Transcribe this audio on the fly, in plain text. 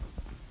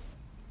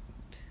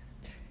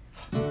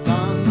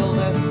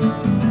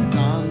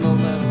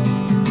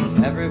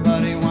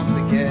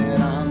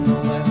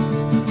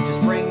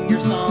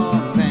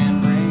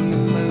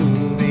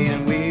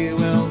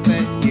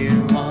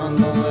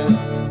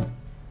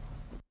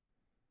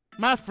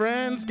My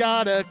friend's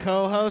got a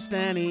co-host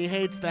and he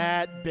hates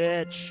that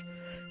bitch.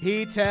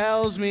 He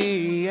tells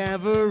me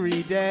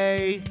every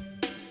day.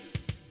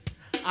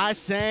 I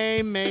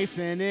say,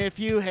 Mason, if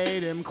you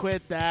hate him,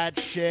 quit that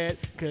shit,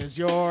 'cause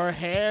your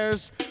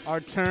hairs are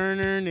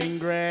turning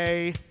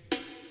gray.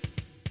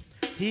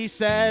 He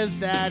says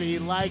that he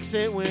likes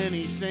it when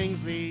he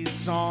sings these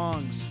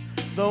songs,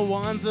 the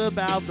ones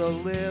about the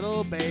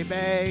little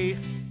baby.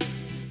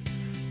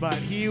 But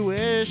he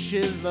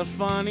wishes the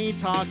funny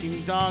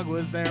talking dog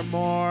was there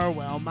more.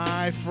 Well,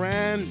 my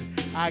friend,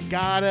 I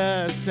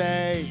gotta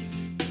say,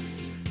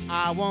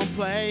 I won't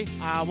play,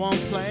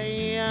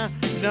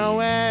 no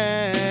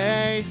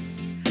way.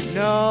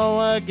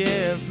 Noah,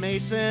 give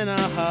Mason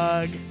a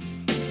hug.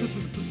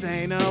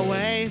 Say no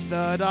way,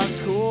 the dog's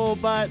cool,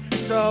 but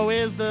so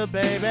is the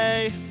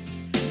baby.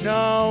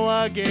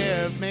 Noah,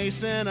 give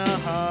Mason a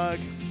hug.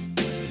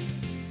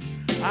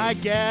 I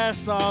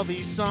guess all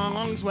these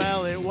songs,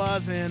 well, it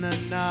wasn't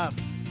enough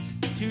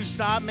to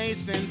stop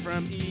Mason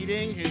from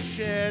eating his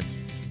shit.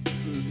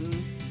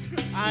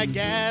 I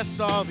guess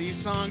all these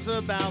songs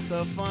about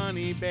the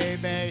funny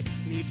baby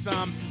need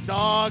some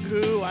dog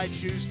who I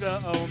choose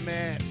to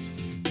omit.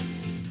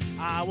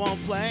 I won't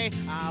play,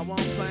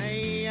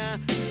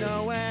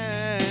 no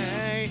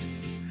way.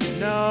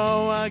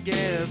 Noah,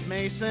 give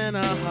Mason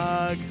a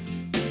hug.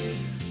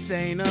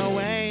 Say no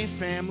way,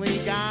 Family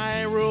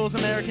Guy rules,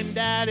 American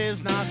Dad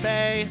is not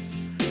bae.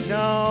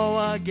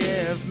 Noah,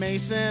 give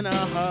Mason a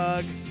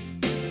hug.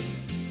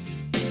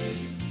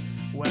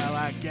 Well,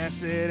 I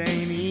guess it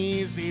ain't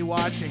easy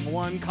watching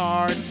one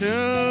cartoon.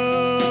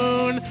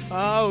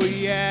 Oh,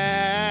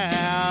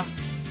 yeah.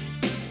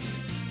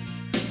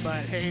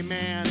 But hey,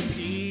 man,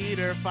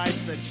 Peter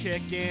fights the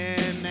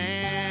chicken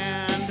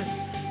and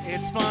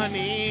it's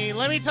funny.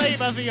 Let me tell you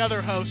about the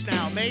other host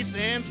now.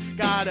 Mason's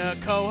got a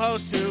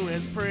co-host who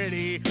is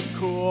pretty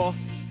cool.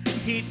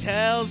 He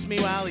tells me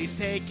while he's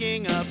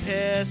taking a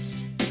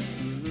piss.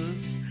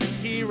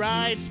 He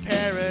writes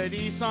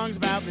parody songs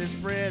about this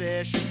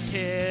British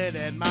kid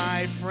and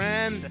my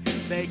friend.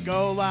 They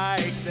go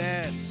like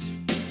this.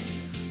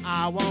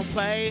 I won't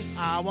play,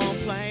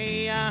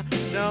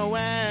 no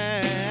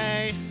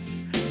way.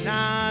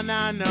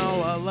 Nah,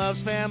 Noah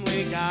loves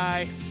Family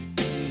Guy.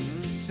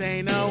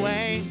 Say no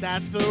way,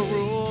 that's the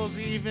rules,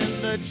 even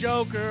the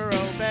Joker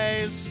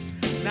obeys.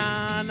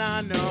 Nah,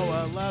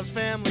 Noah loves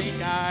Family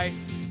Guy.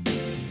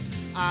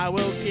 I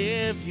will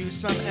give you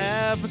some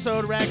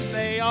episode recs,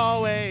 they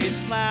always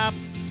slap.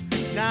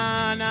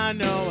 Nah,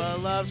 Noah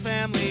loves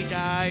Family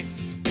Guy.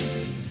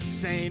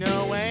 Say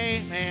no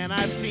way, man,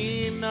 I've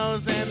seen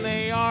those and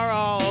they are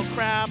all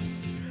crap.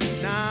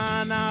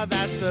 Nah,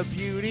 that's the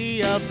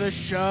beauty of the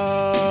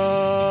show.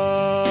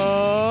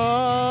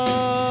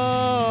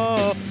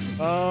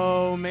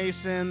 Oh,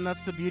 Mason,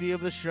 that's the beauty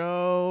of the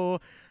show.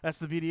 That's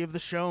the beauty of the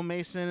show,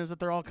 Mason, is that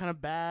they're all kind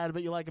of bad,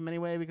 but you like them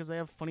anyway because they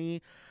have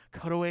funny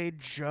cutaway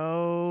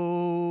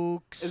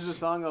jokes. Is the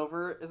song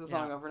over? Is the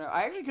song over now?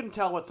 I actually couldn't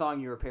tell what song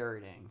you were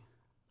parodying.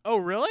 Oh,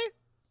 really?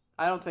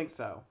 I don't think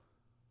so.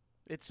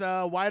 It's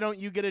Why Don't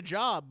You Get a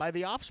Job by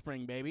The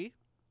Offspring, baby.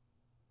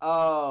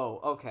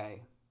 Oh,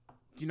 okay.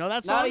 Do you know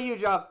that song?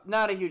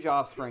 Not a huge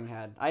Offspring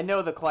head. I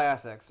know the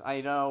classics. I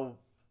know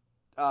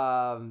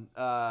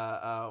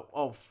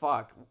oh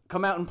fuck.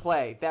 Come Out and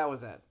Play. That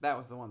was it. That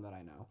was the one that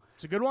I know.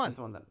 It's a good one. It's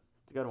a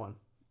good one.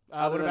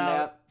 What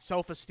about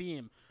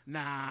Self-Esteem?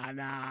 Nah,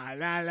 la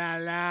la la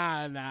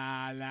la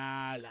la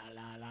la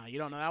la. You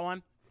don't know that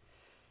one?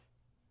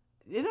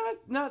 You're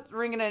not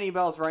ringing any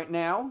bells right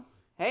now.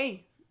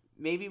 Hey,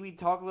 maybe we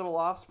talk a little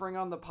Offspring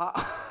on the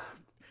pod.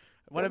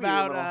 What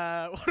about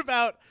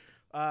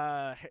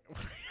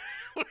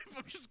what if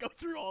I just go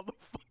through all the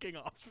fucking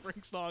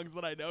Offspring songs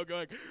that I know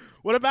going,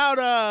 what about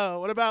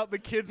the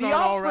kids the on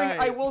Offspring, All Right?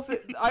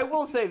 I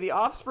will say the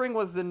Offspring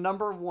was the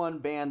number one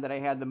band that I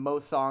had the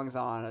most songs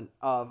on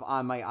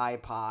my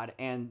iPod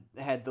and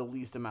had the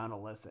least amount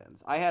of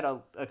listens. I had a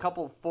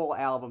couple full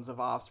albums of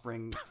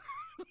Offspring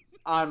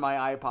on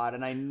my iPod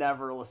and I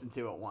never listened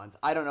to it once.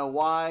 I don't know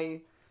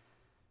why.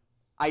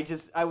 I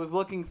was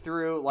looking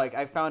through, like,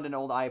 I found an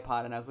old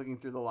iPod and I was looking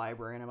through the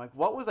library and I'm like,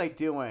 what was I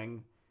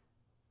doing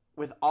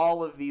with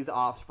all of these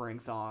Offspring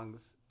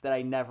songs that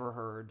I never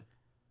heard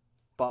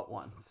but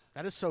once?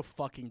 That is so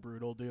fucking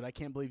brutal, dude. I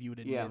can't believe you would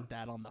admit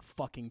that on the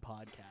fucking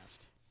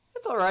podcast.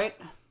 It's all right.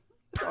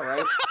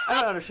 I'm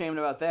not ashamed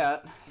about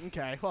that.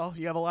 Okay, well,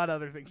 you have a lot of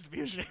other things to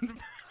be ashamed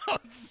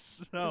about.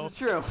 So this is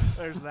true.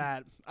 There's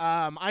that.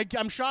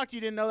 I'm shocked you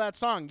didn't know that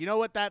song. You know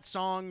what that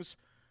song's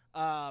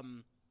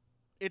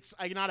it's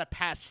not a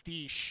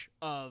pastiche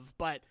of,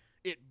 but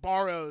it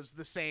borrows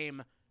the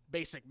same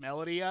basic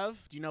melody of.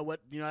 Do you know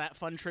that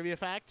fun trivia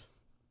fact?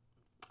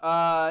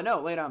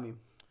 No, lay it on me.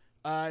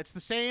 It's the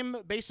same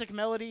basic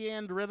melody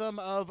and rhythm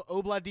of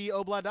Obla Di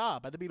Obla Da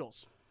by the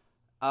Beatles.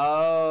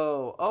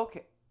 Oh,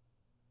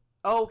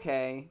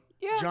 okay.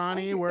 Yeah.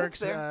 Johnny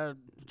works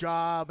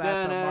job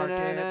at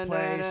the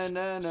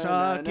marketplace,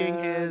 sucking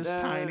his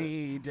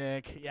tiny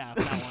dick. Yeah,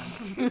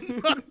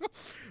 that one.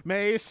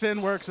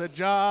 Mason works a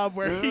job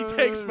where he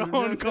takes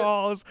phone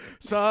calls,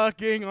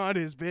 sucking on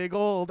his big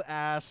old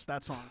ass.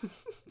 That song.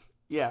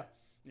 Yeah.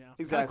 Yeah.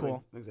 Exactly.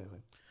 Kinda Exactly.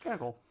 Kind of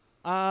cool.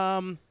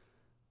 cool.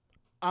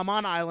 I'm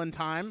on island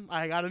time.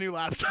 I got a new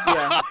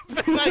laptop.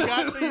 And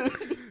I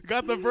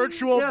got the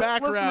virtual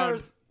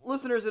background.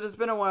 Listeners, it has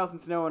been a while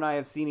since Noah and I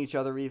have seen each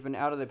other. We've been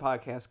out of the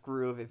podcast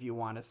groove, if you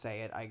want to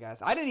say it, I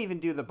guess. I didn't even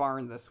do the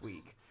barn this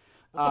week.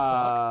 What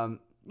the fuck?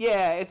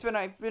 Yeah,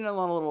 I've been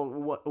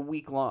on a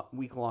week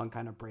long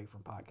kind of break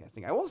from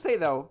podcasting. I will say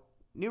though,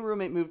 new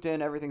roommate moved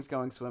in, everything's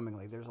going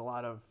swimmingly. There's a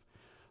lot of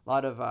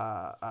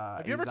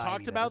Have you ever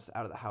talked about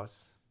out of the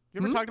house?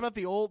 You ever talked about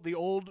the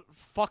old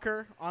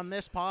fucker on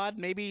this pod?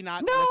 Maybe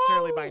not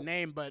necessarily by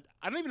name, but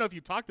I don't even know if you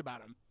talked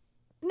about him.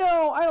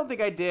 No, I don't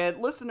think I did.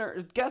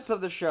 Guests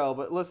of the show,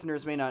 but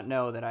listeners may not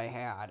know that I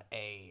had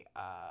a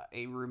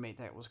roommate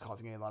that was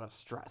causing a lot of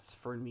stress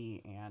for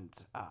me and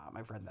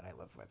my friend that I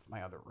live with,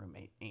 my other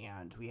roommate.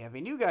 And we have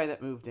a new guy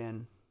that moved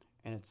in,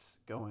 and it's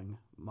going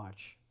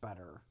much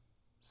better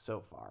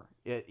so far.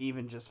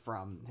 Even just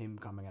from him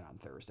coming in on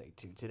Thursday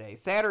to today,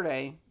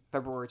 Saturday,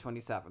 February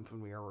 27th, when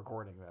we are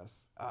recording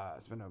this.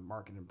 It's been a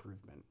marked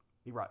improvement.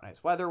 He brought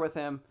nice weather with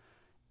him,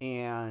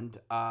 and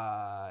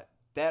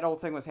that whole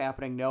thing was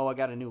happening. Noah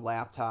got a new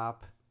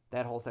laptop.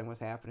 That whole thing was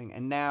happening.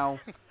 And now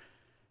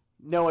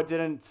Noah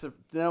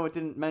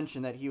didn't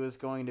mention that he was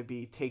going to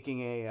be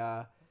taking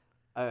a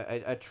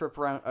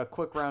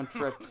quick round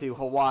trip to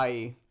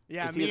Hawaii.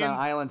 Yeah, he's on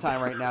island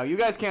time right now. You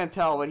guys can't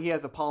tell, but he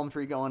has a palm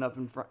tree going up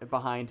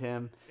behind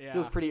him. Yeah. It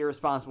feels pretty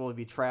irresponsible to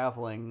be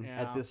traveling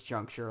at this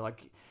juncture.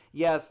 Like,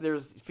 yes,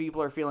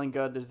 people are feeling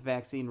good. There's a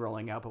vaccine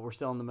rolling out, but we're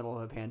still in the middle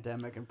of a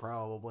pandemic and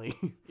probably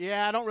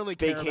Yeah, I don't really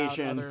care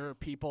vacation. about other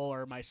people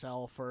or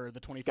myself or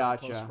the 25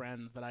 close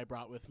friends that I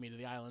brought with me to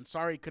the island.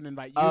 Sorry, couldn't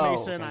invite you,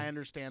 Mason. Okay. I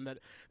understand that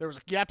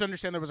you have to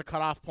understand there was a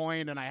cutoff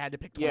point, and I had to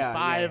pick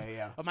 25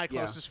 of my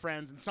closest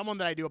friends, and someone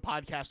that I do a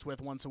podcast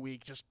with once a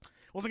week just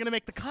wasn't going to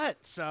make the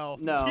cut. So,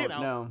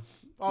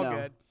 all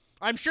good.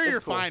 I'm sure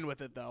you're fine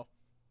with it, though.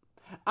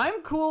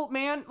 I'm cool,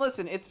 man.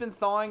 Listen, it's been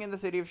thawing in the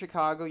city of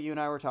Chicago. You and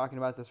I were talking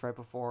about this right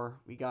before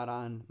we got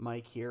on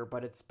mic here,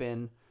 but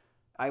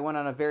I went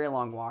on a very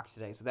long walk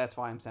today, so that's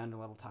why I'm sounding a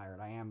little tired.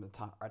 I am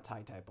a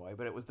tie-tie boy,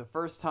 but it was the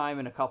first time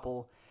in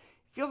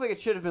feels like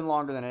it should have been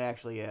longer than it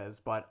actually is,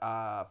 but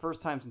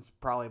first time since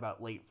probably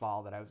about late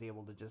fall that I was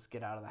able to just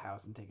get out of the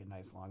house and take a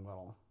nice long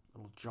little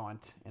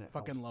jaunt, and it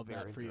fucking felt love very,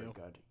 that for very you.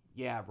 Good.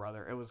 Yeah,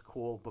 brother, it was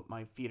cool, but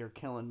my feet are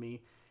killing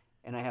me.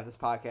 And I have this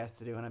podcast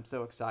to do, and I'm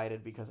so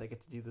excited because I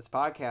get to do this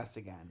podcast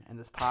again. And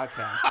this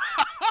podcast,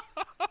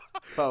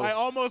 folks, I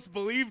almost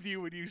believed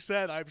you when you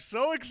said, I'm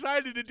so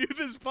excited to do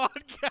this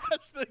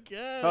podcast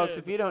again. Folks,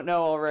 if you don't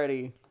know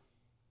already,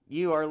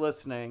 you are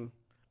listening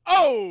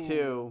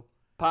to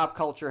Pop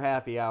Culture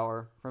Happy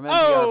Hour from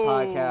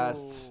NPR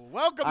Podcasts.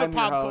 Welcome to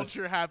Pop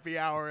Culture Happy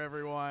Hour,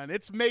 everyone.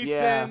 It's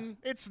Mason.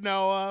 Yeah. It's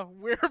Noah.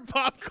 We're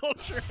Pop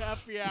Culture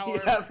Happy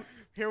Hour. Yeah.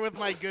 Here with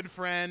my good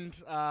friend,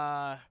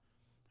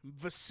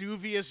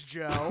 Vesuvius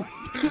Joe,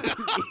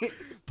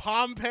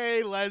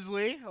 Pompeii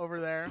Leslie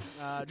over there,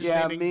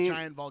 naming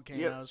giant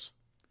volcanoes.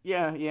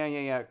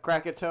 Yeah.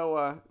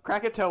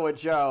 Krakatoa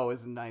Joe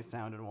is a nice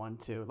sounding one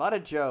too. A lot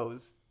of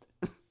Joes.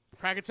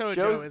 Krakatoa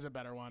Joe is a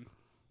better one.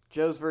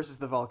 Joe's versus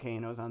the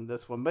volcanoes on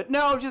this one, but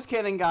no, just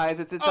kidding,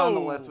 guys. It's on the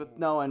list with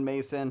Noah and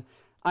Mason.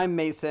 I'm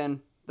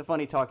Mason, the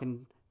funny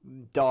talking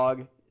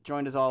dog,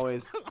 joined as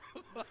always.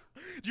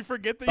 Did you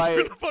forget that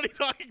you're the funny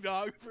talking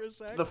dog for a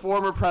sec? The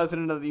former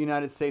president of the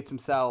United States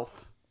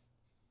himself.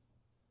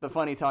 The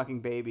funny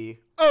talking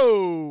baby.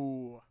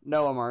 Oh!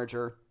 Noah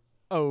Marger.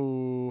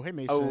 Oh, hey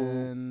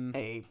Mason. Oh,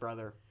 hey,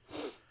 brother.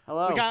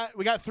 Hello.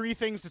 We got 3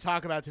 things to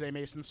talk about today,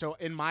 Mason. So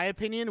in my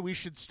opinion, we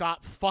should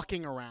stop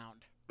fucking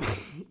around.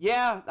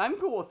 Yeah, I'm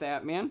cool with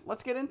that, man.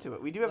 Let's get into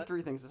it. We do have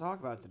 3 things to talk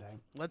about today.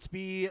 Let's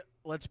be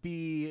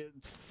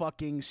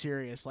fucking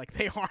serious like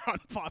they are on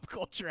Pop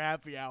Culture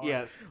Happy Hour.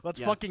 Yes. Let's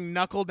fucking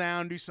knuckle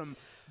down, do some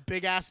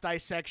big ass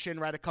dissection,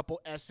 write a couple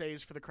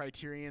essays for the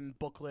Criterion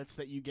booklets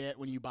that you get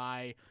when you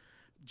buy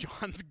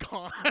John's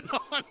Gone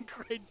on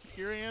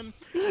Criterion.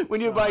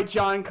 When you buy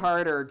John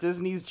Carter,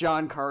 Disney's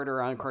John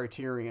Carter on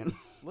Criterion.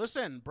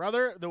 Listen,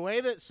 brother, the way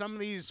that some of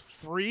these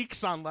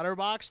freaks on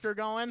Letterboxd are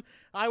going,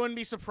 I wouldn't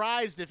be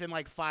surprised if in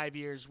like 5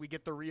 years we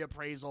get the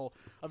reappraisal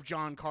of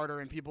John Carter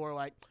and people are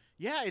like,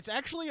 yeah, it's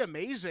actually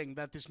amazing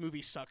that this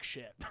movie sucks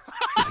shit.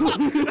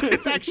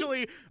 It's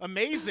actually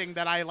amazing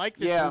that I like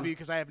this movie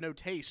because I have no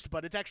taste,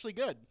 but it's actually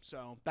good.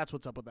 So that's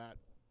what's up with that.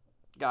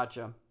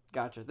 Gotcha.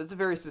 That's a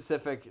very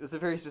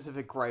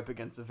specific gripe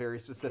against a very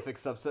specific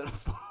subset of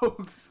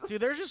folks.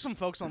 Dude, there's just some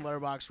folks on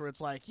Letterboxd where it's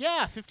like, yeah,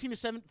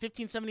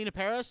 1517 to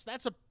Paris,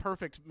 that's a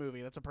perfect movie.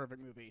 And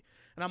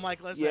I'm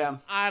like, listen,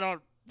 I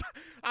don't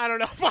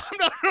know if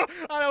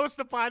I host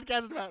a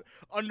podcast about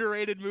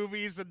underrated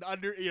movies and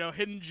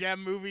hidden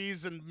gem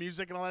movies and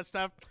music and all that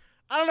stuff.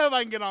 I don't know if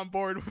I can get on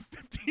board with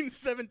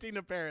 1517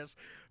 to Paris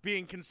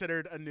being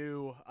considered a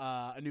new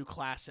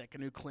classic, a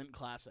new Clint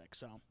classic.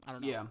 So I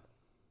don't know. Yeah.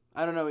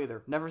 I don't know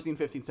either. Never seen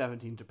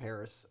 1517 to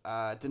Paris.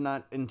 Did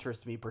not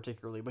interest me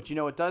particularly. But you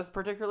know what does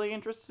particularly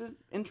interest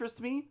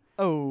me?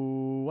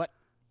 Oh, what?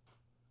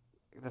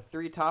 The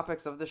 3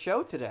 topics of the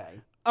show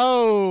today.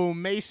 Oh,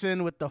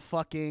 Mason with the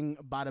fucking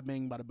bada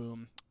bing, bada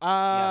boom.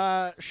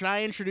 Yes. Should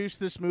I introduce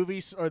this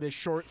movie or this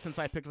short since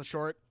I picked the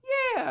short?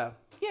 Yeah.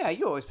 Yeah,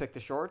 you always pick the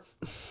shorts.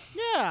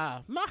 Yeah.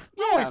 I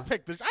always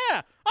pick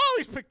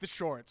the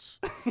shorts.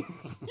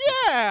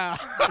 Yeah.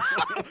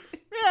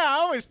 Yeah, I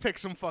always pick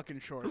some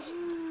fucking shorts.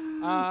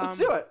 Let's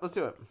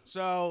do it.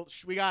 So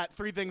we got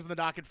 3 things on the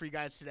docket for you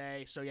guys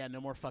today. So yeah, no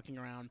more fucking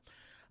around.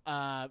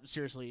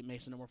 Seriously,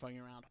 Mason, no more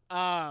fucking around.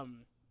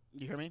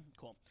 You hear me?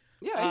 Cool.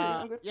 Yeah, I hear you.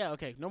 I'm good. Yeah,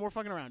 okay. No more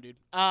fucking around, dude.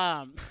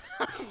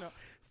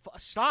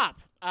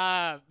 Stop.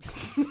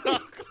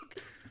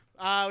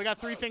 We got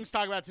 3 things to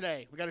talk about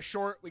today. We got a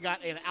short, we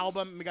got an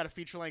album, and we got a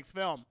feature-length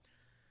film.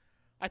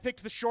 I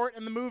picked the short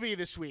and the movie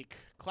this week.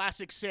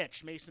 Classic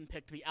Sitch. Mason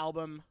picked the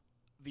album,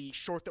 the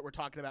short that we're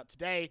talking about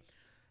today.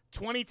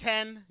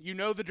 2010, you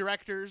know the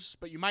directors,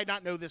 but you might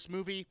not know this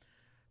movie.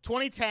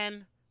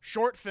 2010,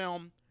 short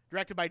film,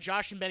 directed by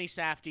Josh and Benny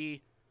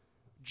Safdie.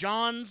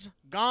 John's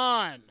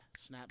Gone.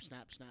 Snap,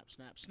 snap, snap,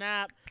 snap,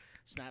 snap.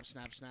 Snap,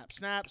 snap, snap,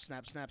 snap,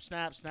 snap, snap,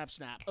 snap, snap,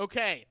 snap.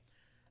 Okay,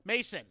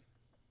 Mason,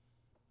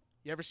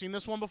 you ever seen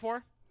this one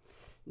before?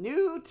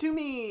 New to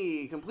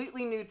me.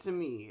 Completely new to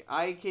me.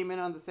 I came in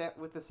on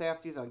with the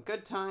Safdies on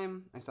Good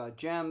Time. I saw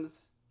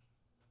Gems.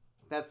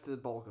 That's the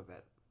bulk of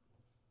it.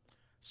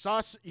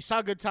 You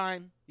saw Good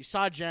Time. You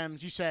saw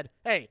Gems. You said,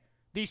 hey,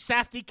 these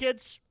Safdie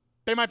kids,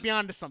 they might be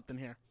onto something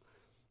here.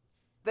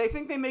 They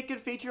think they make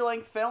good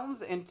feature-length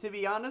films, and to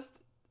be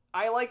honest,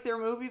 I like their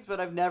movies,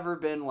 but I've never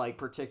been like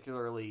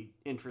particularly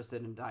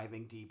interested in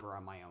diving deeper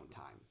on my own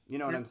time. You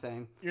know what I'm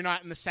saying? You're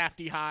not in the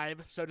Safdie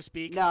hive, so to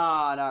speak.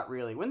 Nah, not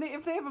really. When they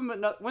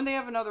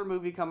have another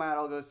movie come out,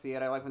 I'll go see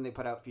it. I like when they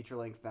put out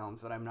feature-length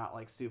films, but I'm not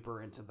like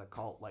super into the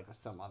cult like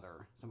some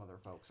other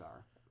folks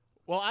are.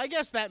 Well, I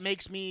guess that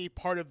makes me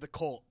part of the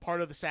cult, part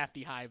of the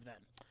Safdie hive then.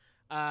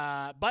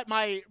 But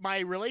my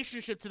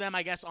relationship to them,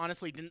 I guess,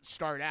 honestly didn't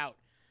start out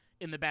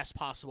in the best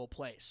possible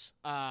place.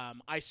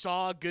 I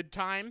saw Good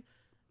Time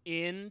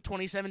in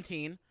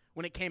 2017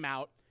 when it came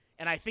out,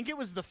 and I think it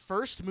was the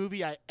first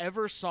movie I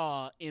ever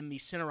saw in the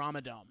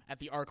Cinerama Dome at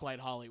the ArcLight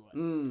Hollywood.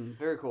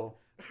 Very cool.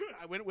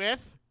 I went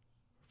with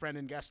friend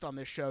and guest on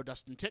this show,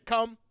 Dustin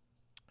Titcomb.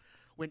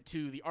 Went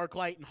to the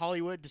ArcLight in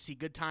Hollywood to see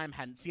Good Time.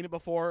 Hadn't seen it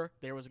before.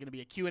 There was going to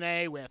be a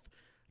Q&A with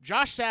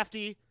Josh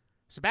Safdie,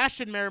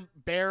 Sebastian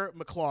Bear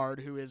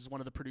McClard, who is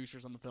one of the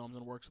producers on the films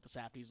and works with the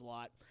Safdies a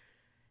lot.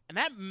 And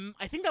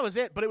I think that was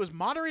it, but it was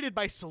moderated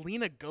by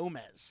Selena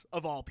Gomez,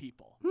 of all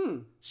people.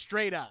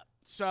 Straight up.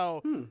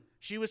 So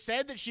she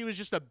said that she was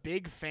just a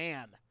big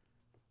fan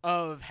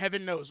of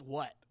Heaven Knows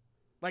What.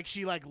 Like,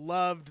 she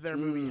loved their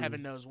movie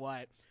Heaven Knows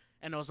What.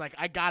 And I was like,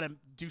 I got to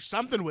do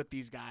something with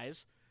these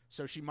guys.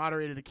 So she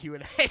moderated a Q&A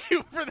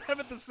for them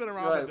at the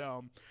Cinerama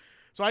Dome.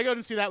 So I go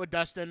and see that with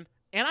Dustin.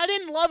 And I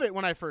didn't love it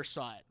when I first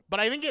saw it. But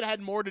I think it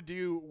had more to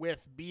do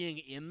with being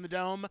in the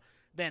Dome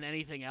than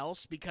anything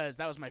else, because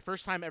that was my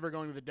first time ever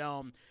going to the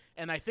Dome.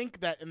 And I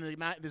think that,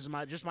 this is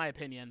just my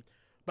opinion,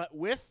 but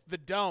with the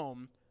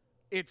Dome,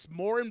 it's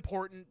more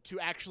important to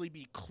actually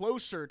be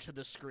closer to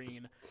the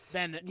screen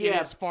than it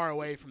is far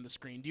away from the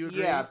screen. Do you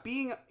agree? Yeah,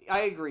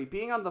 I agree.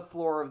 Being on the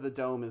floor of the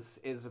Dome is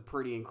a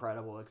pretty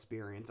incredible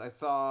experience. I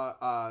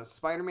saw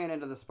Spider-Man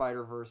Into the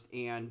Spider-Verse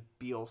and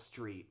Beale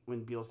Street,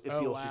 Beale Street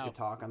could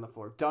talk on the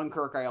floor.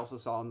 Dunkirk I also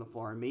saw on the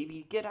floor, and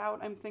maybe Get Out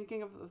I'm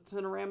thinking of the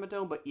Cinerama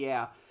Dome, but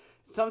yeah,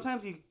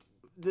 sometimes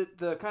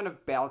the kind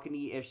of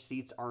balcony-ish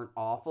seats aren't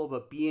awful,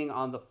 but being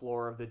on the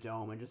floor of the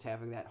Dome and just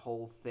having that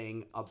whole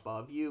thing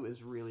above you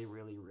is really,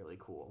 really, really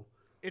cool.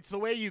 It's the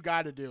way you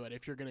got to do it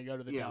if you're going to go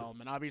to the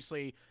Dome. And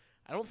obviously,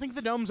 I don't think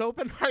the Dome's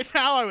open right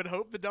now. I would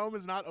hope the Dome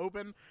is not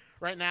open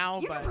right now.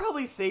 You could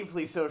probably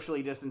safely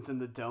socially distance in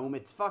the Dome.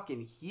 It's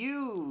fucking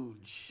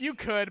huge. You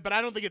could, but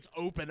I don't think it's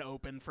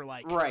open for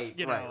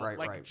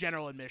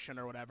general admission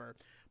or whatever.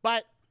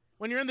 But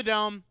when you're in the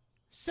Dome,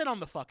 sit on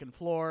the fucking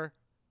floor.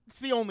 It's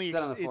the only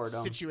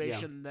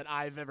situation that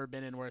I've ever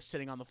been in where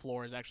sitting on the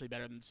floor is actually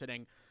better than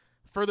sitting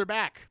further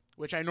back,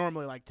 which I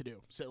normally like to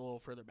do, sit a little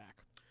further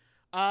back.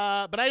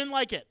 But I didn't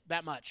like it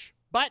that much.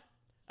 But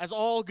as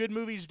all good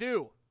movies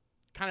do,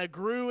 kind of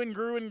grew and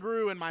grew and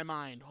grew in my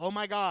mind. Oh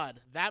my God,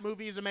 that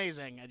movie is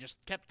amazing. I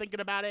just kept thinking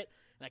about it,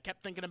 and I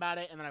kept thinking about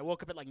it, and then I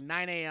woke up at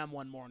 9 a.m.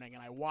 one morning,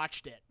 and I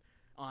watched it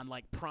on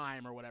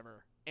Prime or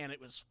whatever, and it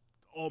was,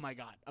 oh my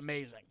God,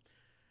 amazing.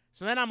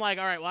 So then I'm like,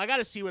 all right, well, I got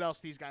to see what else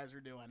these guys are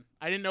doing.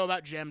 I didn't know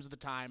about Gems at the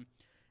time.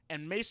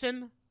 And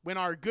Mason, when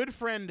our good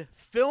friend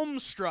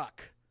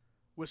Filmstruck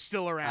was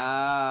still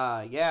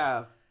around.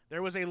 Yeah.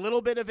 There was a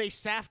little bit of a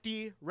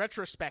Safdie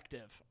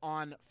retrospective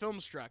on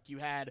Filmstruck. You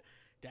had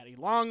Daddy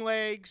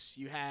Longlegs,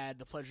 you had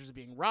The Pleasures of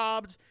Being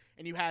Robbed,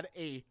 and you had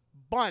a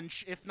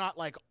bunch, if not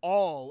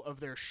all of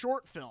their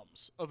short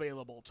films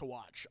available to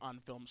watch on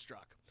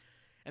Filmstruck.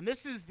 And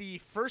this is the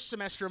first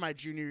semester of my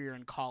junior year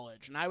in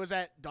college. And I was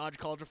at Dodge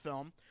College of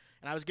Film,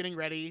 and I was getting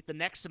ready the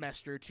next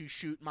semester to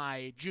shoot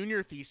my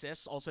junior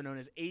thesis, also known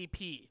as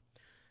AP,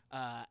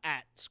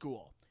 at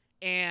school.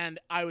 And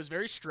I was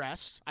very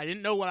stressed. I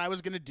didn't know what I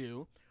was going to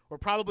do. We're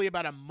probably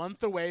about a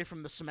month away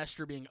from the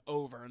semester being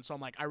over. And so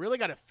I'm like, I really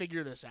got to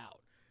figure this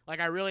out.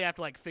 Like, I really have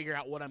to, like, figure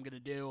out what I'm going to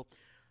do.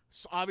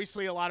 So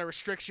obviously a lot of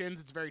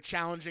restrictions. It's very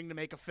challenging to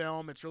make a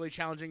film. It's really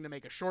challenging to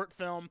make a short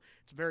film.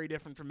 It's very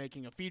different from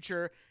making a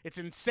feature. It's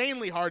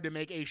insanely hard to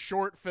make a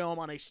short film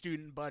on a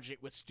student budget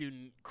with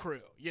student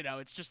crew. You know,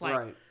 it's just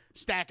like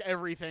stack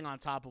everything on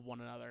top of one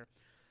another.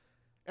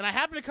 And I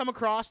happened to come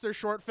across their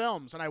short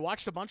films, and I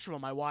watched a bunch of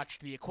them. I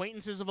watched The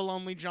Acquaintances of a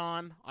Lonely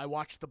John. I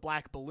watched The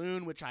Black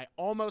Balloon, which I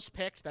almost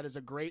picked. That is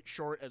a great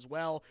short as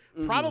well.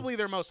 Mm-hmm. Probably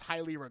their most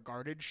highly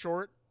regarded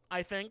short,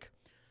 I think,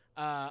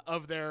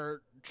 of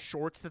their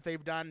shorts that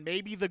they've done.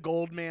 Maybe the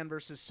Goldman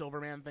versus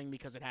Silverman thing,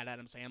 because it had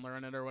Adam Sandler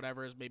in it or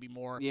whatever, is maybe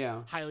more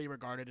highly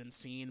regarded and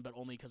seen, but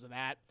only because of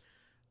that.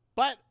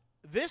 But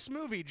this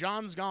movie,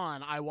 John's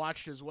Gone, I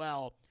watched as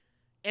well,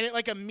 and it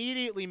like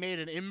immediately made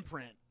an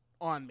imprint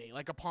on me,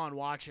 like upon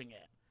watching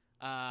it.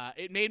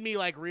 It made me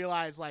like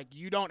realize like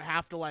you don't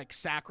have to like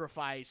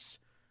sacrifice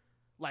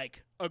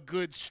like a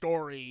good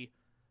story.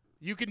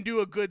 You can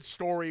do a good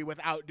story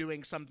without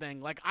doing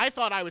something like I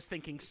thought I was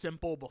thinking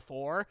simple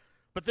before.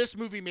 But this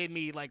movie made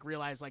me, like,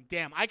 realize, like,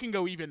 damn, I can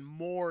go even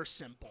more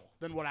simple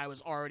than what I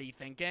was already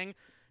thinking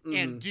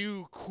and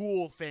do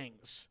cool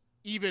things,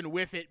 even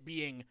with it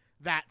being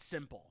that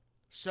simple.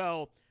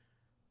 So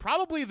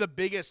probably the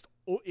biggest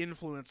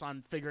influence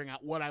on figuring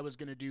out what I was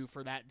going to do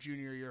for that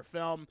junior year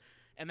film.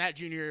 And that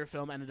junior year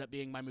film ended up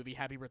being my movie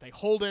Happy Birthday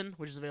Holden,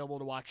 which is available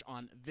to watch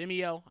on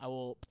Vimeo. I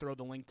will throw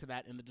the link to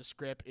that in the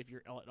description if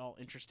you're at all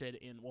interested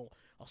in, well,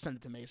 I'll send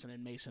it to Mason.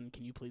 And Mason,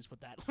 can you please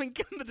put that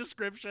link in the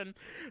description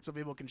so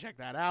people can check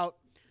that out?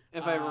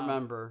 If I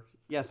remember.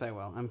 Yes, I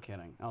will. I'm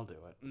kidding. I'll do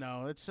it.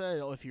 No, it's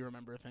if you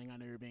remember a thing. I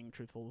know you're being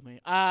truthful with me.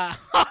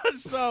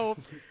 So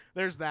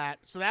there's that.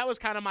 So that was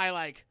kind of my,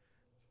 like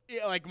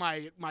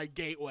my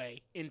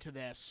gateway into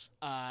this.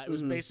 It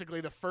was basically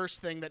the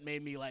first thing that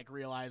made me, like,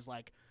 realize,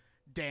 like,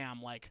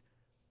 damn, like,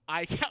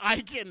 I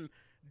can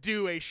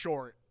do a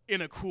short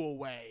in a cool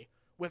way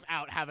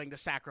without having to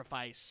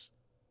sacrifice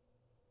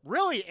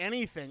really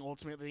anything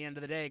ultimately at the end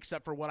of the day,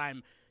 except for what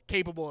I'm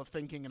capable of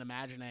thinking and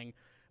imagining.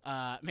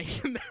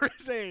 Mason, there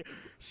is a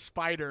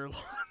spider on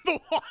the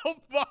wall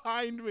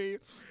behind me.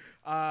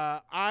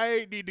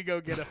 I need to go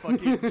get a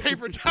fucking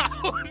paper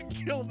towel and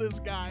kill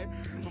this guy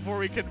before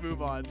we can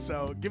move on.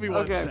 So give me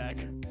one sec.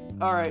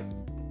 All right.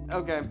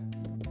 Okay.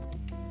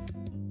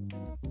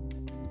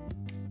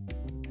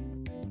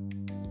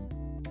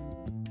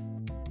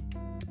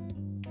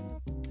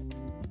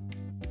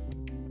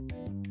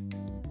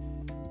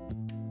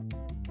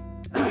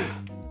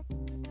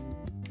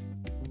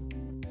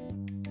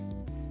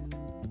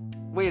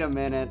 Wait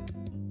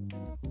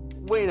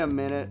a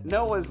minute.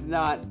 Noah's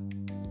not...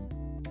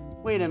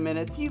 Wait a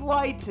minute. He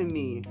lied to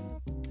me.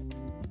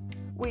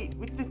 Wait,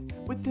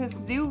 with his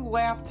new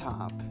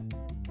laptop,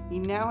 he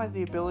now has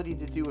the ability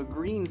to do a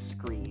green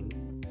screen.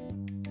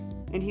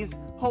 And he's...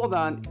 Hold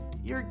on.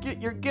 You're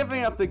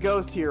giving up the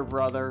ghost here,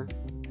 brother.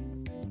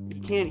 He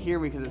can't hear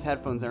me because his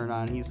headphones aren't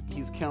on.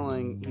 He's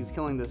killing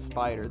the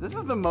spider. This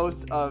is the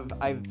most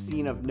I've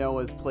seen of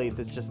Noah's place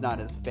that's just not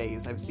his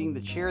face. I've seen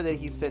the chair that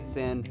he sits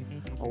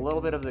in, a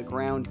little bit of the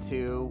ground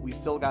too. We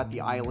still got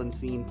the island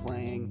scene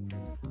playing.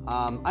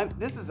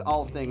 This is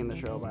all staying in the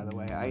show, by the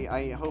way.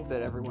 I hope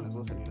that everyone is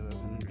listening to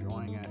this and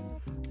enjoying it.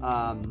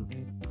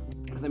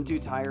 Because I'm too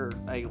tired.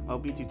 I'll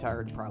be too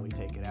tired to probably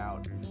take it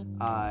out.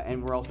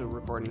 And we're also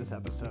recording this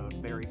episode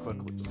very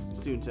quickly,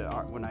 soon to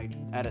when I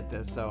edit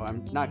this, so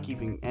I'm not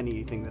keeping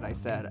anything that I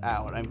said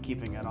out. I'm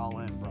keeping it all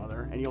in,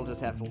 brother, and you'll just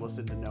have to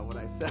listen to know what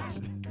I said.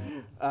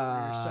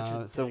 You're such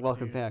a so dick,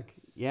 welcome dude. back.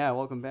 Yeah,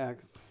 welcome back.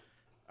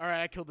 All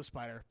right, I killed the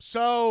spider.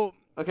 So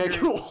okay,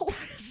 cool.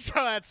 So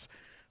that's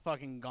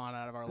fucking gone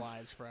out of our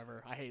lives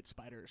forever. I hate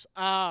spiders.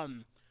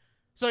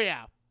 So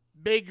yeah,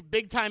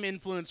 big time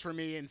influence for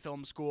me in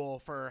film school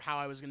for how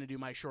I was going to do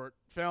my short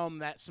film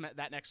that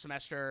next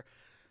semester.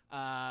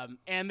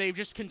 And they've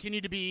just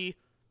continued to be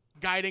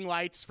guiding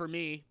lights for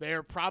me.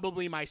 They're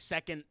probably my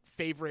second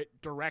favorite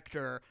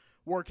director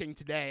working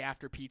today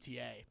after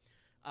PTA.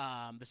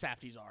 The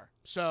Safdies are.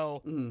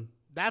 So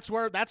that's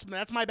my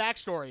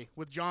backstory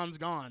with John's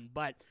Gone.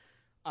 But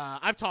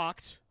I've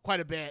talked quite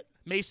a bit.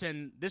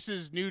 Mason, this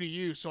is new to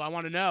you, so I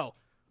want to know,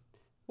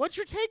 what's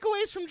your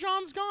takeaways from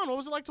John's Gone? What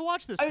was it like to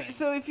watch this thing?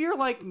 So if you're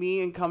like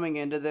me and coming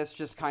into this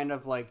just kind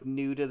of like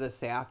new to the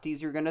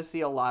Safdies, you're going to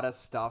see a lot of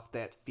stuff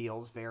that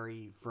feels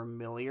very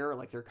familiar.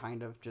 Like they're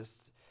kind of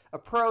just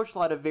approached, a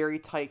lot of very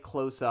tight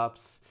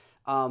close-ups,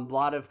 a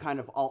lot of kind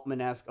of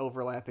Altman-esque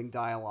overlapping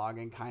dialogue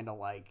and kind of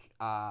like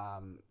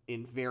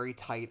in very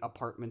tight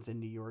apartments in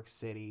New York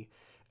City.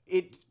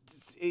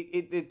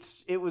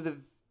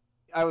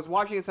 I was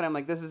watching this and I'm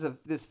like,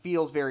 this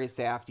feels very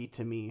Safdie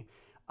to me.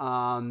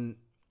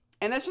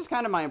 And that's just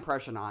kind of my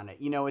impression on it.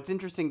 It's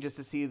interesting just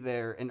to see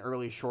an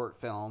early short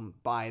film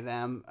by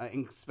them,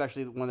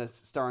 especially one that's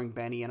starring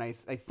Benny. And I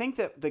think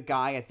that the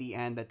guy at the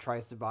end that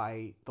tries to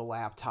buy the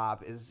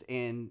laptop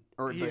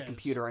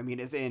computer,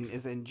 is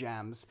in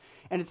Gems.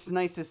 And it's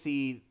nice to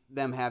see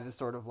them have this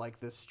sort of like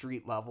this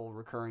street level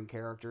recurring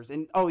characters.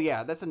 And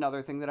that's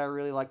another thing that I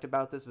really liked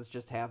about this is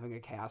just having a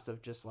cast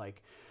of just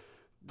like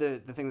the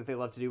thing that they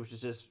love to do, which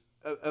is just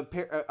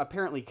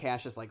apparently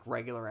cast just like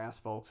regular ass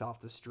folks off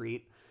the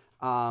street.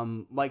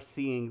 Like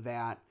seeing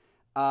that.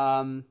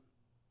 I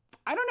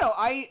don't know.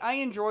 I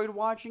enjoyed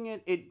watching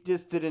it. It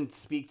just didn't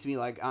speak to me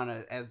like on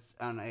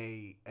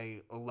a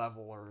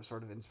level or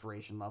sort of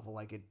inspiration level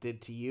like it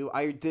did to you.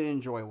 I did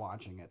enjoy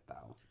watching it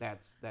though.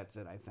 That's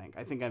it.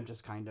 I think I'm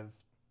just kind of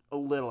a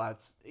little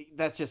out.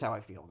 That's just how I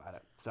feel about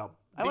it. So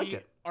I liked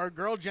it. Our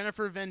girl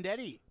Jennifer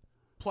Vendetti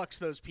plucks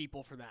those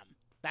people for them.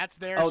 That's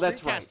their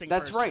casting.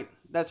 That's right.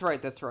 That's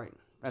right.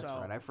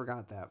 I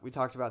forgot that. We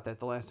talked about that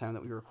the last time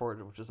that we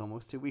recorded, which was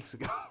almost 2 weeks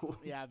ago.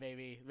 Yeah,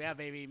 baby.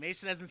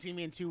 Mason hasn't seen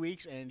me in 2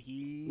 weeks, and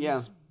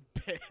he's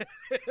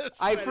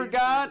pissed. I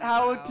forgot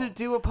how to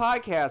do a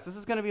podcast. This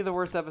is going to be the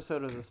worst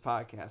episode of this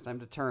podcast. I'm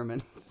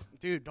determined.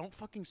 Dude, don't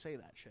fucking say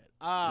that shit.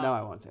 No,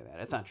 I won't say that.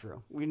 It's not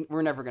true.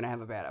 We're never going to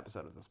have a bad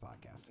episode of this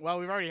podcast. Well,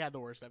 we've already had the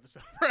worst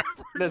episode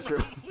That's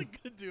true. We're going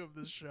to do of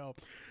this show.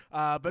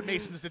 But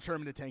Mason's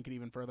determined to tank it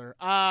even further.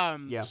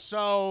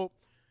 So...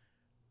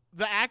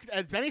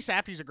 Benny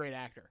Safdie's a great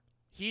actor.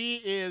 He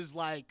is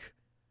like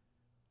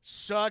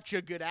such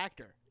a good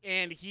actor.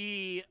 And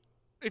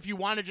if you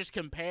want to just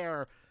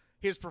compare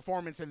his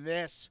performance in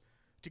this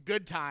to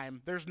Good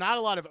Time, there's not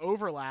a lot of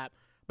overlap,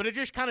 but it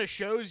just kind of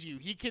shows you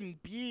he can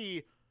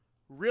be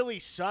really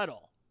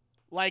subtle,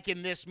 like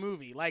in this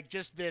movie, like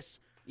just this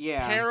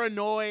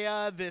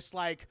paranoia, this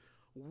like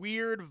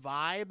weird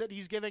vibe that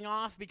he's giving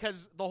off,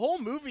 because the whole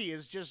movie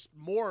is just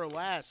more or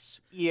less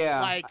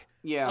a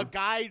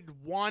guy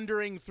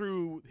wandering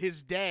through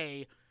his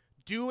day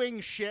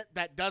doing shit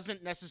that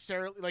doesn't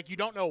necessarily, like, you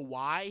don't know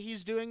why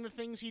he's doing the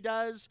things he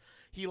does.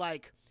 He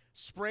like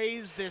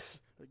sprays this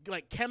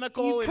like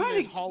chemical in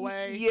his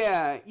hallway.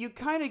 Yeah, you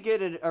kind of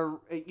get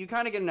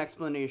an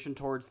explanation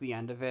towards the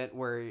end of it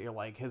where you're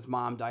like, his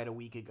mom died a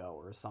week ago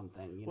or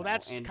something.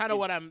 That's kind of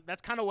what I'm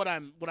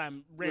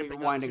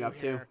winding up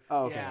to.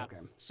 Oh, okay.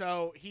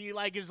 So he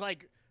like is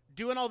like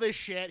doing all this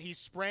shit. He's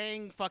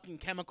spraying fucking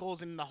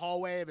chemicals in the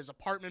hallway of his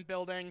apartment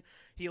building.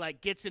 He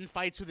like gets in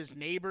fights with his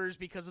neighbors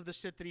because of the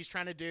shit that he's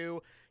trying to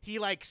do. He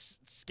like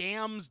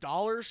scams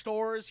dollar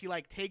stores. He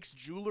like takes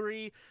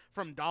jewelry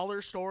from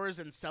dollar stores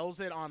and sells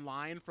it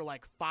online for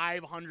like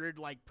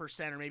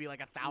 500% or maybe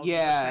like 1,000%.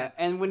 Yeah,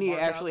 and when he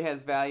actually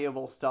has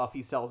valuable stuff,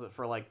 he sells it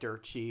for like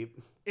dirt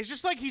cheap. It's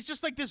just like he's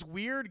just like this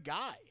weird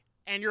guy,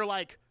 and you're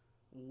like,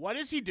 what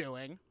is he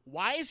doing?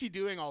 Why is he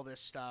doing all this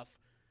stuff?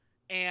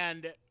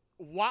 And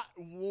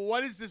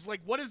what is this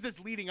like? What is this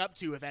leading up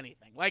to, if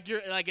anything? Like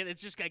you're like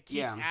it's just like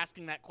keeps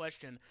asking that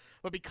question.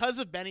 But because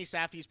of Benny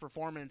Safdie's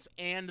performance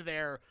and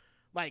their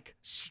like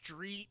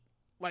street,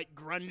 like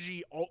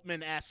grungy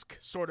Altman-esque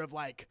sort of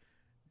like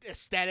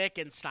aesthetic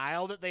and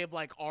style that they've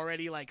like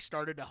already like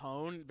started to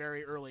hone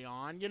very early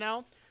on,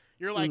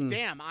 you're like,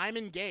 damn, I'm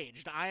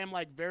engaged. I am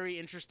like very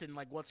interested in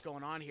like what's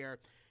going on here.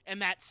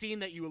 And that scene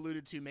that you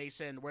alluded to,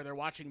 Mason, where they're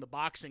watching the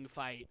boxing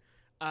fight.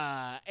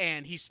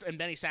 And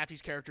Benny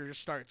Safdie's character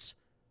just starts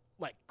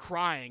like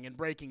crying and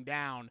breaking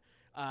down.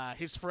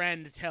 His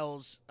friend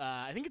tells,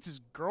 I think it's his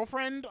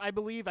girlfriend, I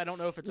believe. I don't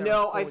know if it's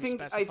I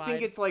think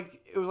it's like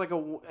it was like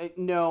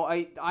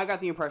I got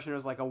the impression it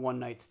was like a one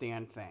night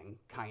stand thing,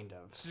 kind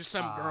of. It's just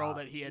some girl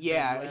that he had.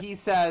 Yeah, been with. he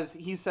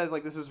says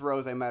like, this is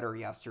Rose, I met her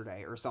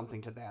yesterday, or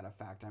something to that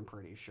effect. I'm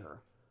pretty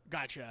sure.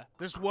 Gotcha.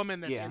 This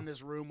woman that's in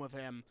this room with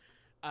him,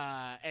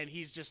 and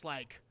he's just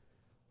like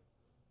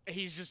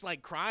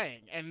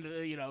crying, and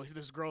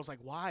this girl's like,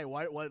 why,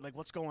 like,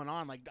 what's going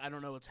on? Like, I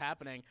don't know what's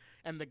happening.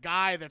 And the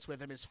guy that's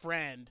with him, his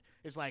friend,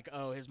 is like,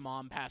 oh, his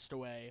mom passed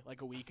away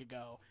like a week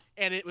ago.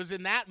 And it was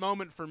in that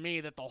moment for me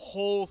that the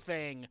whole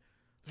thing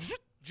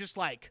just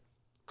like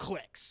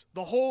clicks.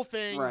 The whole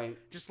thing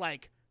just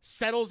like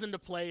settles into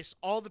place,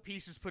 all the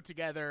pieces put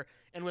together,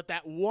 and with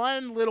that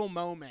one little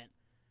moment,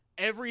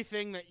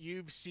 everything that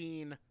you've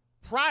seen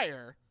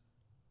prior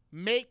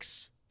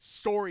makes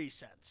story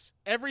sense.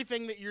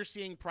 Everything that you're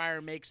seeing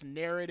prior makes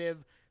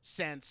narrative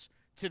sense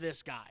to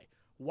this guy.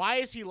 Why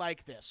is he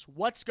like this?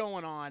 What's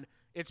going on?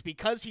 It's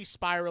because he's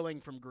spiraling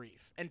from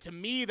grief. And to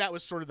me, that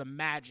was sort of the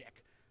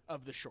magic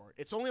of the short.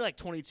 It's only like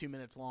 22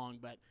 minutes long,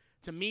 but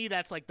to me,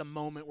 that's like the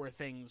moment where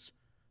things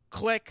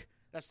click.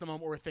 That's the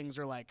moment where things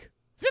are like,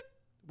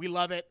 we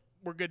love it,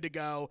 we're good to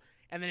go.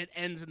 And then it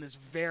ends in this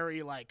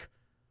very like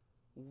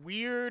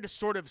weird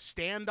sort of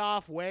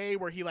standoff way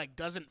where he like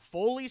doesn't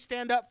fully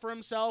stand up for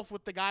himself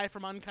with the guy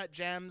from Uncut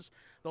Gems,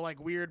 the like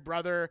weird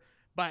brother,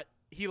 but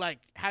he like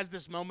has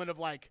this moment of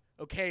like,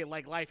 okay,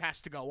 like life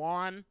has to go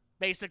on,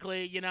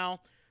 basically,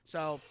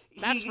 so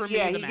that's for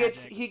me the magic.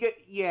 He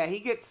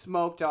gets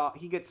smoked out.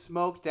 He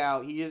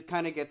just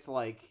kind of gets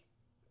like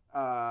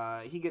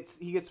he gets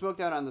smoked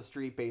out on the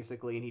street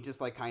basically, and he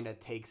just like kind of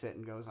takes it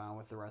and goes on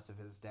with the rest of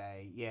his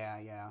day.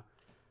 Yeah.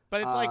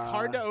 But it's like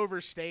hard to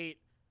overstate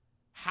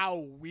how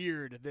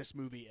weird this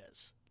movie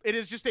is. It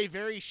is just a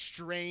very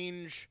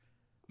strange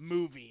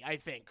movie, I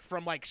think,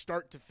 from like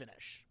start to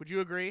finish. Would you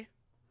agree?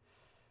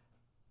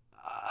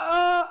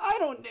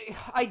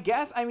 I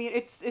guess. I mean,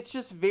 it's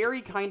just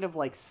very kind of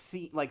like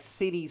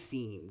city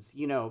scenes,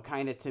 you know,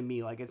 kind of to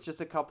me. Like it's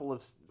just a couple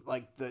of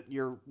like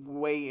your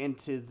way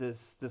into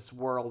this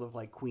world of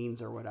like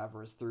Queens or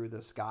whatever is through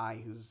this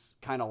guy who's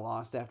kind of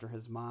lost after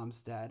his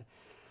mom's dead.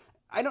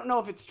 I don't know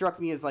if it struck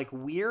me as like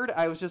weird.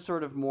 I was just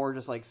sort of more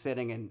just like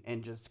sitting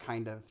and just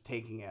kind of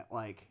taking it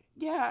like,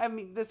 yeah, I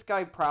mean, this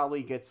guy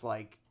probably gets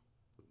like,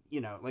 you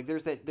know, like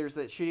there's that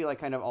shitty like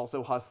kind of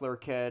also hustler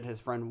kid,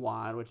 his friend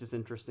Juan, which is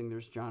interesting.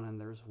 There's John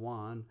and there's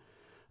Juan.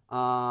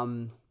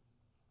 I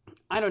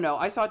don't know.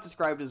 I saw it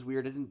described as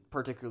weird. It didn't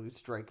particularly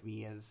strike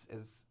me as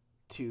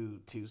too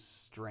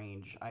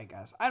strange, I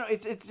guess. I don't.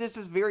 It's just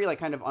this very like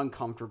kind of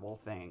uncomfortable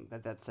thing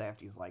that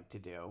Safdie's like to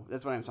do.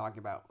 That's what I'm talking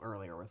about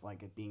earlier with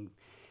like it being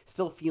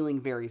still feeling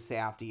very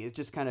Safdie. It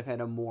just kind of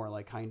had a more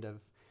like kind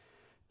of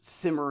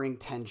simmering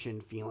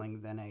tension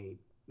feeling than I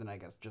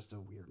guess just a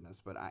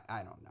weirdness, but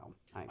I don't know.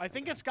 I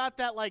think it's got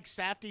that like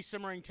Safdie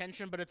simmering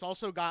tension, but it's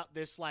also got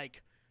this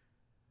like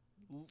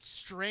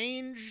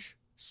strange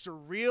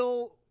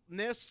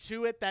surrealness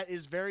to it that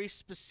is very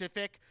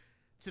specific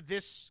to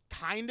this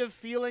kind of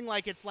feeling.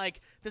 Like it's like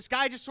this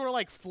guy just sort of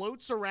like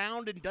floats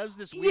around and does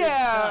this weird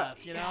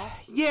stuff, you know?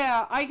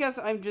 Yeah, I guess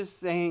I'm just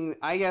saying,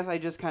 I guess I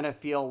just kind of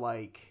feel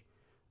like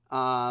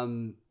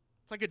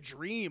it's like a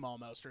dream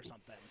almost or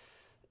something.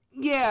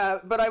 Yeah,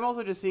 but I'm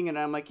also just seeing it and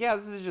I'm like, yeah,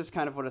 this is just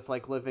kind of what it's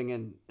like living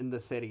in the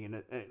city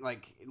and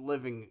like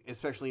living,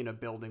 especially in a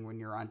building when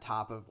you're on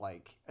top of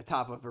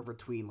or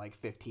between like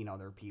 15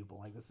 other people.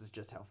 Like this is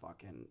just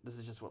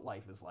what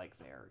life is like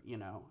there, you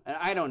know? And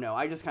I don't know.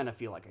 I just kind of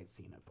feel like I'd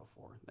seen it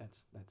before.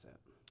 That's it.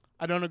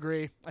 I don't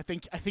agree. I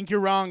think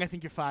you're wrong. I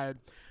think you're fired.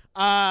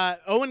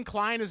 Owen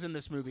Klein is in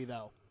this movie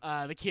though.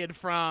 The kid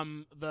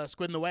from The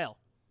Squid and the Whale.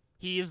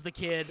 He is the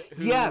kid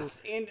who...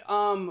 Yes, and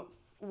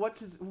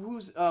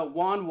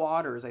Juan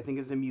Waters, I think,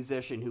 is a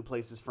musician who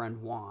plays his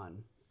friend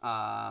Juan.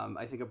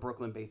 I think a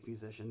Brooklyn-based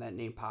musician. That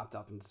name popped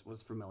up and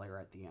was familiar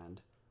at the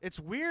end. It's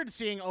weird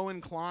seeing Owen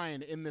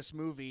Klein in this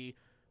movie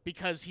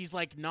because he's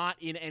like not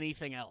in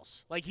anything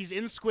else. Like he's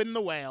in Squid and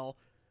the Whale,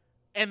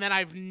 and then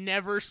I've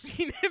never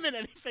seen him in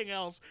anything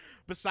else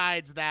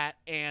besides that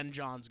and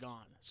John's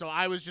Gone. So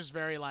I was just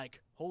very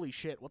like, holy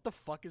shit, what the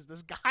fuck is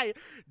this guy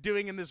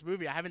doing in this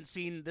movie? I haven't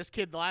seen this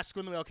kid. The last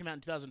Squid and the Whale came out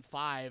in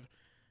 2005.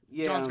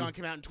 Yeah. John's Gone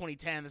came out in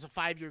 2010. There's a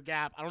 5-year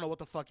gap. I don't know what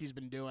the fuck he's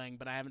been doing,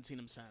 but I haven't seen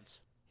him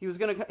since. He was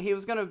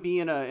gonna be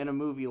in a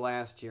movie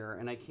last year,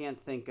 and I can't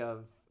think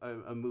of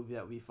a movie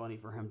that would be funny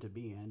for him to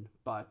be in.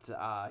 But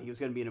he was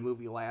gonna be in a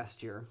movie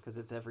last year because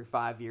it's every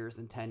 5 years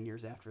and 10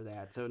 years after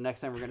that. So next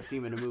time we're gonna see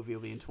him in a movie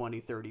will be in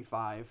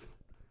 2035.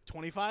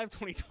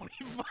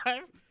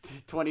 2025?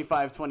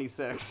 25,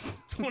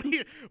 26.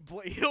 20.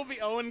 He'll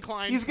be Owen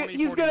Klein. He's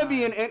gonna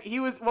be in.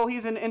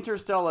 He's in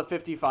Interstellar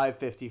 55,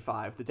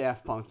 the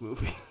Daft Punk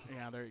movie.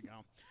 Yeah, there you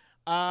go.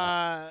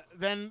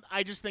 Then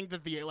I just think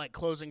that the like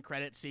closing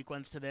credit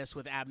sequence to this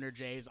with Abner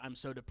Jay's "I'm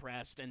So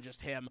Depressed" and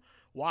just him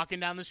walking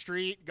down the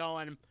street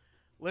going,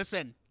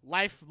 "Listen,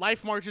 life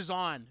marches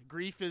on.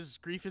 Grief is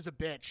a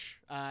bitch,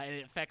 and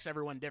it affects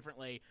everyone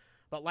differently."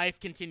 But life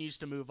continues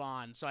to move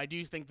on. So I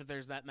do think that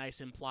there's that nice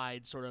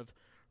implied sort of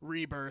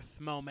rebirth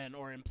moment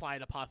or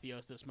implied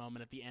apotheosis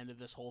moment at the end of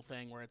this whole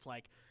thing where it's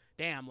like,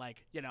 damn,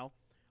 like, you know,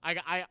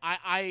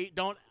 I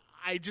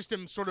just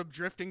am sort of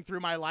drifting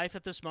through my life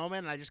at this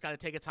moment, and I just got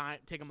to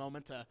take a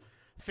moment to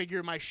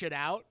figure my shit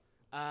out.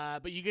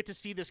 But you get to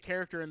see this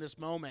character in this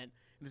moment,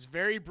 in this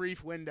very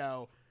brief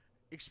window,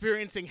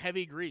 experiencing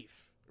heavy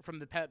grief from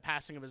the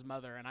passing of his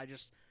mother, and I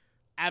just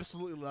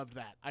absolutely loved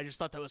that. I just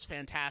thought that was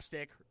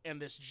fantastic in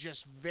this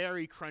just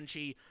very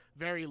crunchy,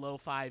 very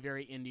lo-fi,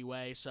 very indie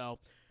way. So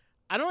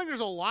I don't think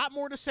there's a lot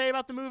more to say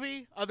about the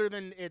movie other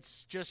than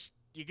it's just,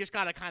 you just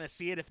got to kind of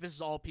see it. If this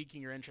is all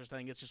piquing your interest, I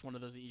think it's just one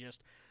of those that you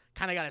just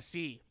kind of got to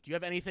see. Do you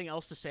have anything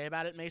else to say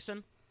about it,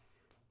 Mason?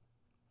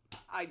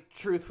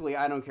 Truthfully,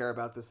 I don't care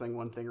about this thing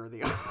one thing or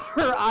the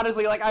other.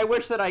 Honestly, like, I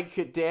wish that I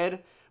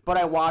did. But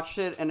I watched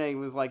it, and I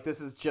was like, this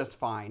is just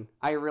fine.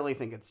 I really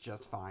think it's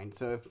just fine.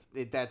 So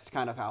that's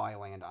kind of how I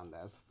land on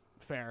this.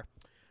 Fair.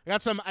 I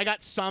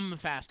got some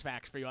fast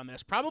facts for you on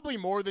this. Probably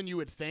more than you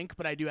would think,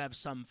 but I do have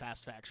some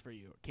fast facts for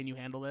you. Can you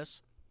handle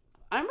this?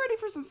 I'm ready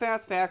for some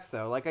fast facts,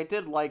 though. Like, I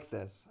did like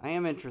this. I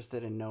am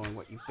interested in knowing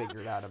what you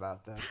figured out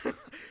about this.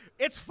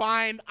 It's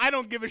fine. I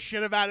don't give a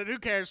shit about it. Who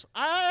cares?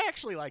 I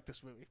actually like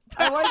this movie.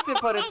 I liked it,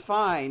 but it's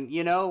fine.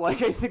 You know?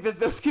 Like, I think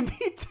that those can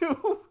be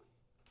too...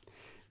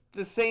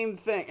 the same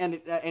thing.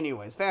 And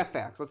anyways, fast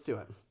facts. Let's do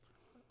it.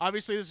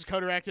 Obviously, this is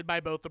co-directed by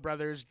both the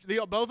brothers.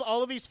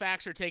 All of these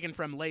facts are taken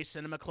from Les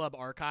Cinema Club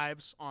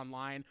archives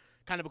online.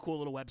 Kind of a cool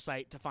little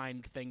website to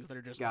find things that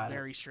are just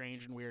very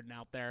strange and weird and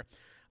out there.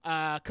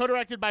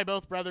 Co-directed by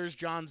both brothers,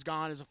 John's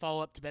Gone is a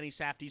follow-up to Benny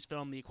Safdie's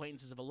film The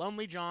Acquaintances of a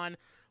Lonely John,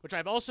 which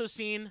I've also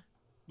seen.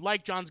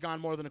 Like John's Gone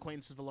more than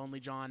Acquaintances of a Lonely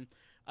John.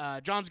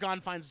 John's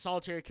Gone finds a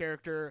solitary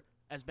character,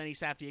 as Benny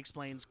Safdie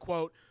explains,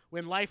 quote,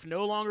 when life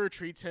no longer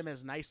treats him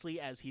as nicely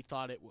as he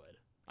thought it would.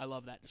 I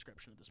love that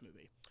description of this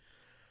movie.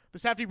 The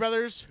Safdie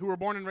brothers, who were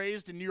born and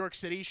raised in New York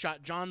City,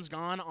 shot John's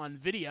Gone on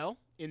video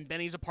in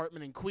Benny's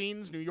apartment in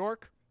Queens, New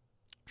York,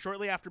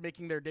 shortly after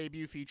making their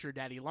debut feature,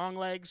 Daddy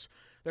Longlegs.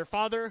 Their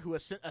father, who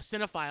was a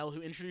cinephile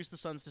who introduced the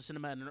sons to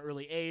cinema at an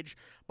early age,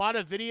 bought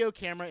a video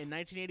camera in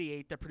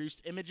 1988 that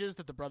produced images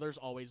that the brothers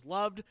always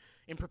loved.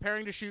 In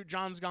preparing to shoot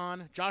John's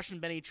Gone, Josh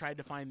and Benny tried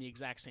to find the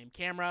exact same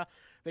camera.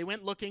 They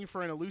went looking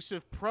for an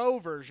elusive pro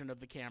version of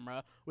the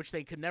camera, which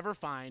they could never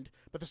find,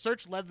 but the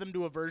search led them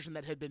to a version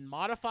that had been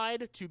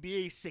modified to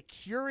be a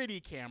security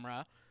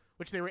camera,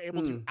 which they were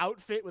able to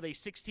outfit with a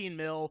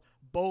 16mm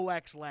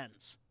Bolex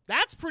lens.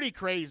 That's pretty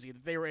crazy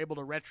that they were able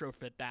to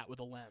retrofit that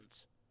with a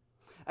lens.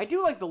 I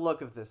do like the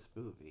look of this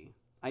movie.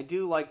 I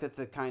do like that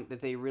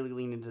that they really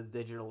lean into the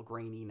digital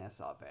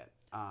graininess of it.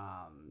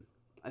 I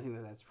think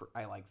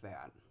I like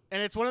that.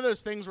 And it's one of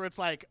those things where it's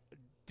like,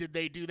 did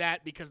they do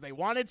that because they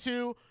wanted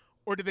to,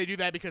 or did they do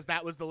that because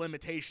that was the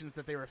limitations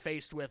that they were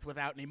faced with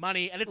without any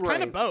money? And it's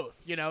kind of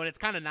both, and it's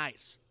kind of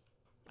nice,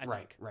 I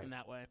think, in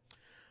that way.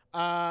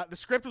 The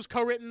script was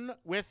co-written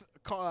with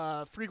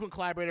frequent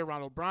collaborator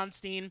Ronald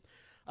Bronstein,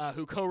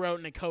 who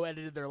co-wrote and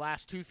co-edited their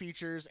last two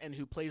features and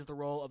who plays the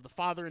role of the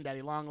father in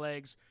Daddy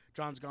Longlegs.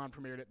 John's Gone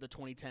premiered at the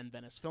 2010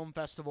 Venice Film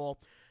Festival.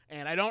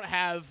 And I don't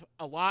have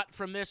a lot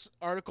from this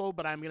article,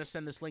 but I'm going to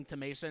send this link to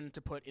Mason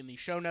to put in the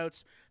show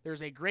notes.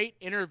 There's a great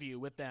interview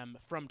with them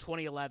from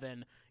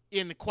 2011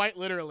 in, quite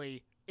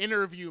literally,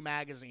 Interview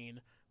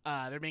Magazine.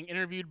 They're being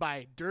interviewed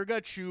by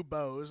Durga Chu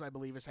Bose, I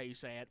believe is how you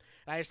say it.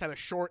 And I just have a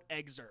short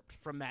excerpt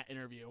from that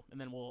interview, and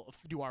then we'll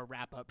do our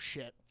wrap-up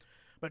shit.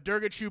 But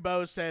Durga Chu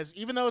Bose says,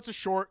 even though it's a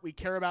short, we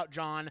care about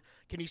John.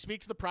 Can you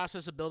speak to the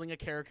process of building a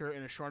character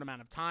in a short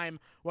amount of time?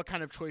 What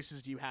kind of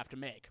choices do you have to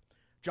make?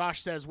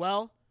 Josh says,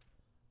 well,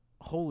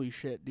 holy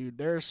shit, dude.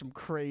 There's some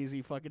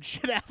crazy fucking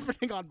shit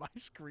happening on my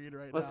screen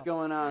right now. What's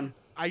going on?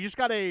 I just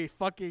got a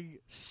fucking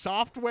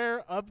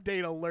software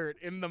update alert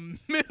in the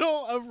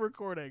middle of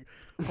recording.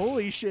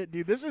 Holy shit,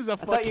 dude. This is a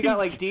fucking... I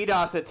thought you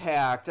got, DDoS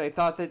attacked. I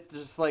thought that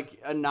just,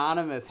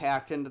 Anonymous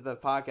hacked into the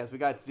podcast. We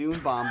got Zoom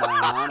bombed by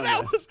Anonymous.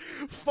 That was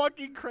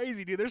fucking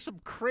crazy, dude. There's some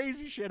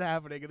crazy shit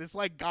happening. And it's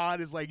like God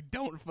is like,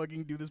 don't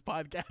fucking do this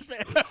podcast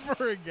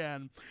ever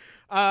again.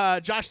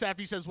 Josh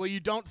Safdie says, well, you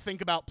don't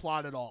think about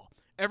plot at all.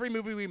 Every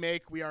movie we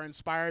make, we are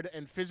inspired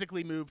and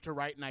physically moved to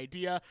write an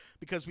idea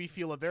because we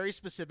feel a very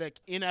specific,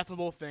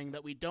 ineffable thing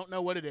that we don't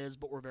know what it is,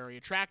 but we're very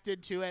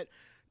attracted to it.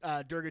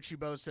 Durga Chu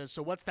Bose says,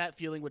 so what's that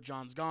feeling with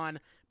John's Gone?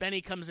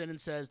 Benny comes in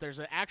and says, there's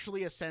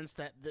actually a scene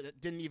that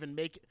didn't even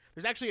make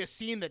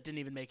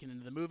it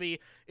into the movie.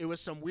 It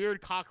was some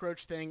weird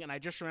cockroach thing, and I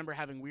just remember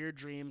having weird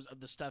dreams of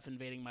the stuff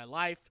invading my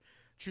life.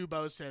 Chu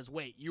Bose says,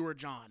 wait, you were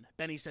John.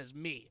 Benny says,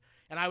 me.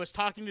 And I was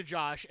talking to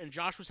Josh, and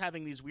Josh was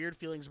having these weird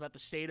feelings about the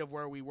state of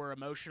where we were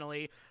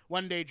emotionally.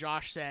 One day,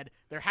 Josh said,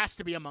 there has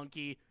to be a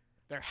monkey.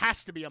 There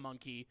has to be a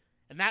monkey.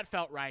 And that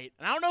felt right.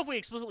 And I don't know if we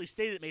explicitly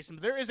stated it, Mason,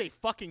 but there is a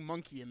fucking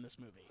monkey in this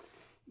movie.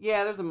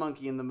 Yeah, there's a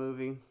monkey in the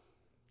movie.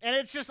 And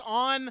it's just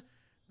on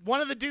one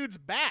of the dude's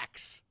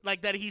backs,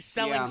 that he's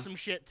selling some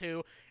shit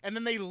to, and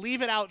then they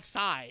leave it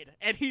outside.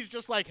 And he's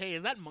just like, hey,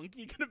 is that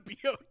monkey going to be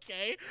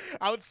okay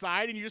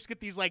outside? And you just get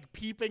these,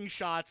 peeping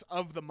shots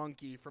of the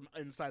monkey from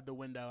inside the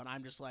window. And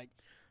I'm just like,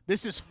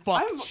 this is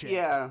fucked shit.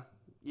 Yeah.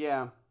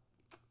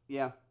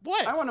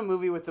 What? I want a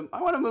movie with the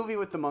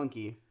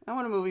monkey. I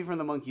want a movie from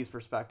the monkey's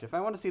perspective. I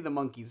want to see the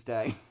monkey's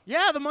day.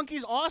 Yeah, the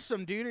monkey's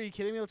awesome, dude. Are you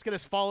kidding me? Let's get a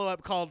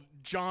follow-up called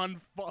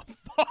John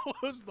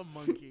Follows the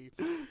Monkey.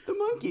 The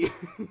monkey.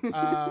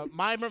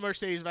 My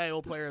Mercedes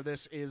valuable player of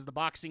this is the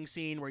boxing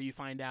scene where you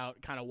find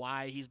out kind of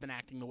why he's been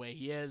acting the way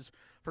he is.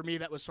 For me,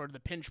 that was sort of the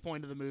pinch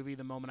point of the movie,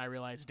 the moment I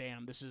realized,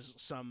 damn, this is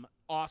some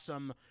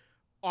awesome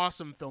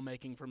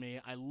filmmaking for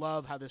me. I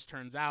love how this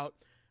turns out.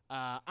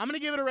 I'm going to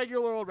give it a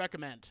regular old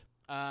recommend.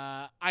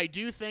 I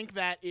do think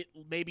that it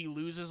maybe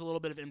loses a little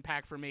bit of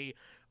impact for me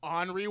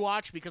on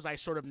rewatch because I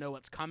sort of know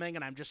what's coming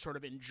and I'm just sort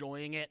of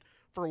enjoying it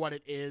for what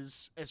it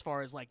is as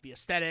far as the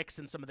aesthetics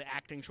and some of the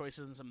acting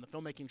choices and some of the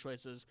filmmaking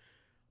choices.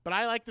 But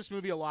I like this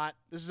movie a lot.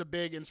 This is a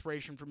big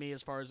inspiration for me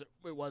as far as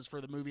it was for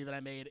the movie that I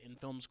made in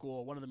film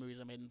school, one of the movies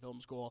I made in film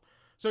school.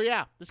 So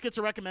yeah, this gets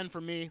a recommend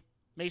from me.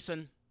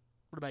 Mason,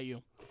 what about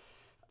you?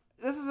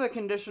 This is a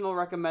conditional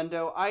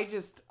recommendo.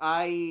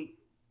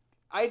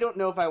 I don't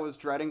know if I was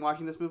dreading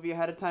watching this movie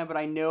ahead of time, but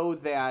I know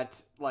that,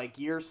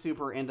 you're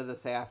super into the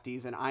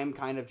Safdies, and I'm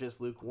kind of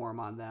just lukewarm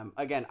on them.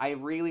 Again, I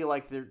really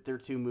like their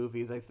two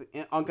movies.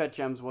 Uncut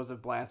Gems was a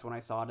blast when I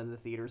saw it in the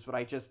theaters, but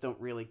I just don't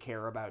really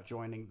care about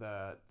joining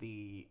the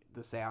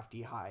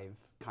Safdie hive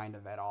kind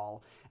of at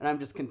all. And I'm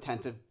just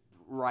content to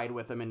ride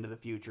with them into the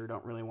future,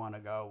 don't really want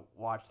to go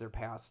watch their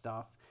past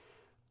stuff.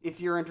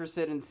 If you're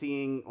interested in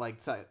seeing like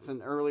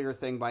some earlier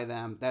thing by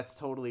them, that's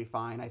totally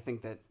fine. I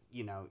think that,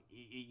 you know,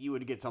 you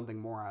would get something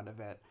more out of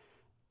it.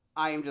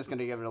 I am just going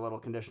to give it a little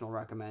conditional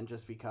recommend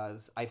just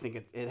because I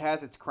think it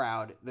has its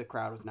crowd. The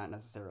crowd was not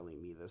necessarily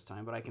me this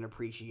time, but I can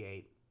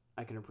appreciate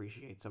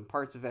some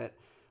parts of it.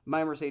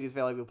 My Mercedes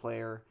Valuable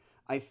Player,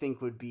 I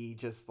think, would be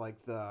just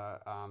like the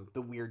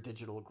weird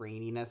digital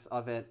graininess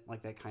of it,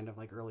 like that kind of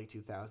like early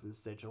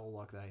 2000s digital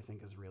look that I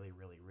think is really,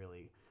 really,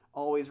 really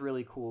always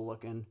really cool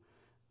looking.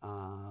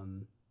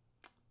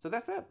 So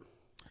that's it.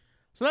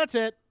 So that's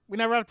it. We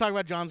never have to talk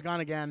about John's Gone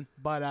again,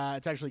 but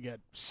it's actually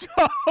good. So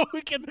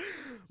we can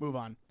move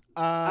on.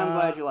 I'm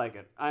glad you like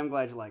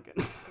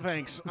it.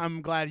 Thanks.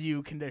 I'm glad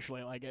you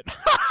conditionally like it.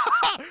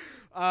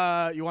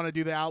 You want to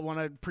do the album? Want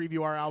to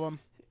preview our album?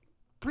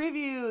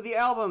 Preview the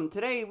album.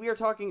 Today we are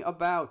talking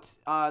about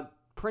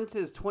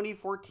Prince's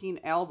 2014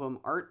 album,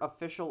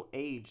 Artificial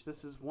Age.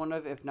 This is one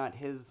of, if not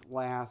his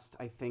last,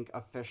 I think,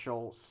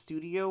 official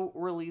studio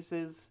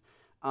releases.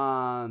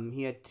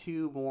 He had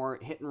two more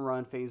Hit and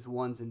Run Phase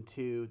 1s and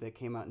 2 that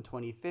came out in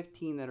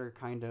 2015 that are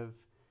kind of,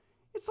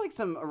 it's like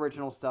some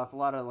original stuff, a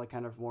lot of like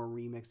kind of more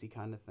remixy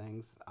kind of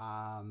things.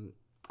 I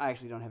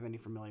actually don't have any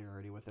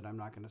familiarity with it. I'm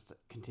not going to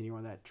continue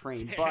on that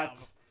train. Damn.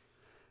 But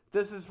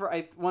this is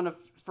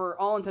for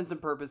all intents and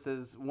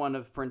purposes, one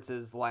of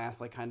Prince's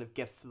last like kind of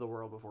gifts to the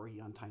world before he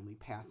untimely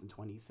passed in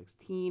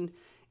 2016.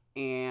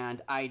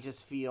 And I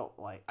just feel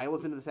like I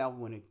listened to this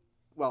album when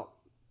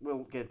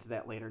we'll get to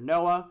that later.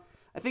 Noah,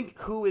 I think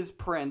who is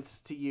Prince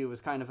to you is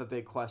kind of a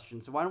big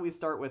question. So why don't we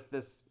start with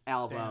this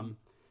album? Damn.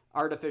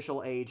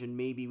 Artificial Age, and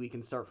maybe we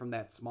can start from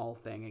that small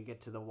thing and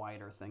get to the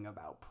wider thing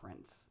about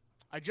Prince.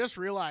 I just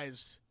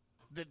realized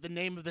that the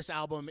name of this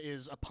album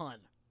is a pun.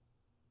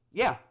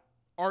 Yeah.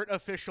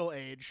 Artificial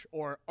Age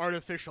or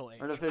Artificial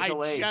Age.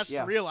 Artificial Age, I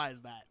just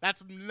realized that.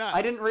 That's nuts.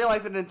 I didn't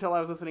realize it until I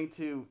was listening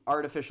to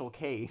Artificial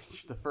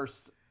Cage, the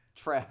first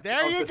track.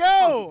 There you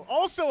go.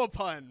 Also a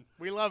pun.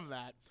 We love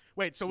that.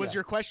 Wait, so was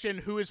your question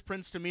who is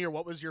Prince to me, or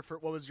what was your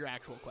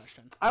actual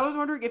question? I was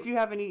wondering if you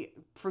have any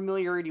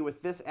familiarity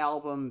with this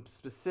album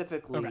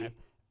specifically, okay.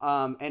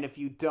 And if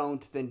you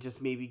don't, then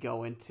just maybe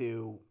go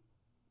into,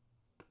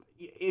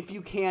 if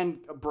you can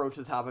broach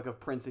the topic of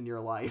Prince in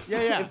your life,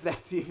 if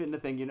that's even a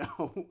thing, you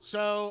know.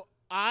 So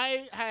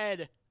I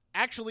had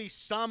actually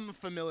some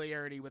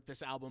familiarity with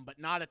this album, but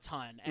not a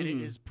ton, and it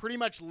is pretty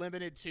much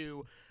limited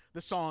to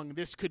the song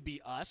 "This Could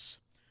Be Us,"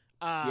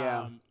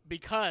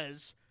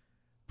 because.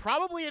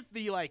 Probably at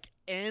the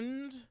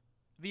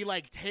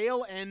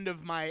tail end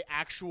of my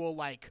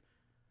actual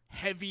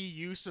heavy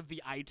use of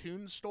the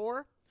iTunes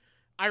store,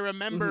 I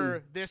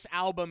remember this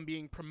album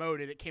being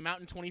promoted. It came out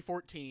in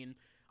 2014.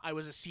 I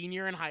was a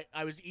senior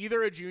I was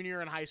either a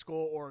junior in high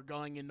school or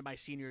going into my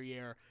senior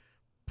year,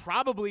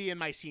 probably in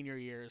my senior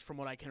years from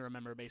what I can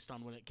remember based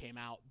on when it came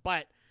out.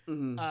 But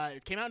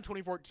it came out in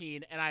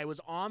 2014, and I was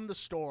on the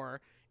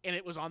store, and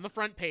it was on the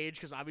front page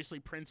because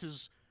obviously Prince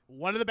is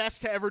one of the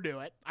best to ever do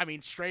it. I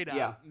mean, straight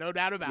up, no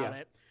doubt about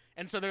it.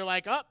 And so they're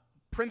like,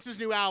 Prince's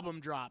new album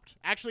dropped.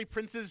 Actually,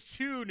 Prince's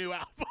 2 new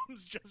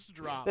albums just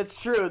dropped.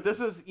 That's true. This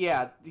is,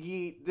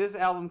 this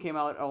album came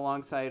out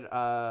alongside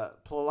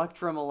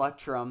Plectrum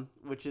Electrum,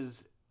 which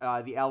is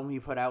the album he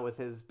put out with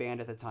his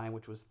band at the time,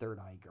 which was Third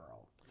Eye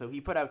Girl. So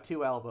he put out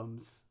 2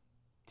 albums.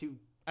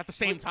 At the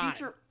same time.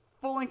 Feature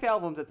full-length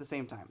albums at the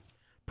same time.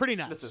 Pretty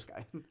nuts. Miss this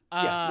guy. Miss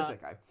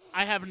that guy.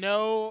 I have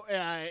no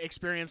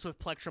experience with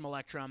Plectrum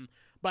Electrum,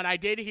 but I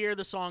did hear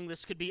the song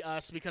 "This Could Be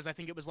Us" because I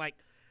think it was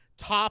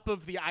top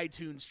of the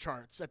iTunes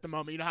charts at the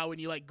moment. You know how when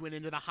you went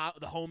into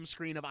the home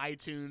screen of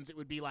iTunes, it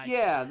would be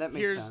that makes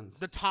here's sense.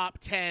 The top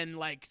 10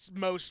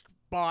 most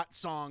bought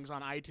songs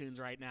on iTunes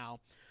right now.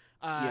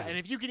 And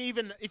if you can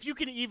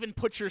even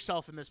put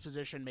yourself in this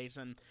position,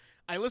 Mason,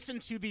 I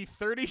listened to the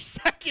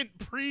 30-second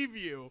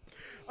preview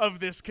of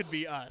 "This Could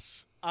Be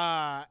Us,"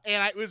 and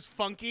it was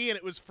funky and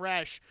it was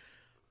fresh.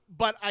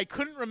 But I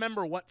couldn't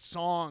remember what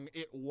song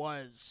it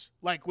was,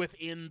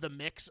 within the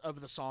mix of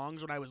the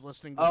songs when I was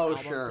listening to this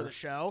album for the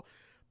show.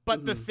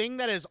 But the thing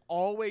that has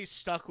always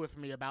stuck with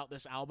me about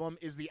this album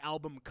is the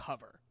album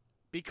cover.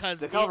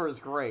 Because the cover is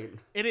great.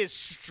 It is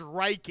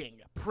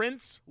striking.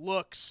 Prince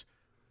looks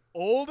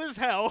old as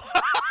hell.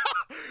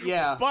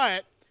 Yeah.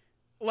 But,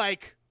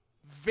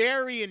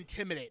 very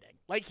intimidating.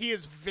 He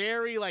is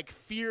very,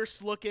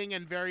 fierce looking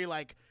and very,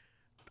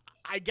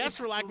 I guess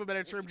for lack of a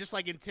better term, just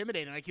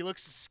intimidating. He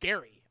looks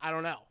scary. I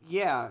don't know.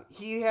 Yeah,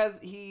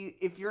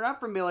 if you're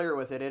not familiar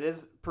with it, it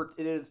is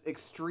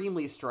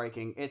extremely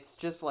striking. It's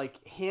just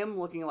him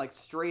looking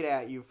straight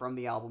at you from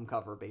the album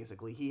cover,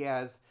 basically. He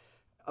has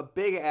a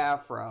big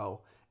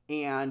afro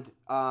and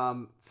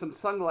some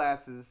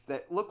sunglasses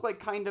that look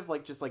kind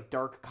of just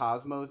dark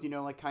cosmos,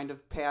 kind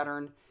of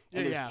pattern.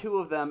 And there's 2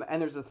 of them, and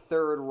there's a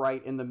third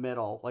right in the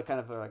middle, kind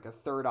of a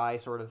third eye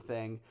sort of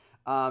thing.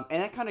 And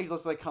that kind of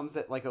just comes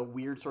at a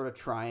weird sort of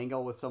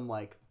triangle with some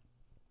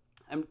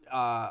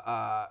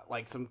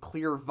some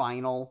clear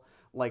vinyl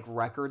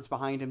records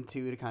behind him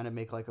too to kind of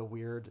make a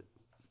weird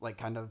like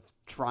kind of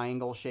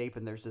triangle shape,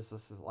 and there's just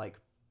this like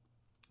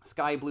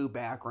sky blue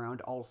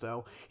background.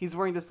 Also, he's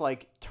wearing this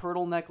like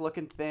turtleneck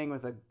looking thing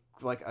with a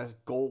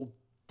gold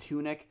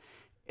tunic.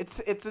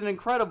 It's an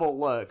incredible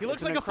look. He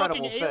looks like a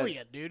fucking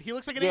alien, dude. He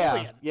looks like an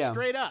alien,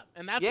 straight up.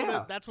 And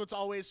that's what's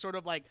always sort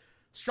of like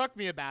struck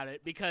me about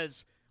it,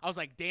 because I was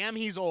like, damn,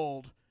 he's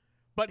old,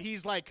 but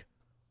he's like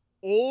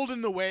old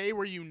in the way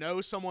where you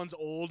know someone's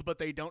old, but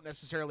they don't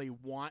necessarily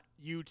want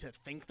you to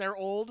think they're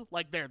old.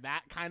 Like they're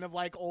that kind of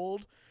like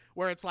old,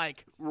 where it's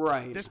like,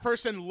 right, this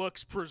person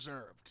looks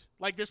preserved.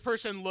 Like this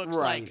person looks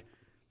like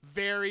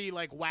very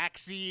like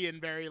waxy and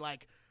very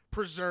like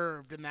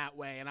preserved in that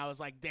way. And I was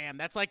like, damn,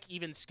 that's like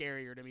even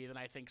scarier to me than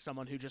I think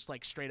someone who just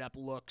like straight up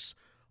looks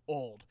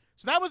old.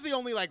 So that was the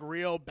only like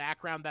real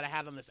background that I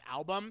had on this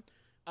album.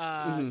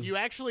 You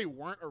actually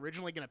weren't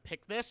originally going to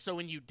pick this, so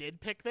when you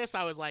did pick this,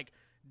 I was like,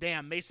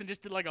 damn, Mason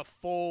just did like a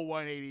full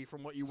 180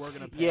 from what you were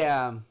going to pick.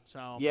 Yeah.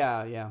 So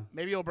yeah.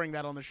 Maybe you'll bring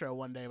that on the show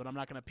one day, but I'm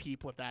not going to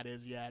peep what that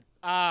is yet.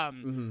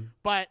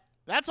 But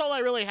that's all I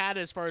really had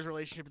as far as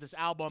relationship with this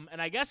album.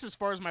 And I guess as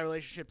far as my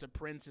relationship to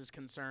Prince is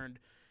concerned,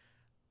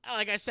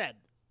 like I said,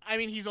 I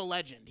mean, he's a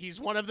legend. He's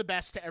one of the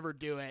best to ever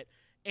do it.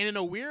 And in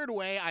a weird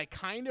way, I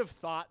kind of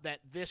thought that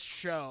this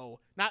show,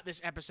 not this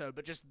episode,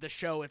 but just the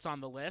show it's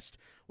on the list,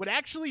 would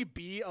actually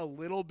be a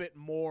little bit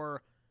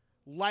more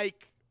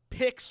like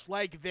picks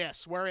like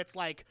this, where it's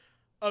like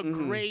a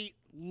great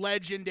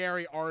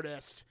legendary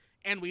artist,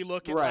 and we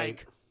look at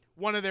like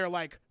one of their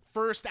like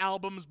first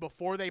albums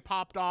before they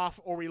popped off,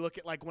 or we look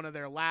at like one of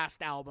their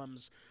last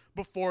albums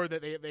before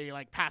that they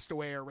like passed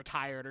away or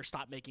retired or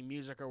stopped making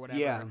music or whatever.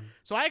 Yeah.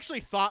 So I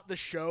actually thought the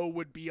show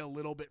would be a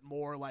little bit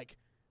more like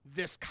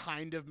this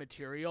kind of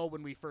material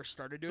when we first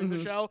started doing the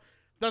show.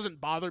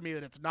 Doesn't bother me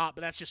that it's not,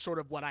 but that's just sort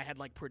of what I had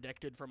like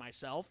predicted for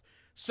myself.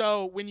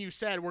 So when you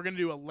said we're going to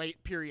do a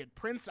late period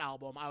Prince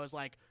album, I was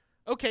like,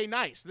 okay,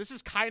 nice. This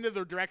is kind of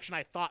the direction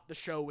I thought the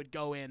show would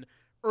go in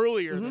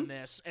earlier than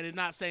this. And I'm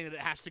not saying that it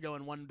has to go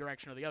in one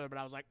direction or the other, but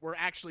I was like, we're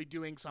actually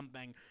doing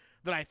something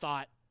that I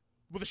thought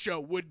the show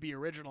would be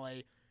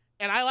originally.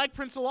 And I like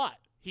Prince a lot.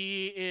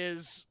 He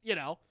is, you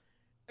know,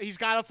 he's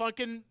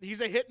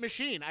a hit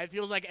machine. It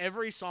feels like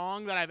every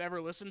song that I've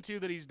ever listened to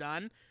that he's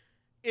done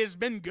has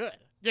been good.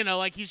 You know,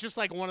 like he's just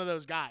like one of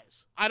those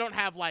guys. I don't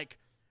have like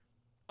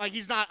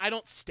he's not, I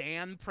don't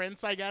stan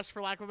Prince, I guess,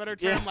 for lack of a better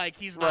term. Yeah, like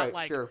he's not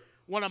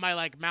one of my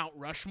like Mount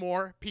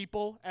Rushmore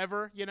people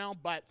ever, you know,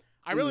 but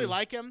I really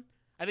like him.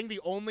 I think the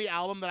only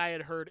album that I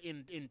had heard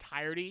in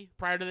entirety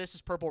prior to this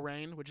is Purple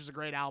Rain, which is a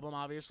great album,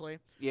 obviously.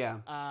 Yeah.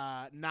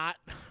 Not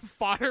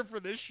fodder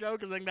for this show,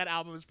 because I think that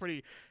album is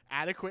pretty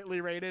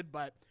adequately rated.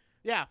 But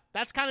yeah,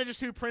 that's kind of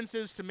just who Prince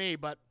is to me.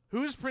 But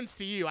who's Prince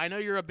to you? I know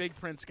you're a big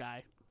Prince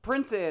guy.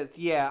 Prince is,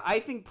 yeah. I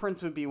think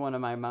Prince would be one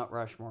of my Mount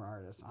Rushmore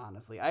artists,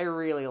 honestly. I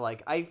really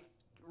like,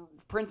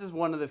 Prince is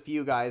one of the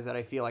few guys that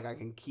I feel like I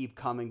can keep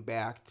coming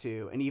back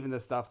to, and even the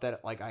stuff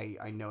that like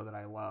I know that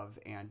I love,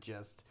 and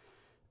just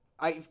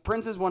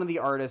Prince is one of the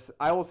artists.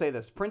 I will say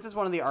this: Prince is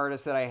one of the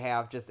artists that I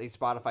have just a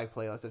Spotify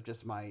playlist of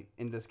just my,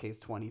 in this case,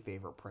 20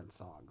 favorite Prince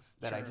songs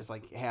that I just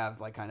like have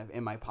like kind of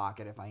in my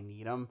pocket if I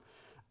need them.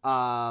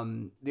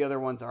 The other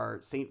ones are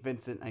St.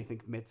 Vincent, and I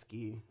think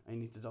Mitski. I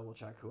need to double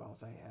check who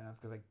else I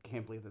have, because I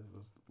can't believe that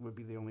those would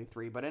be the only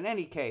three. But in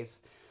any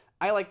case,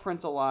 I like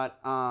Prince a lot.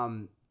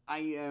 I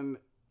am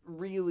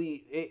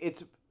really,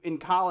 it's in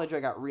college I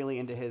got really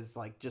into his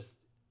like just,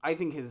 I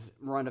think his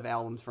run of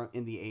albums from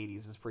in the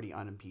 80s is pretty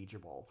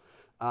unimpeachable.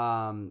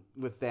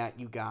 With that,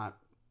 you got,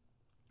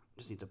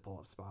 just need to pull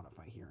up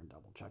Spotify here and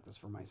double check this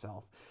for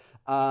myself.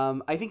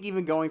 I think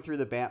even going through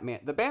the Batman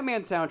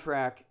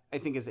soundtrack, I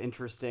think is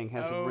interesting,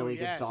 has some really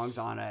good songs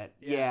on it.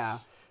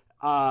 Yes.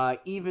 Yeah.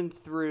 Even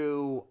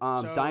through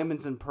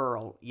Diamonds and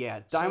Pearl.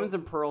 Yeah, Diamonds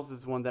and Pearls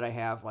is one that I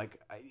have, like,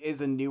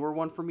 is a newer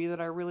one for me that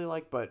I really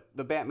like, but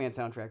the Batman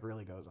soundtrack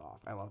really goes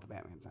off. I love the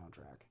Batman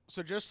soundtrack.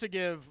 So just to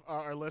give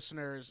our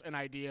listeners an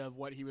idea of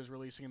what he was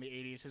releasing in the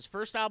 80s, his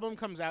first album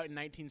comes out in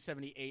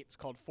 1978. It's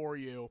called For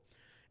You.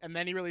 And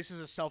then he releases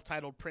a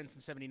self-titled Prince in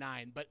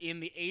 79. But in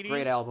the 80s...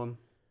 Great album.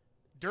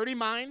 Dirty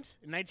Mind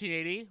in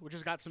 1980, which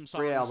has got some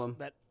songs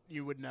that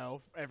you would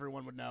know,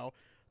 everyone would know.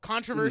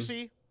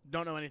 Controversy,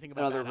 don't know anything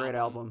about Another great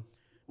album.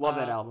 Love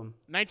that album.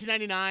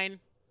 1999,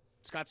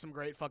 it's got some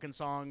great fucking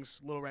songs.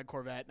 Little Red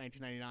Corvette,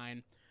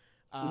 1999.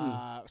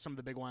 Some of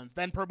the big ones.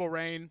 Then Purple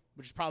Rain,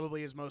 which is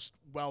probably his most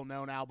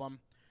well-known album.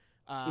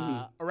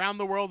 Around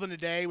the World in a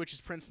Day, which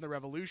is Prince and the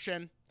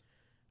Revolution.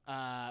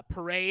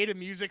 Parade,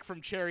 music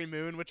from Cherry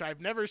Moon, which I've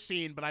never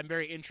seen, but I'm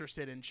very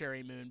interested in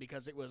Cherry Moon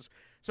because it was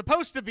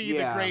supposed to be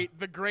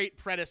the great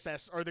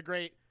predecessor, or the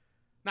great,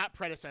 not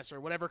predecessor,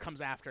 whatever comes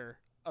after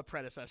a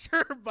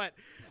predecessor, but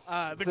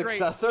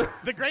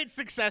the great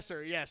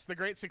successor, yes, the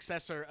great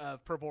successor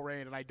of Purple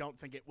Rain, and I don't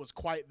think it was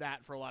quite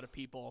that for a lot of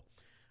people.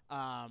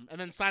 And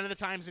then Sign of the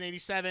Times in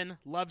 87,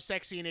 Love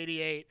Sexy in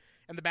 88,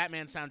 and the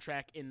Batman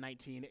soundtrack in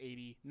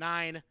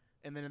 1989,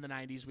 and then in the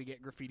 90s we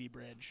get Graffiti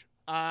Bridge.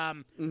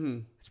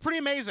 It's pretty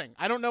amazing.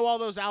 I don't know all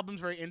those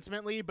albums very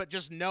intimately, but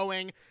just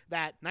knowing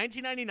that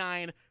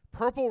 1999,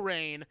 Purple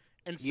Rain,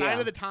 and Sign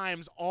of the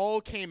Times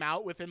all came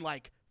out within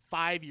like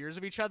 5 years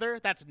of each other.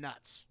 That's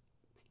nuts.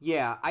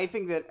 Yeah, I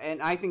think that,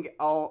 and I think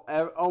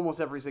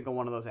almost every single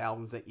one of those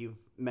albums that you've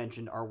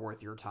mentioned are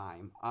worth your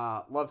time.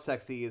 Love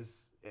Sexy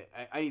is,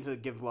 I need to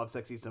give Love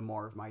Sexy some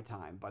more of my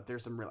time, but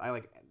there's some I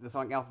like the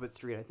song Alphabet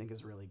Street, I think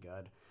is really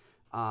good.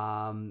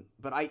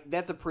 But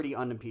that's a pretty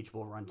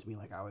unimpeachable run to me,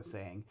 like I was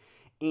saying.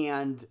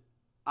 And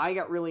I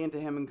got really into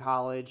him in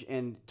college,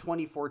 and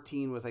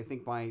 2014 was, I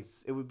think,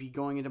 it would be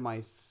going into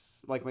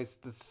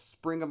the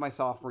spring of my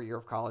sophomore year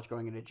of college,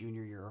 going into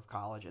junior year of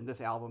college, and this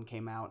album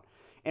came out.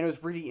 And it was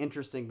pretty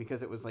interesting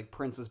because it was like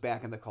Prince was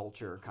back in the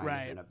culture kind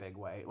of in a big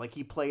way. Like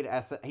he played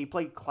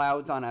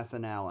Clouds on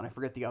SNL, and I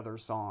forget the other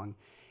song.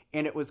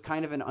 And it was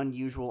kind of an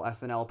unusual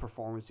SNL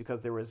performance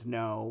because there was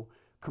no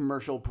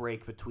commercial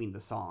break between the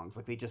songs.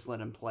 Like they just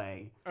let him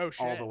play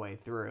all the way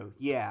through.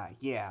 Yeah.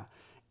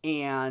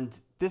 And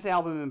this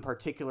album in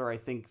particular, I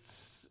think,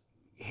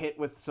 hit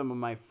with some of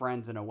my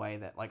friends in a way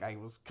that like I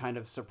was kind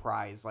of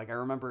surprised. Like I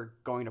remember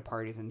going to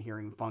parties and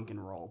hearing Funk and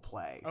Roll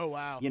play. Oh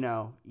wow. You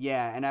know,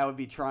 yeah, and I would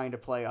be trying to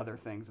play other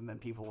things, and then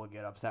people would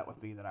get upset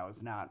with me that I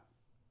was not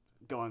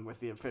going with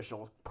the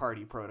official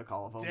party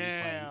protocol of only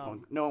playing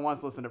funk. No one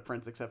wants to listen to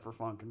Prince except for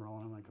Funk and Roll,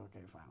 and I'm like,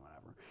 okay, fine,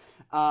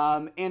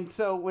 whatever. And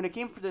so when it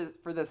came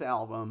for this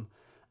album,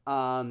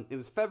 it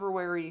was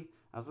February.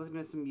 I was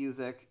listening to some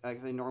music,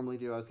 as I normally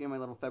do. I was getting my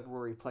little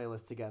February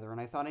playlist together, and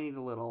I thought I needed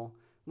a little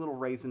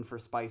raisin for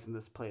spice in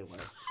this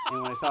playlist.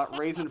 And when I thought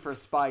raisin for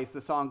spice, the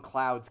song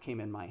Clouds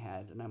came in my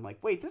head. And I'm like,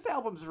 wait, this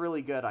album's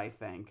really good, I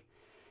think.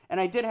 And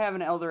I did have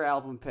an Elder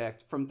album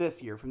picked from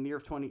this year, from the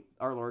year of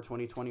our Lord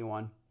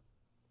 2021.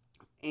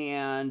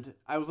 And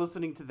I was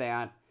listening to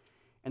that.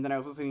 And then I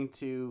was listening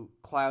to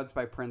Clouds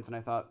by Prince. And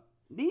I thought,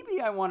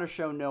 maybe I want to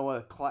show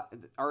Noah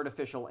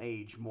Artificial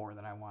Age more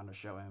than I want to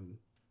show him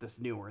this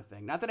newer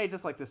thing. Not that I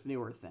dislike this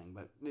newer thing,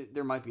 but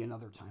there might be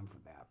another time for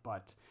that.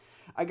 But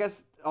I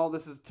guess all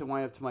this is to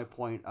wind up to my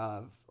point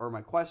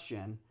my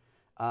question.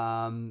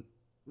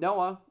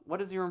 Noah,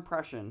 what is your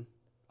impression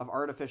of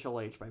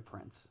Artificial Age by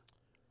Prince?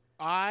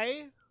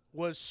 I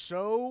was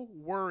so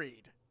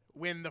worried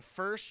when the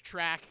first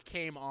track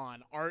came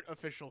on,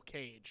 Artificial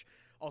Cage,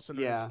 also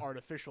known as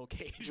Artificial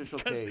Cage,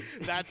 because Cage.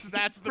 that's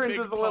the Prince big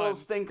is a pun. little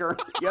stinker.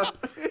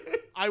 Yep.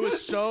 I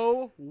was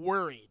so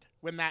worried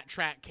when that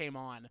track came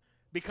on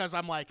because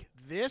I'm like,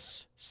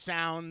 this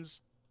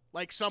sounds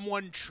like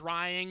someone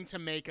trying to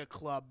make a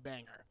club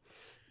banger.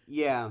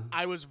 Yeah.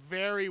 I was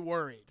very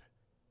worried.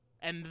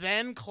 And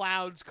then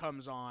Clouds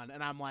comes on,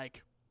 and I'm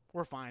like,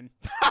 we're fine.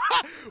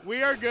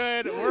 We are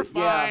good. We're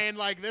fine.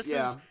 Like,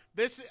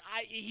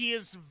 he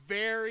is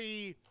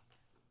very,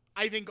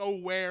 I think,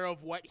 aware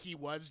of what he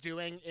was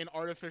doing in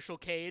Artificial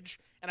Cage.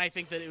 And I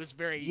think that it was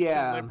very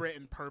deliberate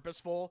and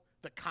purposeful.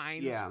 The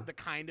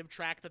kind of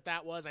track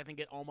that was. I think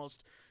it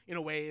almost, in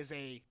a way, is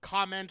a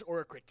comment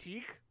or a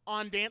critique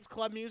on dance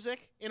club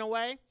music, in a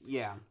way.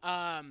 Yeah.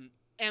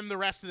 And the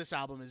rest of this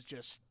album is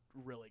just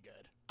really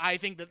good. I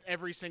think that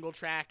every single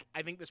track,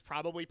 I think this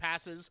probably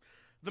passes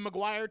the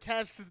McGuire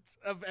test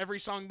of every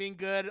song being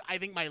good. I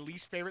think my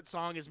least favorite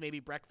song is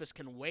maybe Breakfast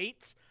Can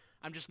Wait.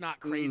 I'm just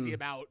not crazy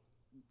about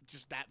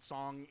just that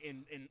song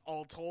in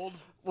all told.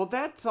 Well,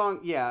 that song,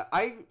 yeah,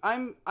 I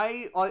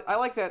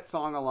like that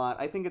song a lot.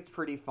 I think it's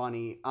pretty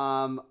funny.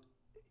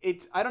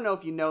 I don't know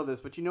if you know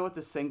this, but you know what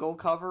the single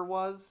cover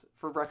was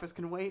for Breakfast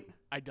Can Wait?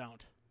 I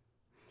don't.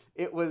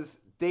 It was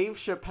Dave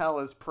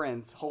Chappelle as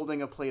Prince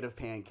holding a plate of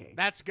pancakes.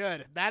 That's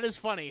good. That is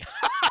funny.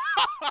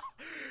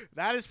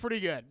 That is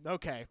pretty good.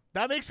 Okay.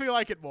 That makes me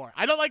like it more.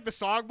 I don't like the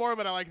song more,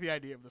 but I like the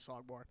idea of the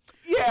song more.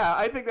 Yeah,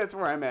 I think that's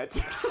where I'm at.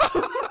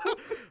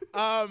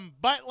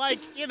 But like,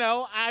 you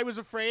know, I was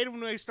afraid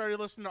when I started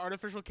listening to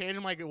Artificial Cage.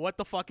 I'm like, what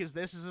the fuck is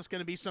this? Is this going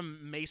to be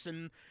some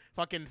Mason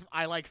fucking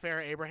I Like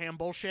Farrah Abraham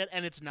bullshit?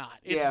 And it's not.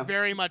 It's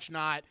very much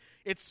not.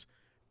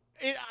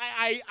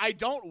 I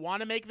don't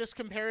want to make this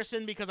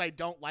comparison because I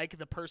don't like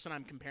the person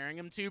I'm comparing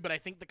him to, but I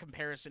think the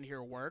comparison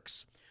here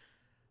works.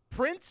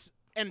 Prince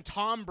and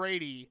Tom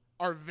Brady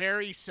are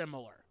very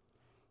similar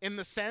in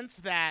the sense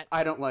that...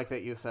 I don't like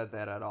that you said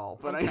that at all,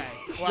 but okay,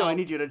 I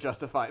need you to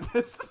justify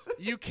this.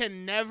 You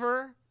can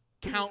never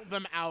count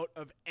them out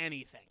of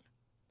anything.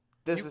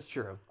 This is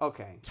true.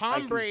 Okay.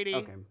 Tom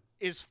Brady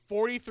is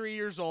 43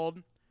 years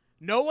old.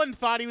 No one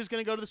thought he was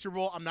going to go to the Super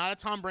Bowl. I'm not a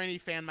Tom Brady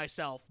fan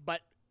myself,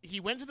 but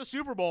he went to the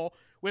Super Bowl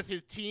with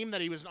his team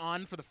that he was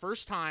on for the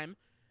first time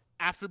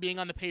after being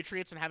on the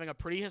Patriots and having a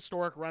pretty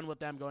historic run with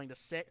them,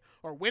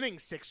 winning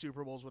 6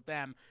 Super Bowls with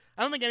them.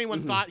 I don't think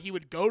anyone thought he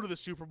would go to the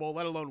Super Bowl,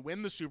 let alone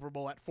win the Super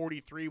Bowl at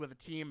 43 with a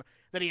team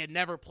that he had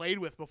never played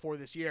with before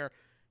this year.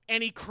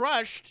 And he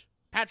crushed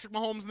Patrick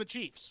Mahomes and the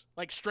Chiefs,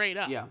 like straight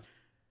up. Yeah.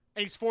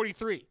 And he's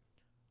 43.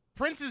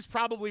 Prince is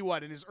probably,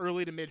 in his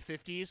early to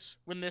mid-50s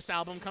when this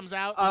album comes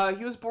out?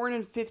 He was born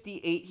in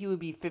 58. He would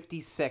be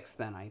 56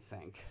 then, I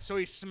think. So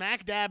he's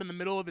smack dab in the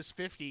middle of his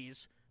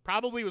 50s.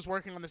 Probably was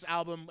working on this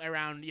album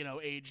around,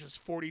 ages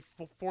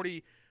 54,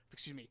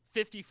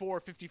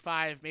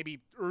 55,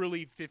 maybe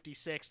early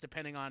 56,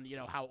 depending on,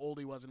 how old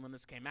he was and when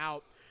this came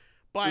out.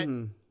 But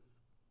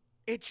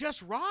it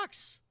just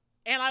rocks.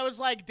 And I was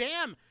like,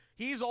 damn,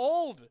 he's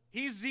old.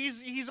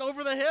 He's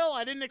over the hill.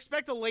 I didn't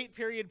expect a late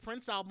period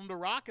Prince album to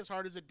rock as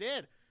hard as it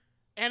did.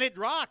 And it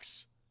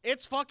rocks.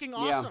 It's fucking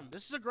awesome.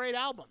 This is a great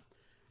album.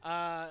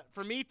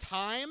 For me,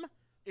 Time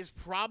is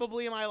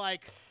probably my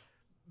like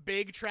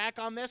big track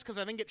on this because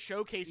I think it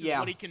showcases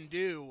what he can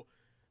do.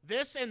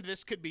 This and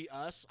This Could Be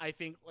Us, I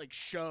think, like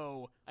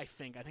show. I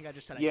think I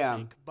just said I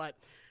think, but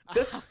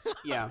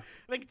I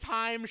think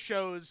Time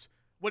shows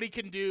what he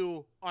can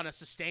do on a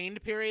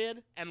sustained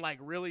period and like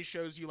really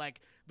shows you like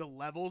the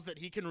levels that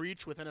he can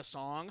reach within a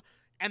song.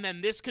 And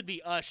then This Could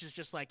Be Us is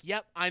just like,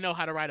 yep, I know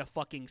how to write a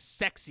fucking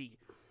sexy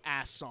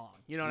ass song.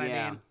 You know what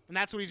I mean? And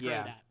that's what he's great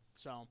at.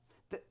 So.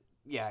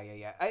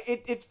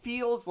 It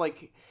feels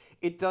like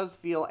it does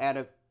feel at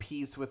a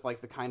piece with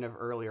like the kind of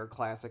earlier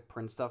classic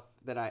Prince stuff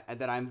that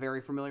I'm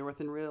very familiar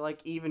with and really like.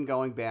 Even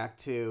going back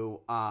to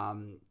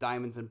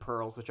Diamonds and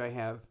Pearls, which I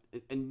have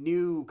a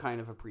new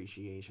kind of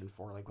appreciation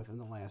for like within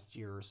the last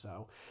year or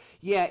so.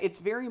 Yeah, it's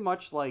very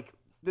much like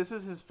this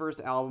is his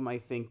first album, I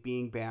think,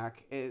 being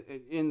back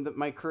in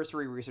my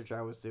cursory research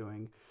I was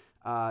doing.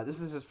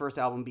 This is his first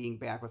album being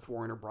back with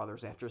Warner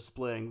Brothers after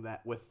splitting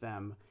that with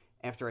them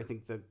after I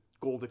think the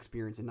Gold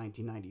Experience in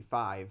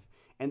 1995,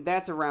 and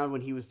that's around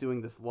when he was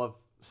doing this Love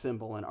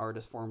Symbol and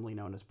artist formerly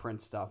known as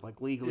Prince stuff, like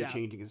legally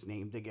changing his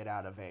name to get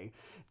out of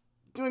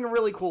doing a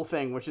really cool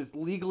thing, which is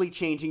legally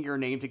changing your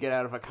name to get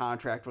out of a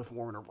contract with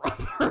Warner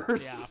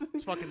Brothers. Yeah,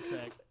 it's fucking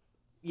sick.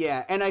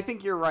 Yeah, and I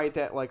think you're right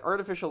that like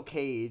Artificial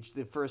Cage,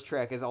 the first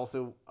track, is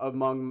also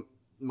among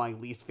my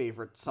least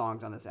favorite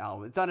songs on this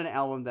album. It's not an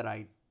album that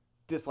I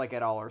dislike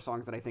at all or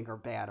songs that I think are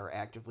bad or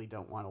actively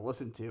don't want to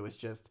listen to. It's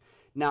just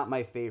not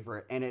my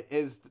favorite, and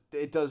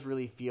it does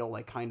really feel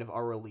like kind of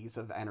a release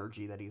of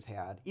energy that he's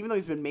had, even though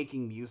he's been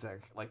making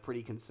music like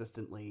pretty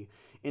consistently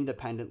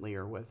independently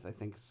or with I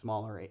think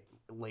smaller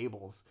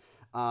labels.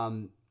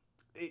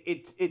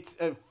 It's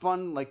a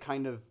fun like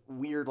kind of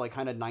weird like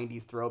kind of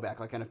 90s throwback,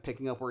 like kind of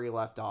picking up where he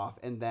left off.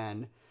 And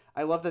then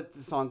I love that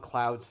the song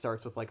Clouds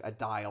starts with like a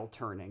dial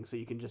turning, so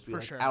you can just be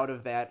out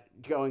of that,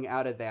 going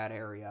out of that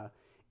area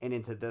and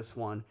into this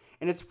one.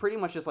 And it's pretty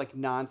much just like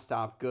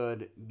nonstop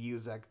good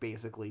music,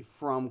 basically,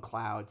 from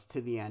Clouds to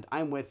the end.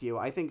 I'm with you.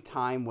 I think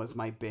Time was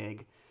my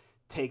big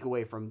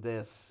takeaway from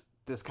this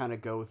kind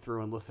of go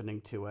through and listening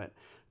to it.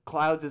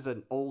 Clouds is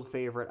an old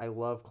favorite. I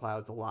love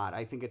Clouds a lot.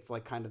 I think it's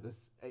like kind of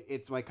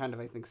it's my kind of,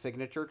 I think,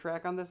 signature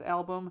track on this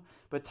album.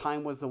 But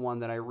Time was the one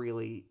that I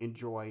really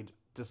enjoyed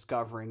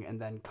discovering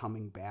and then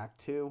coming back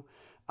to.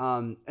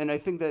 And I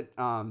think that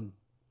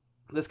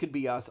This Could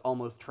Be Us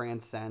almost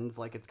transcends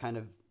like its kind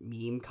of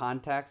meme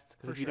context,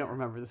 because if you don't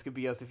remember, This Could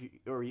Be Us,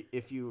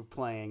 if you were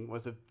playing,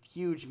 was a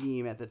huge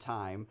meme at the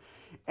time.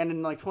 And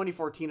in like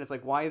 2014, it's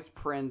like, why is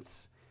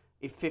Prince,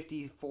 a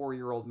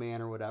 54-year-old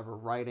man or whatever,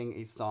 writing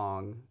a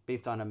song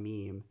based on a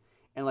meme?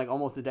 And like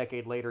almost a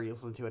decade later, you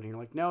listen to it and you're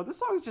like, no, this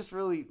song is just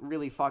really,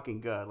 really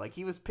fucking good. Like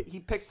he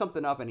picked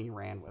something up and he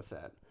ran with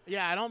it.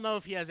 Yeah, I don't know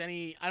if he had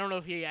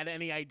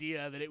any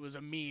idea that it was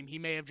a meme. He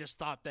may have just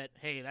thought that,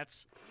 hey,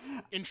 that's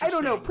interesting. I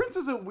don't know. Prince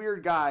was a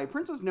weird guy.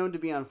 Prince was known to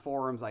be on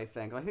forums, I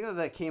think. I think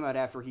that came out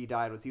after he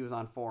died, was he was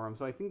on forums.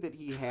 So I think that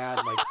he had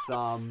like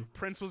some...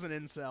 Prince was an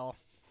incel.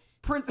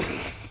 Prince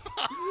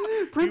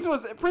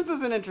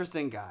was an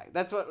interesting guy.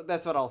 That's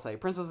what I'll say.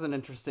 Prince was an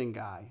interesting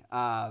guy.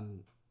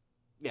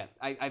 Yeah,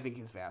 I think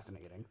he's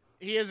fascinating.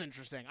 He is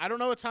interesting. I don't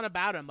know a ton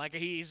about him. Like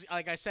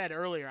like I said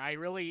earlier, I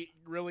really,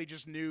 really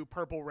just knew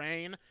Purple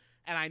Rain,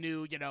 and I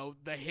knew,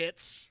 the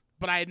hits,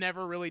 but I had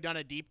never really done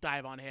a deep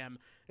dive on him.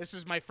 This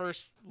is my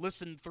first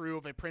listen through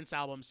of a Prince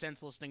album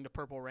since listening to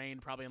Purple Rain,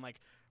 probably in like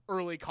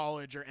early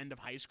college or end of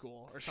high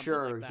school or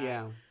something like that.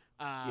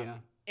 Yeah.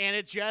 And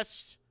it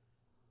just,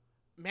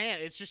 man,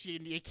 it's just,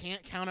 you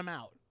can't count him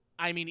out.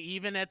 I mean,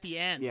 even at the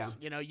end,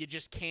 you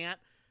just can't.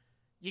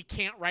 You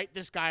can't write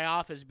this guy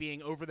off as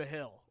being over the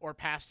hill or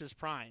past his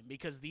prime,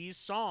 because these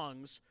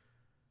songs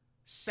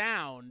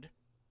sound,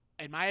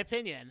 in my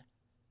opinion,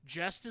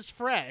 just as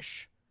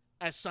fresh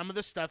as some of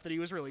the stuff that he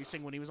was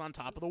releasing when he was on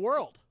top of the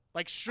world.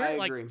 Like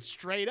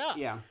straight up.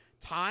 Yeah.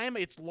 Time,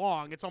 it's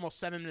long. It's almost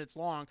 7 minutes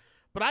long.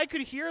 But I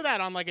could hear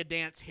that on like a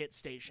dance hit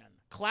station.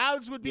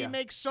 Clouds would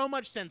make so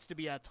much sense to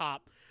be a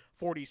top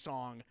 40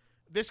 song.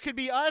 This Could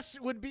Be Us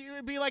would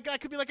be like,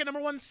 that could be like a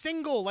number 1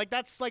 single. Like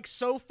that's like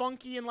so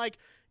funky, and like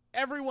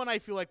everyone I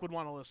feel like would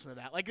want to listen to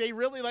that. Like they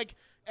really, like,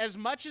 as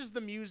much as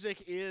the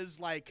music is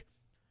like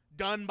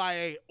done by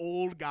a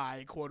old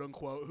guy, quote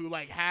unquote, who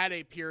like had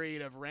a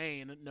period of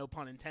reign, no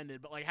pun intended,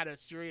 but like had a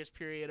serious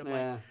period of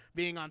like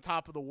being on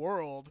top of the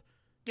world,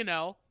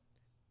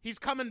 he's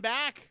coming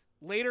back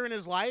later in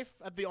his life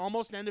at the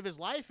almost end of his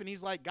life. And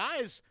he's like,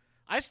 guys,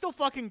 I still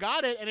fucking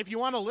got it. And if you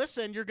want to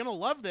listen, you're going to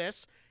love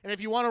this. And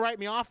if you want to write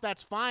me off,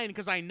 that's fine,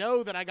 because I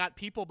know that I got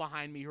people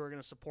behind me who are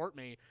going to support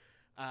me.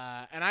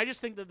 And I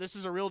just think that this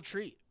is a real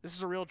treat.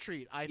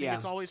 I think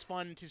it's always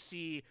fun to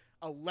see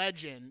a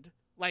legend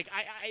Like,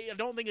 I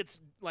don't think it's,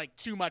 like,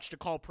 too much to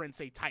call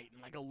Prince a titan,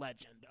 like a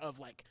legend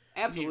of, like,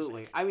 Absolutely.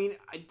 music. I mean,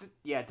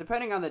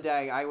 depending on the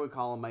day, I would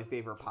call him my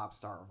favorite pop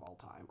star of all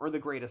time, or the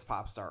greatest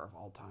pop star of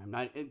all time.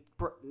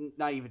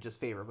 Not even just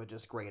favorite, but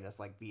just greatest,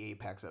 like the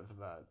apex of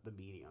the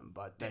medium.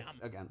 But that's,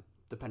 again,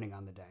 depending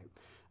on the day.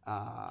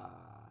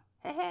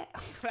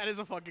 That is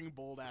a fucking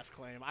bold-ass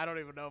claim. I don't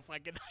even know if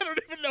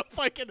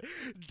I can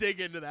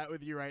dig into that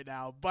with you right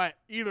now. But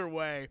either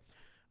way,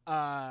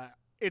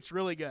 it's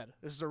really good.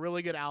 This is a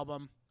really good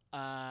album,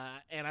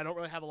 and I don't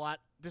really have a lot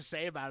to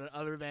say about it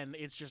other than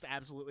it's just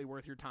absolutely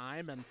worth your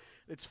time, and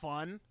it's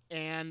fun,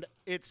 and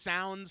it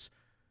sounds,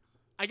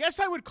 I guess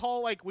I would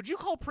call, like, would you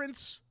call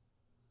Prince,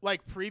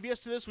 like, previous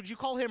to this, would you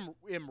call him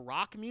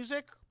rock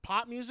music,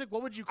 pop music?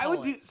 What would you call it?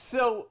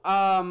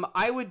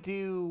 I would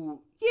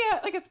do,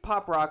 I guess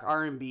pop rock,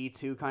 R&B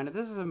too, kind of.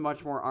 This is a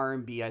much more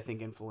R&B, I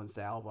think, influenced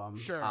album.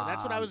 Sure,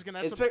 that's what I was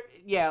gonna.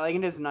 Like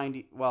in his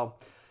 90s. Well,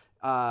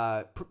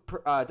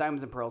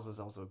 Diamonds and Pearls is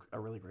also a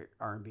really great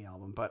R&B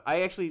album. But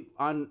I actually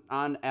on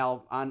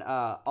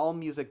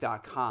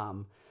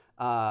allmusic.com,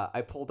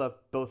 I pulled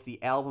up both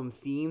the album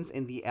themes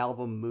and the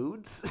album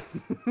moods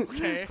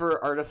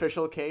for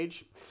Artificial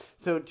Cage.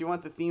 So do you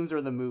want the themes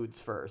or the moods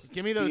first?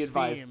 Give me those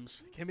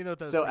themes. Give me those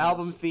themes.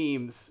 Album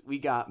themes, we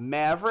got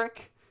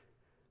Maverick,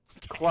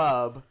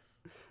 Club,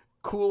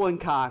 Cool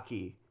and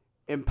Cocky,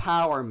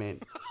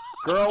 Empowerment,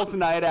 Girls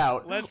Night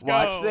Out. Let's go.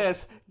 Watch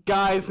this.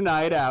 Guys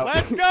Night Out.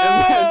 Let's go.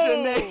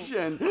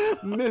 Imagination,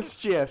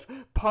 Mischief,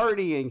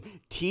 Partying,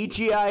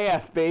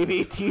 TGIF,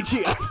 baby.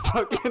 TGIF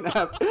fucking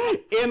F.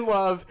 In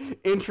Love,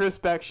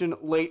 Introspection,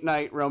 Late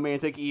Night,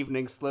 Romantic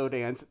Evening, Slow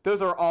Dance.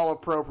 Those are all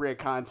appropriate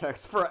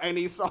context for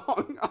any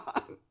song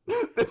on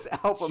this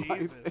album,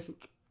 Jesus. I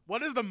think.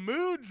 What is the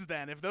moods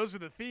then, if those are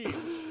the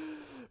themes?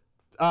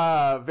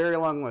 Very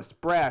long list.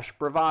 Brash,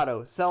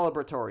 bravado,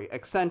 celebratory,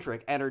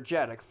 eccentric,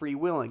 energetic,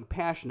 free-willing,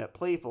 passionate,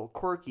 playful,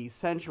 quirky,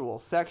 sensual,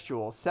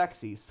 sexual,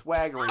 sexy,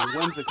 swaggering,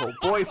 whimsical,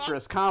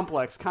 boisterous,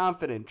 complex,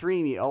 confident,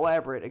 dreamy,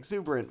 elaborate,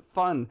 exuberant,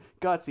 fun,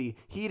 gutsy,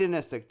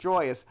 hedonistic,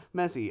 joyous,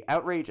 messy,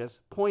 outrageous,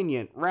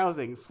 poignant,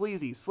 rousing,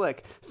 sleazy,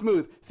 slick,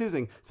 smooth,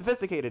 soothing,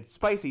 sophisticated,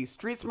 spicy,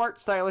 street smart,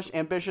 stylish,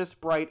 ambitious,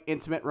 bright,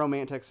 intimate,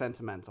 romantic,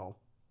 sentimental.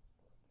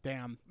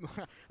 Damn.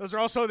 Those are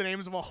also the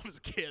names of all of his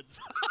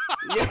kids.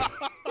 Yeah.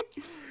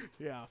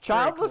 Yeah.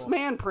 Childless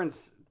man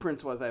Prince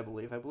was, I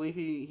believe. I believe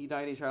he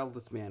died a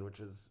childless man, which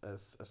is a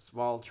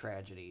small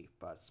tragedy,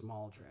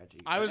 small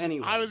tragedy. I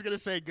was gonna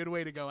say good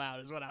way to go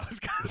out is what I was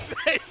gonna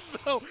say.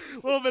 So a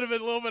little bit of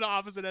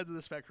opposite ends of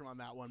the spectrum on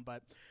that one.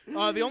 But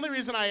the only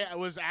reason I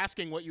was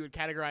asking what you would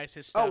categorize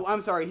his stuff. Oh,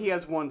 I'm sorry. He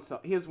has one son.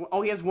 He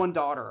has one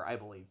daughter, I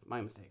believe.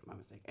 My mistake.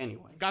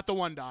 Anyways. Got the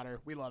one daughter.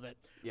 We love it.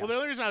 Yeah. Well, the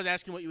only reason I was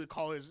asking what you would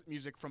call his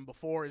music from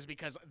before is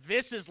because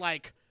this is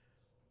like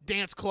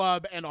dance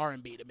club and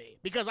R&B to me,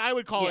 because I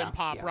would call it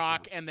pop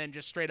rock and then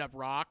just straight up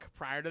rock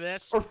prior to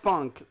this, or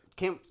funk.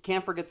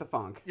 Can't forget the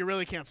funk. You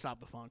really can't stop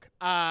the funk,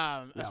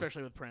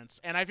 especially with Prince.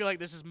 And I feel like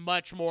this is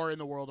much more in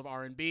the world of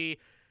R&B.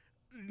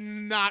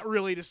 Not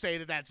really to say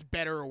that that's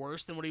better or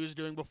worse than what he was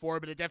doing before,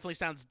 but it definitely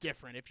sounds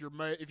different if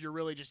you're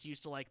really just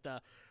used to like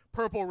the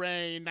Purple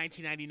Rain,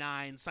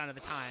 1999, Sign of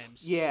the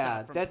Times.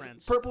 Yeah, that's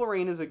Prince. Purple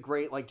Rain is a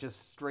great, like,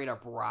 just straight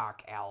up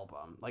rock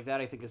album. Like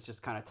that, I think is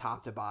just kind of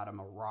top to bottom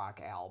a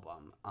rock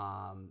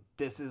album.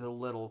 This is a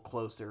little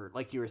closer,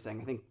 like you were saying.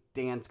 I think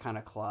Dance Kind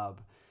of Club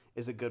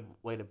is a good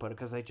way to put it,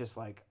 because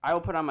I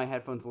will put on my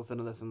headphones, listen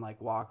to this, and like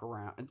walk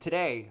around. And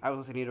today, I was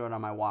listening to it on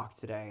my walk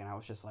today, and I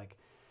was just like,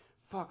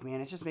 fuck, man,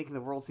 it's just making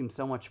the world seem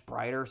so much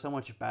brighter, so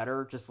much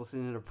better, just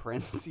listening to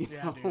Prince, you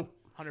know? Dude,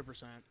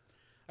 100%.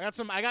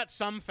 I got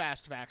some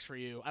fast facts for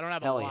you. I don't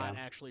have a lot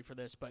actually for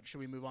this, but should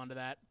we move on to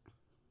that?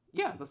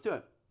 Yeah, let's do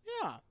it.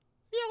 Yeah,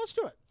 let's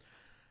do it.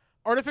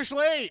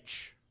 Artificial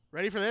Age.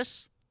 Ready for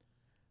this?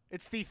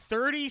 It's the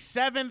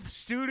 37th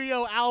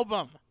studio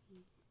album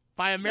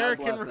by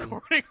American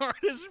recording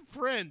artist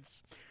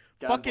Prince.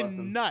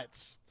 Fucking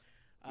nuts.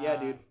 Yeah,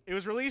 dude. It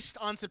was released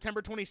on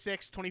September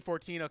 26,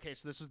 2014. Okay,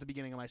 so this was the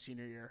beginning of my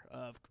senior year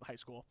of high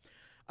school.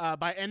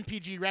 By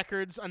NPG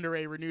Records under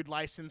a renewed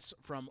license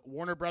from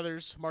Warner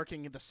Brothers,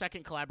 marking the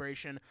second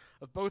collaboration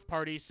of both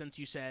parties since,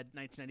 you said,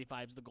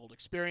 1995's The Gold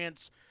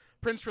Experience.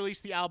 Prince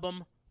released the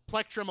album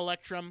Plectrum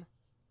Electrum,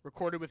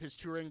 recorded with his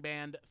touring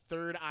band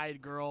Third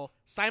Eyed Girl,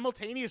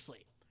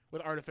 simultaneously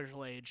with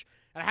Artificial Age.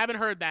 And I haven't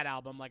heard that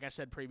album, like I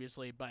said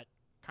previously, but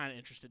kind of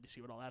interested to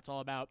see what all that's all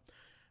about.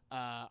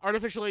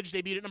 Artificial Age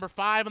debuted at number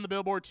 5 on the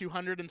Billboard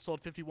 200 and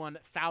sold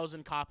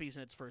 51,000 copies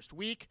in its first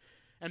week.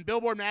 And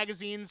Billboard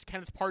Magazine's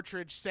Kenneth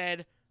Partridge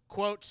said,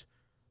 quote,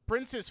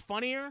 Prince is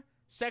funnier,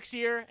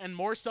 sexier, and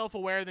more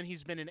self-aware than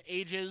he's been in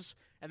ages,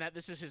 and that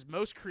this is his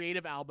most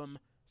creative album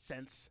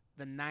since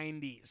the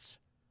 90s.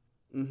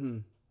 Mm-hmm.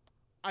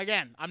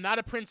 Again, I'm not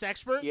a Prince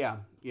expert. Yeah.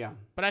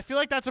 But I feel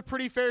like that's a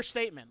pretty fair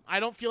statement. I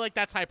don't feel like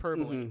that's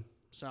hyperbole. Mm-hmm.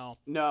 So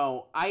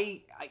no,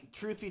 I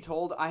truth be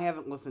told, I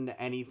haven't listened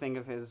to anything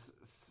of his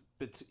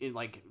in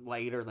like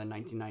later than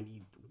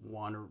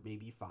 1991 or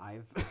maybe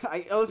 5.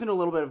 I listened to a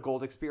little bit of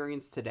Gold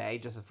Experience today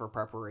just for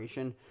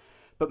preparation,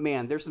 But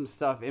man, there's some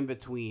stuff in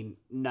between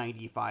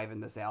 95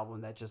 and this album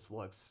that just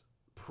looks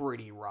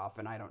pretty rough,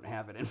 and I don't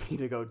have it in me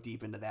to go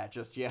deep into that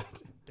just yet.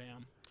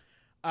 Damn.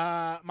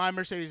 My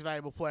Mercedes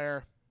Valuable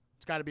Player,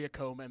 it's got to be a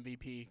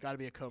co-MVP. Got to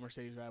be a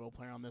co-Mercedes Valuable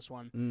Player on this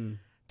one.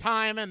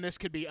 Time and This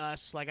Could Be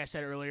Us, like I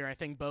said earlier, I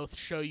think both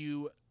show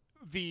you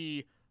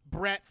the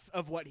breadth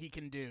of what he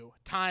can do.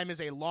 Time is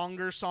a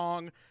longer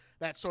song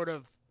that sort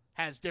of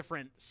has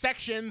different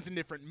sections and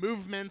different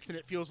movements, and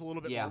it feels a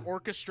little bit more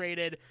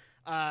orchestrated.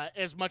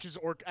 As much as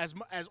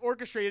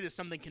orchestrated as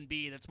something can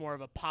be, that's more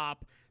of a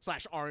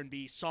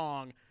pop/R&B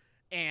song.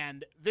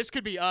 And This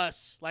Could Be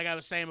Us, like I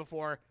was saying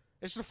before,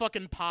 it's a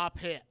fucking pop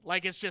hit.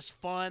 Like, it's just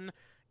fun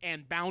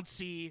and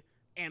bouncy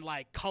and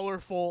like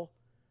colorful.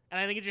 And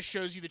I think it just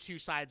shows you the two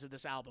sides of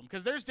this album,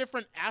 because there's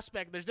different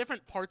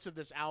parts of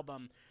this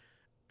album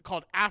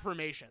called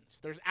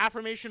affirmations. There's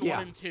affirmation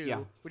 1 and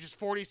 2, which is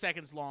 40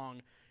 seconds long,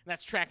 and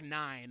that's track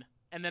 9.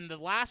 And then the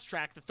last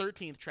track, the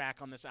 13th track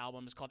on this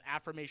album, is called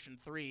Affirmation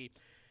 3.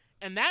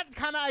 And that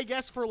kind of, I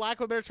guess, for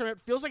lack of a better term, it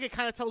feels like it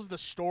kind of tells the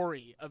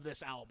story of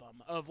this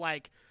album of,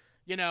 like,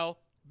 you know,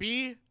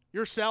 be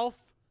yourself,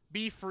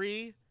 be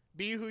free,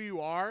 be who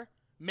you are,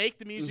 make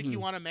the music you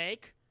want to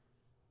make,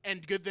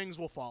 and good things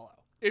will follow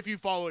if you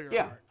follow your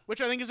heart, which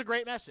I think is a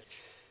great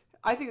message.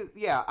 I think,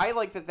 I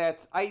like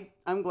that.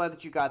 I'm glad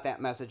that you got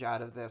that message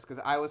out of this, because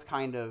I was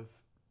kind of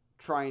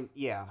trying,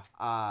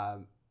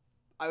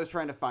 I was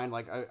trying to find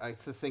like a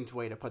succinct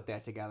way to put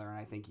that together, and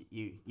I think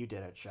you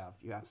did it, Chef.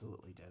 You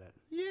absolutely did it.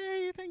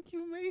 Yay! Thank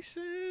you,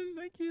 Mason.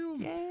 Thank you.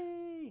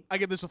 Yay! I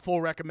give this a full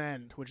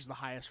recommend, which is the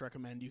highest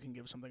recommend you can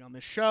give something on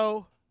this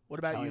show. What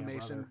about you,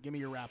 Mason? Brother. Give me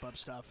your wrap-up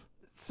stuff.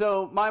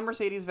 So my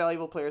Mercedes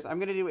Valuable Players, I'm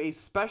going to do a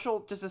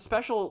special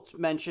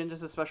mention,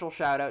 just a special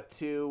shout out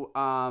to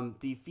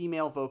the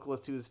female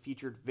vocalist who is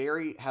featured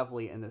very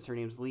heavily in this. Her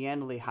name's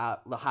Leanne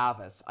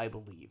LaHavis, I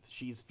believe.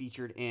 She's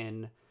featured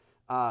in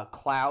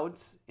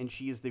Clouds, and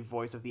she is the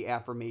voice of the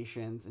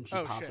affirmations, and she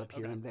pops up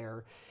here and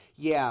there.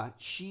 Yeah,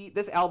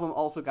 this album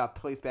also got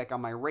placed back on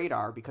my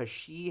radar because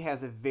she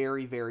has a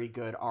very, very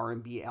good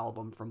R&B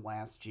album from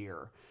last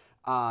year.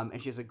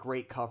 And she has a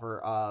great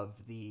cover of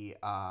the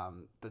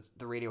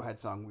Radiohead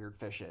song Weird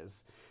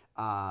Fishes,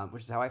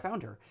 which is how I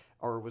found her,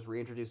 or was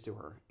reintroduced to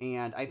her.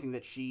 And I think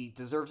that she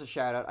deserves a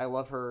shout out. I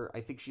love her. I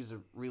think she's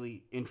a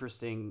really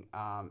interesting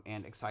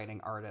and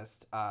exciting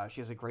artist. She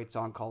has a great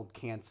song called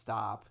Can't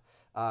Stop,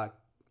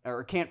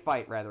 or Can't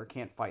Fight, rather.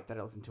 Can't Fight, that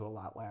I listened to a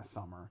lot last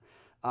summer.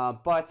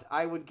 But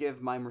I would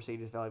give my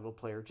Mercedes Valuable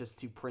Player just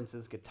to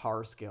Prince's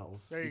guitar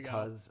skills. There you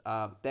because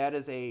that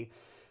is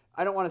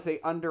I don't want to say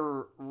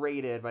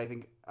underrated, but I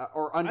think,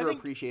 or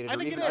underappreciated,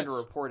 or even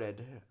underreported.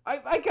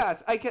 I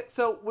guess.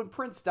 So when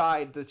Prince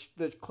died,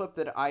 the clip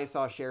that I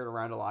saw shared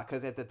around a lot,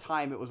 because at the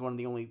time it was one of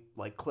the only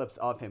like clips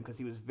of him, because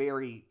he was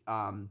very,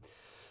 I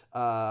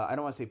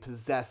don't want to say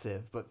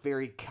possessive, but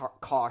very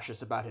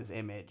cautious about his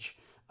image.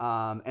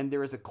 And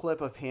there is a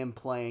clip of him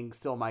playing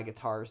Still My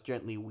Guitars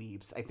Gently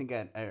Weeps, I think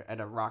at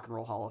a Rock and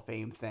Roll Hall of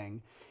Fame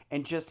thing.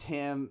 And just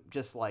him,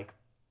 just like,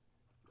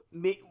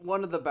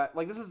 one of the best,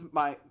 like, this is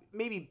my,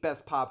 maybe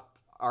best pop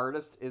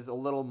artist is a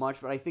little much,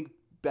 but I think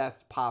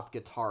best pop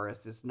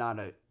guitarist is not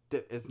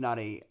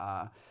a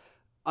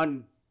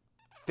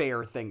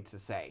unfair thing to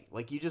say.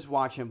 Like, you just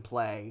watch him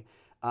play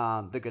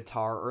the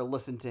guitar or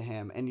listen to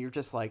him, and you're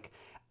just like,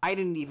 I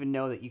didn't even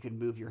know that you could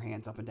move your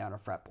hands up and down a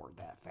fretboard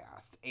that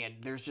fast. And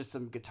there's just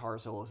some guitar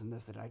solos in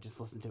this that I just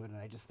listen to it and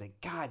I just think,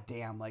 God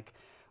damn, like,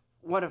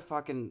 what a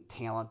fucking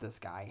talent this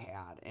guy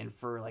had. And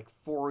for like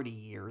 40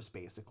 years,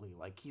 basically,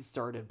 like, he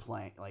started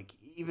playing, like,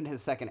 even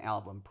his second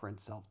album,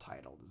 Prince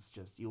Self-Titled, is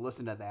just, you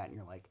listen to that and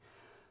you're like,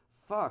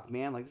 fuck,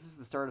 man, like, this is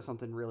the start of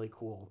something really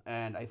cool.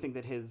 And I think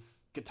that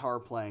his guitar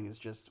playing is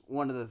just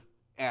one of the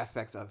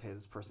aspects of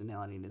his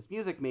personality and his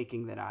music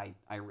making that I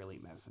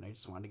really miss, and I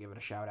just wanted to give it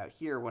a shout out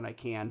here when I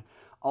can.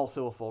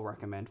 Also a full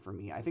recommend for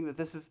me. I think that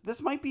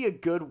this might be a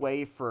good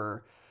way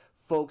for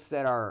folks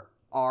that are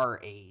our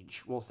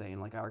age, we'll say, in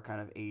like our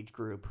kind of age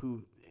group,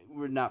 who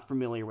were not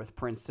familiar with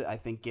Prince, to, I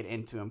think, get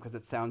into him, because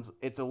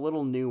it's a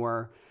little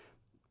newer,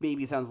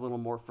 maybe sounds a little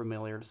more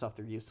familiar to stuff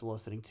they're used to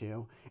listening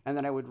to. And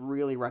then I would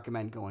really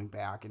recommend going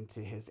back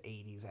into his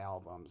 80s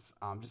albums,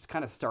 just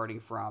kind of starting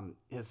from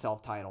his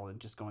self-titled and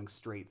just going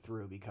straight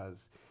through,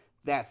 because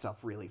that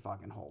stuff really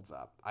fucking holds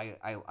up.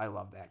 I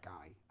love that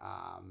guy.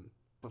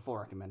 But full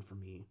recommend for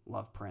me.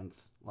 Love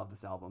Prince. Love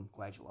this album.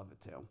 Glad you love it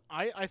too.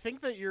 I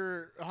think that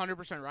you're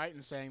 100% right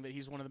in saying that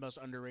he's one of the most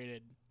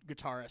underrated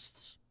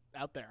guitarists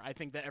out there. I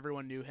think that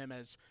everyone knew him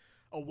as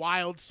a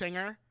wild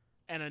singer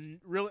and a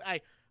really...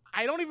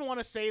 I don't even want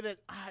to say that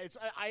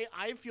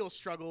I feel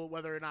struggle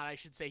whether or not I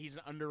should say he's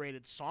an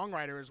underrated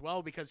songwriter as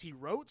well, because he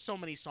wrote so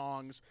many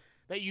songs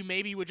that you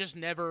maybe would just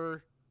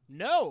never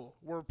know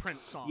were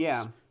Prince songs.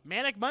 Yeah.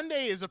 Manic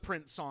Monday is a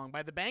Prince song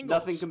by the Bangles.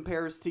 Nothing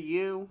Compares to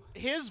You.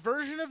 His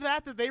version of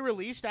that they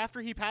released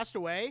after he passed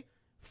away,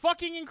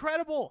 fucking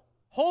incredible.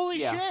 Holy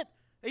shit.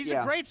 He's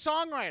a great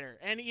songwriter.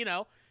 And, you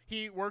know,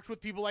 he worked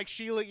with people like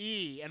Sheila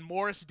E. and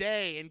Morris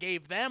Day and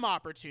gave them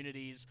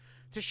opportunities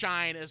to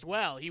shine as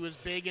well. He was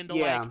big into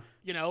Yeah. like,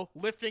 you know,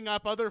 lifting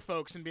up other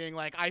folks and being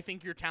like, I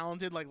think you're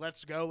talented, like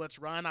let's go, let's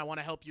run, I want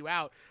to help you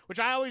out, which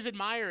I always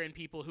admire in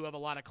people who have a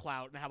lot of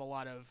clout and have a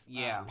lot of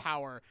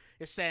power,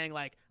 is saying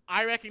like,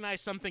 I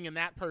recognize something in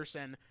that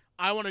person,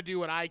 I want to do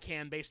what I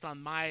can based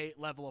on my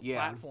level of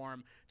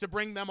platform to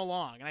bring them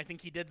along. And I think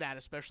he did that,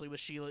 especially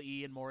with Sheila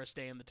E. and Morris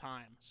Day in the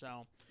time.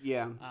 So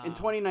yeah, in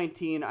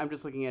 2019, I'm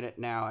just looking at it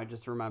now. I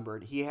just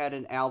remembered he had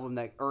an album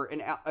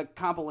a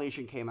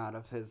compilation came out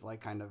of his like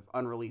kind of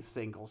unreleased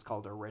singles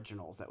called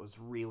Originals that was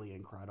really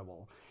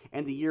incredible.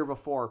 And the year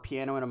before,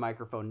 Piano and a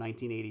Microphone,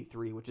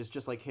 1983, which is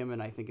just like him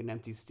and I think an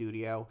empty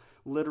studio,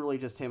 literally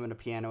just him and a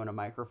piano and a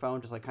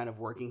microphone, just like kind of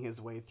working his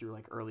way through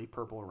like early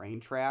Purple Rain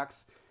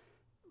tracks.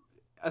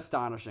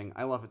 Astonishing.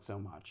 I love it so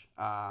much.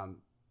 I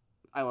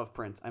love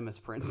Prince. I miss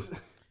Prince.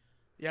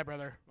 Yeah,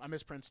 brother. I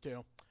miss Prince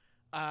too.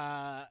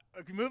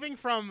 Moving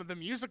from the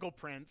musical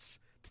Prince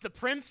to the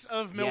Prince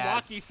of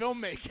Milwaukee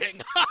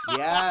filmmaking.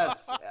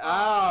 Yes.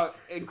 Oh,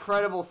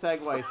 incredible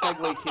segue.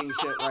 Segue king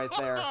shit right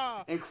there.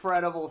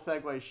 Incredible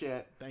segue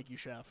shit. Thank you,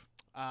 Chef.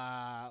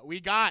 We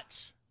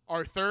got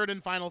our third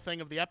and final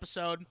thing of the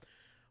episode.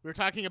 We were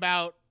talking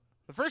about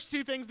the first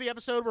two things of the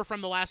episode were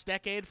from the last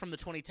decade, from the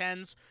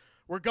 2010s.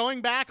 We're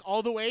going back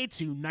all the way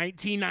to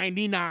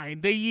 1999,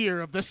 the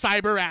year of the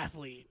cyber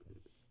athlete.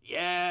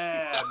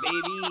 Yeah,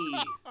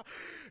 baby.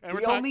 And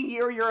the only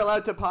year you're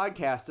allowed to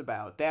podcast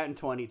about, that in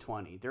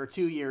 2020. There are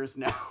 2 years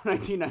now,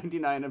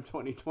 1999 and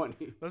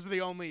 2020. Those are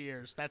the only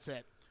years. That's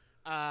it.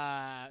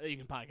 That you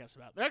can podcast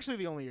about. They're actually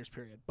the only years,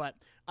 period. But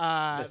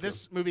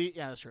this movie,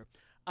 yeah, that's true.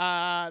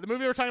 The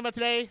movie we're talking about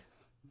today,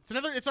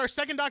 it's our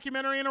second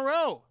documentary in a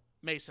row,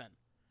 Mason.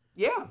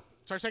 Yeah.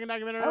 It's our second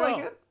documentary. I like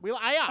it.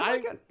 I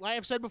like it. Like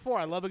I've said before,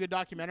 I love a good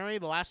documentary.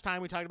 The last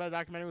time we talked about a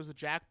documentary was with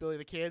Jack, Billy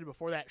the Kid.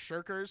 Before that,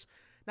 Shirkers.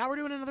 Now we're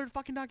doing another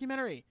fucking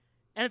documentary.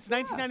 And it's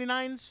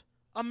 1999's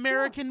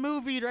American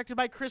movie, directed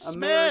by Chris Smith.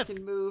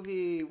 American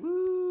movie.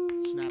 Woo.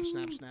 Snap,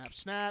 snap, snap,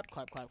 snap.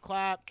 Clap, clap,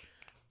 clap.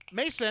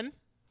 Mason,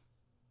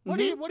 what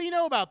do you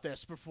know about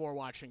this before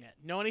watching it?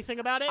 Know anything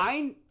about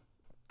it?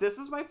 This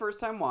is my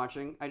first time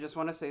watching. I just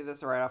want to say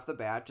this right off the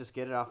bat, just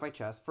get it off my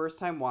chest. First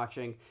time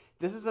watching.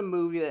 This is a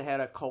movie that had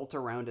a cult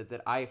around it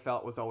that I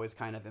felt was always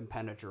kind of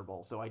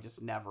impenetrable, so I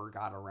just never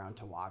got around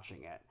to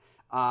watching it.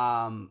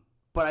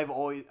 But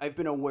I've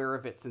been aware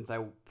of it since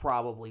I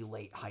probably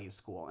late high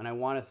school, and I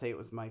want to say it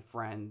was my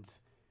friend.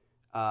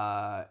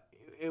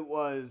 It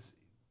was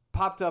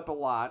popped up a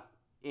lot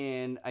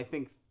in, I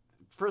think,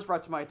 first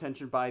brought to my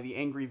attention by the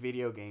Angry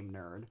Video Game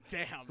Nerd.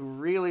 Damn. Who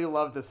really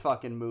loved this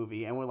fucking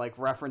movie and would like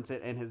reference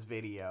it in his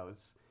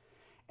videos.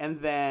 And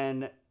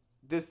then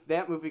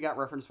that movie got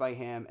referenced by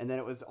him, and then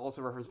it was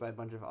also referenced by a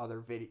bunch of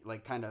other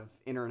kind of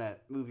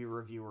internet movie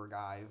reviewer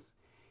guys.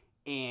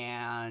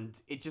 And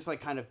it just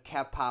like kind of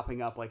kept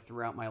popping up like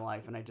throughout my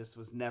life, and I just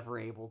was never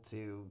able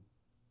to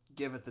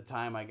give it the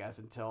time, I guess,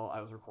 until I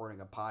was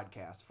recording a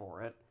podcast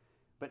for it.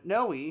 But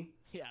Noe,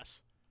 yes,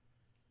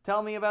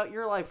 tell me about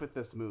your life with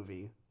this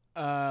movie.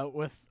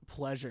 With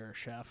pleasure,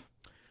 Chef.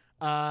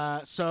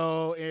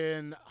 So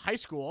in high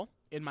school,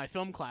 in my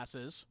film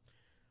classes,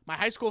 my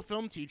high school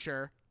film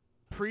teacher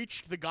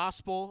preached the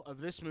gospel of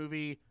this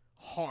movie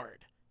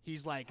hard.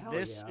 He's like,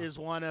 this is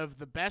one of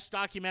the best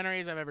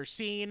documentaries I've ever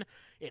seen.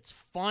 It's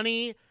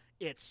funny.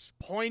 It's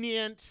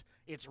poignant.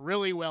 It's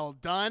really well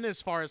done as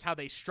far as how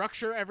they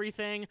structure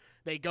everything.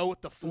 They go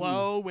with the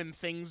flow when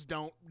things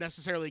don't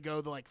necessarily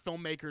go the like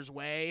filmmaker's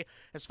way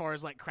as far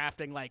as like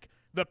crafting like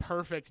the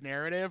perfect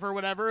narrative or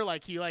whatever.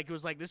 Like he like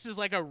was like, this is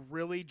like a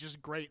really just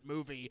great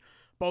movie,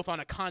 both on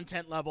a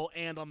content level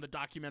and on the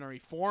documentary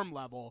form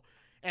level.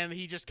 And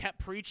he just kept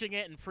preaching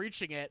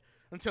it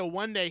until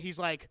one day he's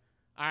like,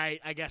 all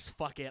right, I guess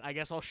fuck it. I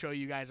guess I'll show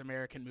you guys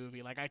American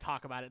movie. Like I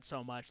talk about it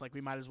so much, like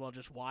we might as well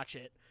just watch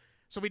it.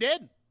 So we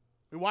did.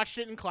 We watched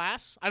it in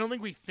class. I don't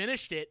think we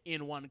finished it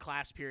in one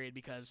class period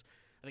because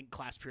I think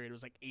class period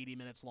was like 80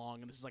 minutes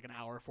long and this is like an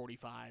hour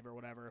 45 or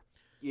whatever.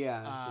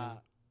 Yeah.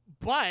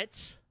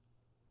 But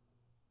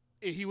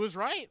he was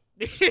right.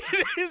 It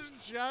is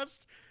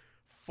just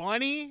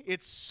funny.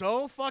 It's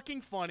so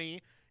fucking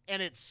funny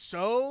and it's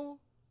so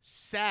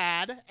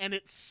sad and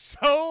it's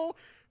so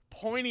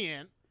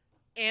poignant.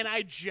 And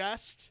I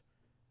just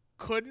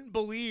couldn't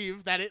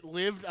believe that it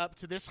lived up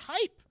to this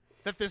hype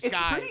that this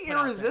guy. It's pretty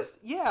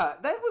irresistible. Yeah,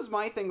 that was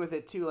my thing with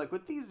it too. Like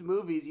with these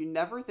movies, you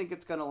never think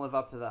it's going to live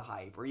up to the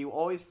hype, or you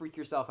always freak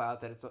yourself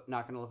out that it's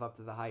not going to live up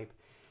to the hype.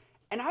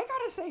 And I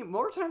gotta say,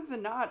 more times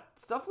than not,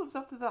 stuff lives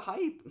up to the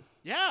hype.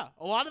 Yeah,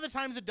 a lot of the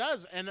times it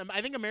does. And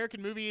I think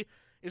American Movie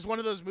is one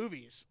of those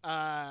movies.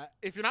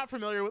 If you're not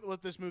familiar with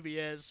what this movie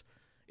is,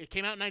 it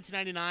came out in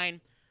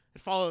 1999.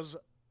 It follows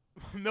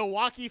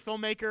Milwaukee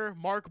filmmaker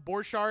Mark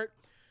Borchardt,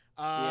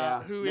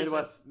 who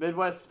is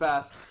Midwest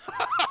best.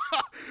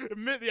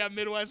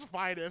 Midwest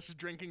finest,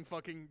 drinking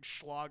fucking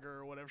Schlager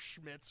or whatever,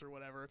 Schmitz or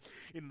whatever,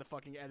 in the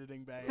fucking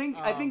editing bay.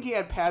 I think he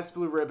had Pabst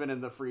Blue Ribbon in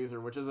the freezer,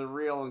 which is a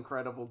real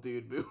incredible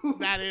dude move.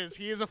 That is,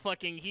 he is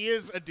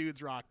a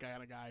dude's rock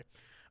kind of guy.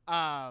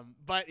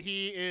 But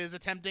he is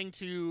attempting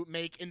to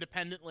make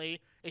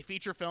independently a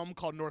feature film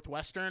called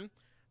Northwestern.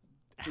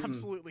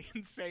 Absolutely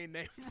insane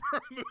name for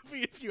a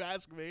movie, if you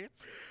ask me.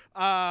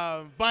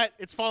 But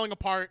it's falling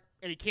apart,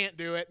 and he can't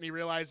do it, and he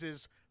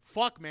realizes,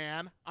 fuck,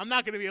 man, I'm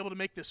not going to be able to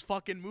make this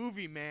fucking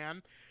movie,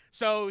 man.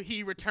 So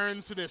he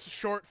returns to this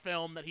short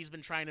film that he's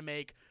been trying to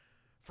make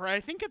for, I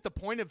think, at the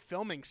point of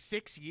filming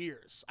 6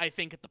 years. I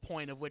think at the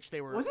point of which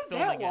they were Was it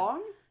filming that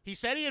long? He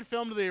said he had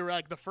filmed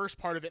the first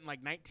part of it in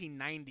like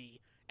 1990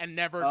 and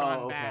never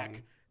gone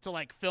back to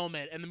like film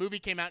it. And the movie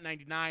came out in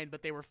 99,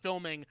 but they were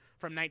filming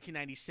from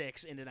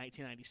 1996 into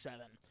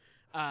 1997.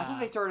 I thought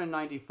they started in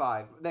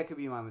 95. That could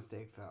be my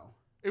mistake, though.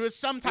 It was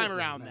sometime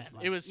around then.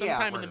 It was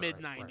sometime in the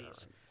mid-90s.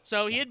 Right.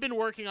 So he had been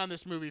working on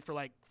this movie for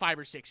like 5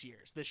 or 6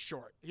 years, this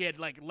short. He had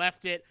like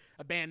left it,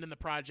 abandoned the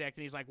project,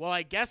 and he's like, well,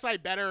 I guess I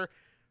better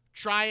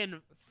try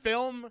and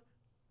film.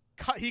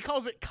 He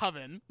calls it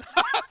Coven,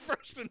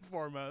 first and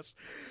foremost.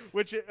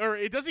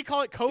 Does he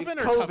call it Coven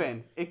or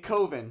Coven?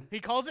 Coven. He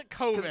calls it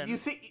Coven. You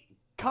see,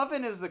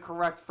 Coven is the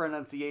correct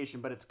pronunciation,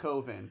 but it's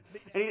Coven.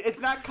 And it's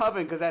not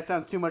Coven because that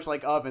sounds too much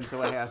like oven,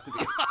 so it has to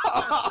be.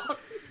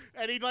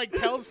 And he like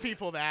tells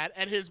people that,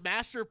 and his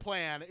master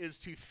plan is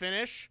to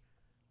finish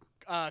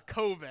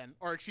Coven.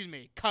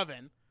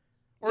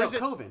 Or is it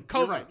Coven?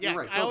 Coven. Right. Yeah,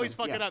 Right. I always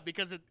fuck it up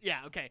because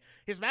okay.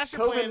 His master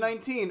plan. plan.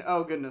 COVID-19.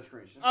 Oh goodness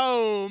gracious.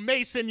 Oh,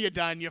 Mason, you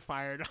done? You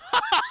fired.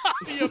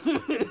 You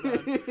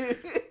fucking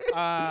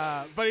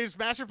done. But his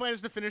master plan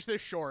is to finish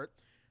this short,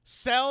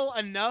 sell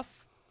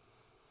enough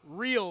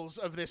reels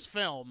of this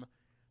film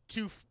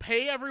to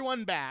pay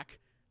everyone back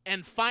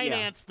and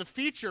finance the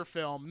feature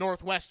film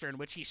Northwestern,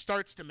 which he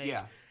starts to make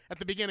at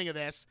the beginning of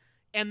this.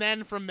 And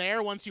then from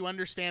there, once you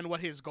understand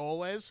what his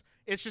goal is,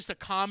 it's just a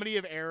comedy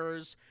of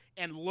errors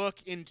and look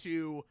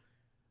into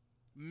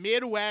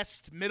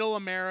Midwest, Middle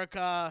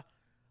America,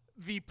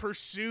 the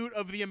pursuit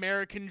of the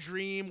American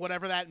dream,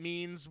 whatever that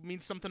means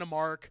something to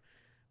Mark.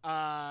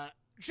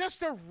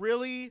 Just a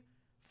really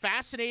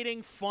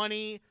fascinating,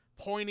 funny,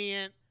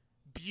 poignant,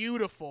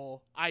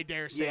 beautiful, I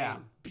dare say,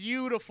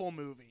 beautiful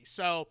movie.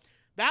 So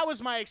that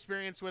was my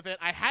experience with it.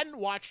 I hadn't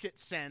watched it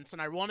since,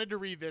 and I wanted to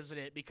revisit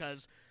it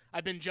because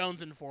I've been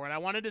jonesing for it. I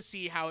wanted to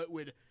see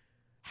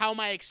how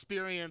my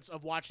experience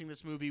of watching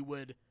this movie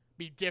would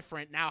be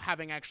different now,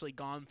 having actually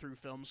gone through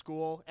film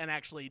school and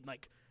actually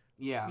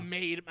I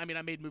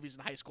made movies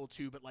in high school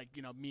too, but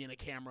me and a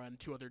camera and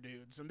 2 other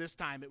dudes. And this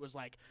time it was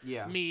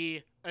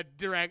me, a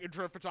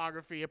director of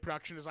photography, a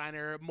production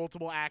designer,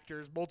 multiple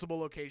actors, multiple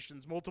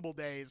locations, multiple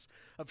days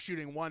of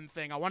shooting one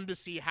thing. I wanted to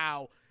see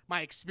how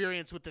my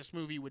experience with this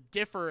movie would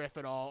differ, if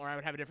at all, or I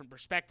would have a different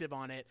perspective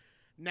on it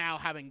now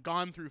having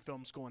gone through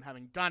film school and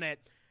having done it.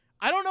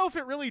 I don't know if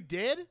it really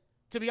did,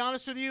 to be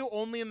honest with you,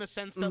 only in the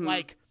sense that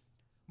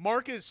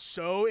Mark is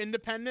so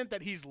independent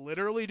that he's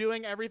literally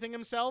doing everything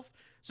himself.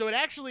 So it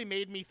actually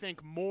made me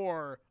think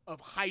more of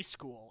high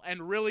school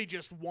and really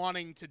just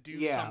wanting to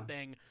do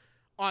something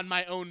on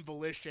my own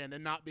volition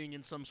and not being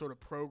in some sort of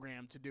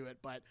program to do it.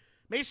 But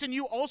Mason,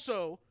 you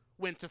also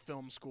went to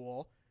film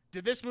school.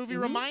 Did this movie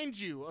remind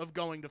you of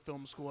going to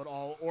film school at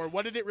all? Or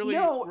what did it really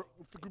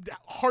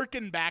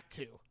harken back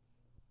to?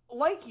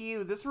 Like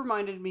you, this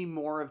reminded me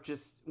more of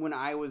just when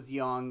I was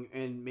young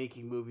and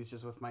making movies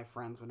just with my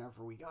friends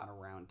whenever we got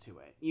around to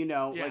it.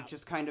 Like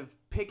just kind of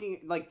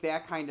picking like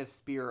that kind of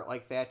spirit,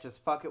 like that.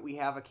 Just fuck it, we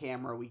have a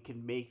camera, we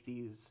can make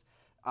these.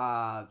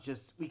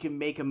 We can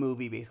make a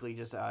movie basically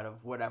just out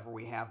of whatever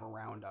we have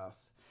around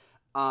us.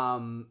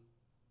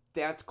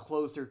 That's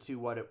closer to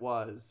what it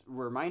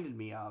reminded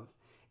me of,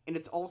 and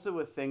it's also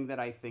a thing that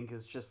I think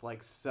is just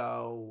like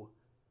so.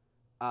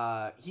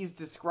 He's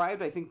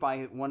described, I think,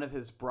 by one of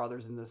his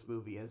brothers in this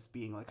movie as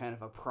being like kind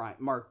of a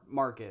Mark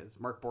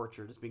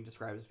Borchardt is being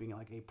described as being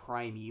like a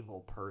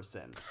primeval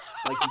person.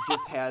 Like he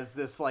just has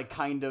this like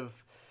kind of,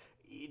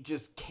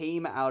 just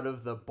came out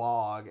of the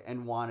bog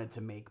and wanted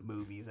to make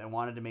movies and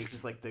wanted to make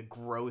just like the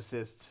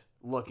grossest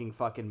looking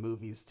fucking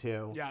movies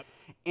too. Yeah.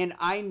 And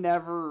I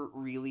never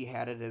really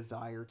had a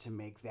desire to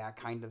make that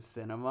kind of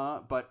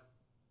cinema, but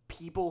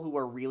people who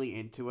are really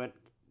into it,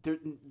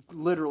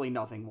 literally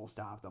nothing will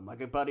stop them.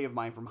 Like a buddy of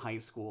mine from high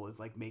school is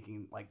like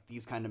making like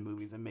these kind of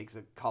movies and makes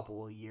a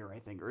couple a year, I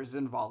think, or is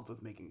involved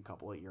with making a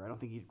couple a year. I don't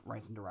think he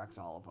writes and directs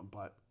all of them,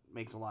 but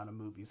makes a lot of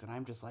movies. And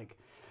I'm just like,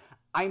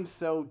 I'm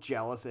so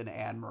jealous and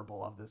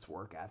admirable of this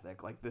work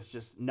ethic. Like this,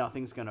 just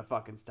nothing's gonna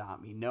fucking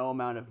stop me. No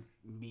amount of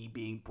me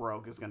being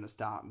broke is gonna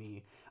stop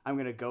me. I'm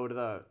gonna go to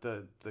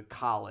the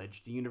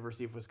college, the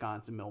University of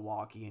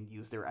Wisconsin-Milwaukee, and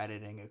use their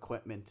editing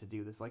equipment to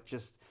do this. Like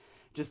just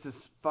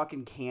this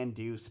fucking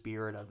can-do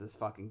spirit of this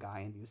fucking guy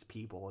and these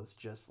people is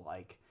just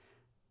like,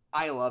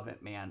 I love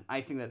it, man.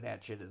 I think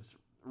that shit is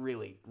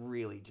really,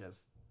 really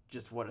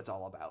just what it's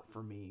all about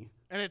for me.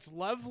 And it's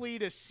lovely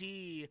to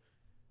see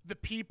the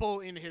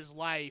people in his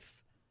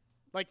life,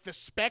 like the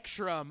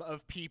spectrum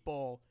of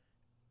people,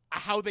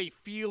 how they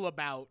feel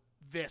about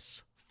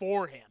this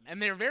for him. And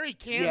they're very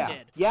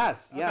candid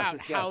about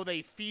how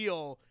they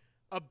feel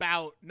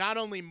about not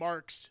only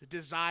Mark's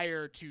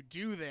desire to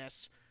do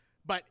this,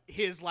 but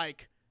his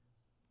like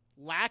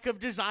lack of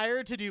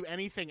desire to do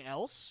anything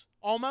else,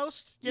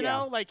 almost, you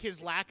know, like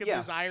his lack of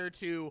desire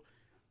to,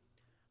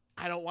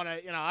 I don't want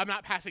to, I'm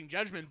not passing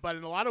judgment, but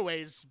in a lot of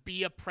ways,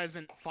 be a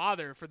present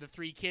father for the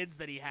 3 kids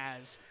that he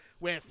has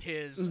with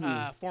his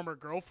former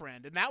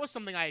girlfriend. And that was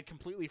something I had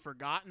completely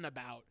forgotten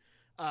about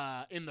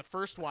in the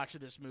first watch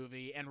of this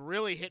movie, and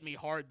really hit me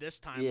hard this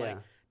time. Like,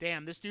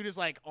 damn, this dude is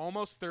like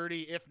almost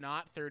 30, if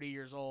not 30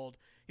 years old.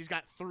 He's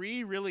got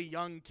 3 really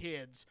young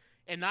kids.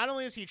 And not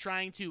only is he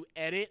trying to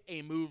edit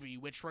a movie,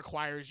 which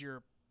requires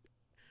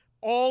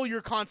all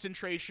your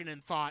concentration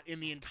and thought in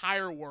the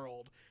entire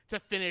world to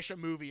finish a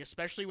movie,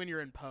 especially when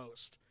you're in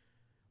post,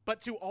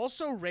 but to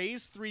also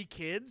raise 3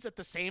 kids at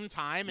the same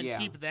time and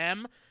keep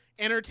them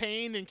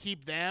entertained and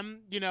keep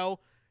them,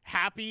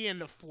 happy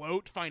and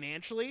afloat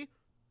financially.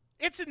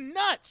 It's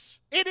nuts.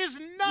 It is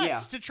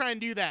nuts to try and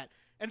do that.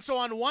 And so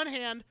on one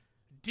hand,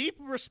 deep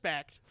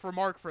respect for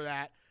Mark for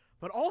that,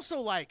 but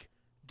also like,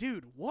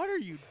 dude, what are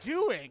you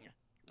doing?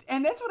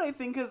 And that's what I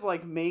think is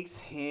like makes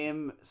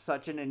him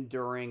such an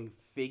enduring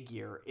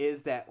figure,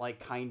 is that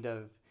like kind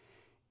of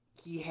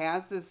he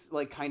has this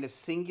like kind of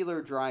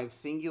singular drive,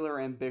 singular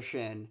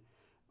ambition,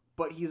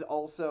 but he's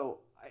also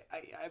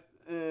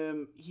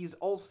he's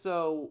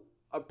also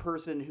a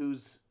person who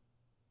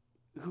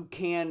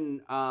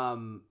can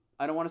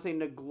I don't want to say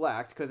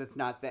neglect, because it's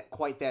not that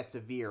quite that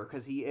severe,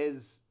 because he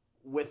is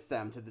with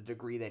them to the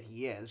degree that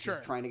he is,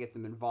 just trying to get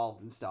them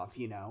involved and stuff,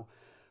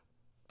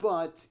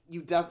 But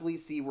you definitely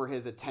see where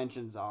his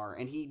attentions are,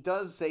 and he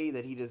does say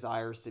that he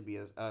desires to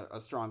be a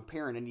strong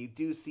parent, and you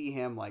do see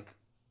him like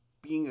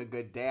being a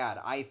good dad,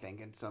 I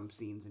think, in some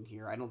scenes in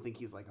here. I don't think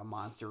he's like a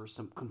monster or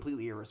some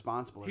completely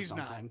irresponsible or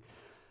something. He's not.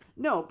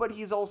 No, but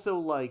he's also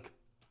like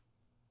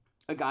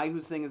a guy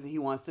whose thing is that he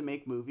wants to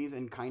make movies,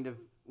 and kind of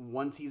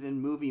once he's in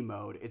movie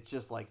mode, it's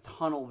just like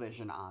tunnel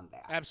vision on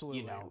that.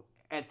 Absolutely.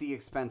 At the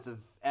expense of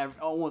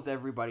almost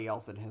everybody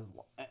else in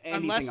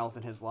else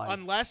in his life.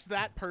 Unless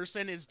that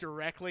person is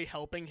directly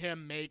helping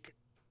him make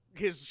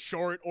his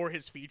short or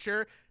his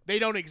feature, they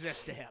don't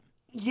exist to him.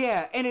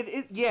 Yeah, and it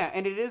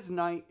is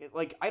nice.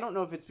 Like, I don't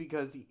know if it's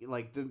because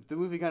like the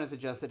movie kind of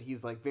suggests that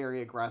he's like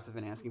very aggressive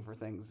in asking for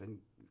things, and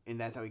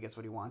that's how he gets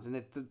what he wants, and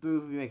that the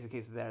movie makes a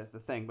case of that as the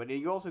thing. But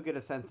you also get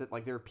a sense that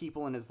like there are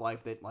people in his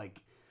life that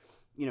like,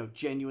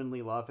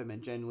 genuinely love him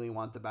and genuinely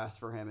want the best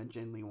for him and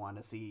genuinely want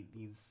to see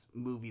these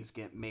movies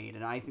get made.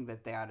 And I think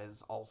that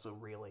is also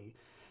really,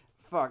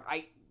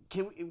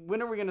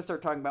 when are we going to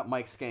start talking about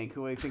Mike Skank,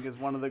 who I think is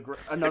one of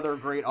another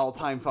great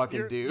all-time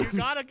fucking dude?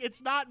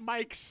 It's not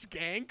Mike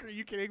Skank. Are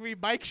you kidding me?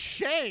 Mike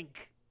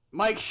Shank.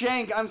 Mike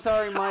Shank. I'm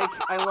sorry, Mike.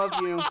 I love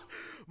you.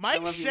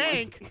 Mike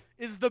Shank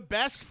is the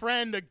best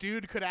friend a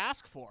dude could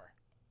ask for.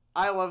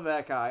 I love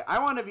that guy. I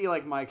want to be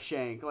like Mike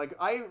Shank. Like,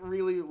 I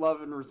really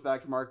love and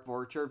respect Mark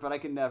Borchardt, but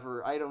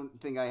I don't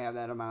think I have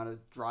that amount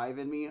of drive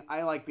in me.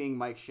 I like being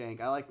Mike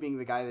Shank. I like being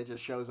the guy that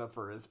just shows up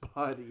for his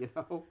bud,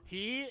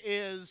 He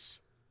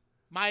is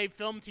my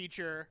film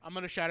teacher. I'm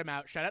going to shout him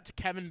out. Shout out to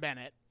Kevin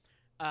Bennett.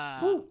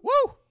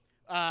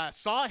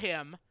 Saw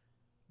him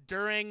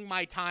during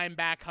my time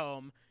back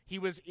home. He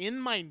was in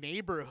my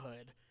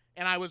neighborhood,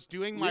 and I was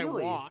doing my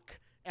walk,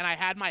 and I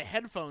had my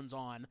headphones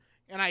on,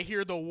 and I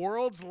hear the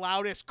world's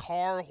loudest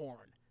car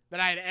horn that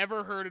I had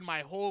ever heard in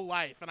my whole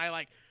life. And I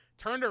like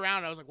turned around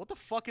and I was like, what the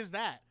fuck is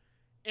that?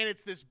 And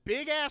it's this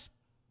big ass,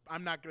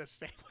 I'm not going to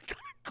say what kind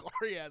of car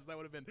he has. That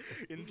would have been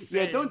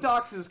insane. Yeah, don't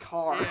dox his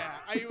car. Yeah,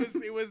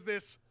 it was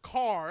this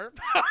car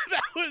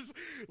that was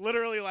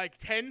literally like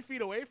 10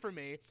 feet away from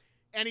me.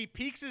 And he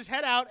peeks his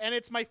head out, and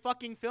it's my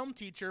fucking film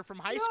teacher from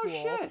high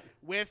school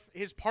with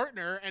his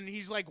partner, and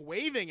he's like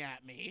waving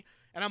at me.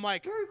 And I'm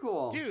like, very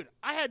cool. Dude,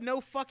 I had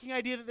no fucking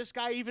idea that this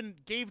guy even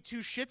gave 2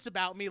 shits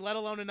about me, let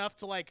alone enough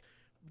to like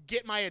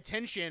get my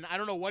attention. I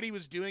don't know what he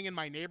was doing in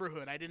my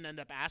neighborhood. I didn't end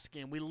up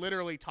asking him. We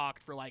literally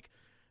talked for like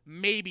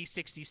maybe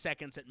 60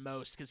 seconds at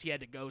most, because he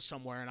had to go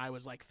somewhere and I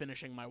was like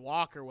finishing my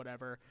walk or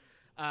whatever.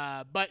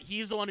 But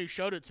he's the one who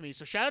showed it to me.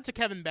 So shout out to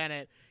Kevin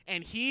Bennett.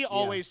 And he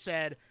always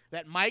said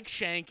that Mike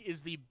Shank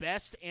is the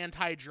best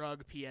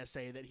anti-drug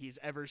PSA that he's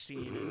ever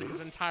seen in his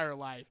entire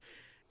life.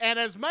 And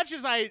as much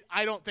as I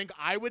don't think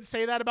I would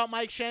say that about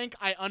Mike Shank,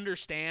 I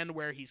understand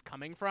where he's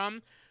coming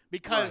from,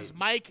 because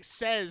Mike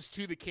says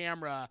to the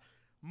camera,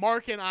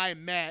 Mark and I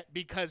met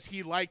because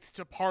he liked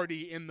to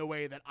party in the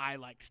way that I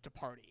liked to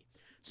party.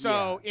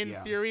 So in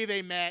theory,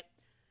 they met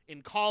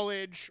in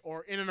college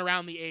or in and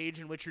around the age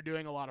in which you're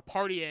doing a lot of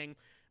partying,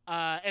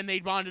 and they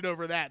bonded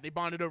over that. They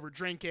bonded over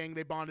drinking.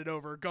 They bonded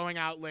over going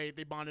out late.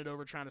 They bonded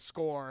over trying to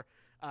score,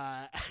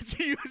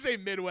 to use a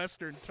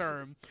Midwestern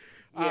term.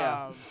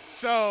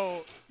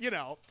 So,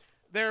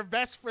 they're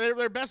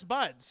best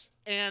buds.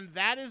 And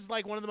that is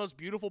like one of the most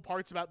beautiful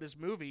parts about this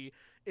movie,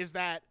 is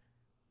that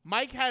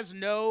Mike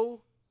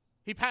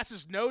he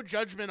passes no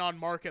judgment on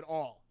Mark at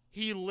all.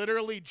 He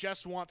literally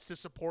just wants to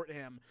support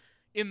him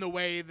in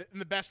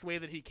the best way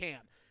that he can.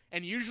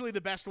 And usually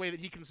the best way that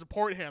he can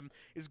support him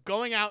is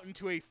going out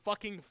into a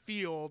fucking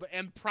field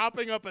and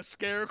propping up a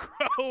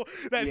scarecrow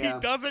that he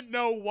doesn't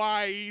know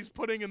why he's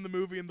putting in the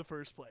movie in the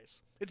first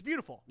place. It's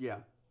beautiful. Yeah.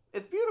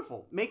 It's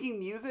beautiful. Making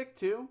music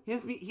too.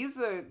 He's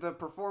the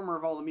performer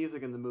of all the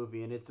music in the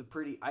movie, and it's a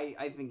pretty.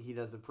 I think he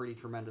does a pretty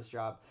tremendous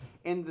job.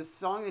 And the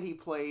song that he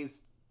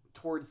plays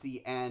towards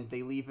the end,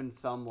 they leave in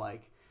some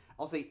like,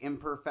 I'll say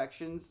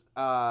imperfections,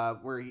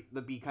 where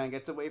the beat kind of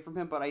gets away from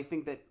him. But I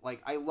think that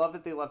like I love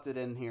that they left it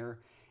in here,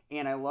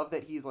 and I love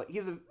that he's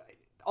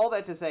all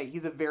that to say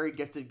he's a very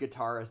gifted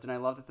guitarist, and I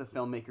love that the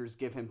filmmakers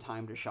give him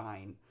time to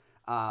shine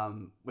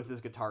with his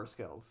guitar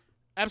skills.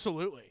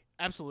 Absolutely.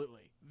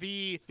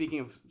 Speaking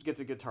of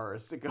gifted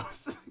guitarists, it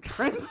goes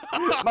Prince,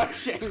 Mike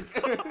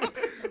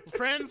Shank.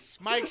 Prince,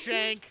 Mike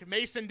Shank,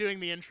 Mason doing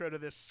the intro to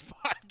this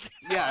podcast.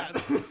 Yes.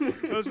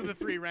 Those are the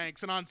three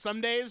ranks. And on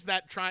some days,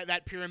 that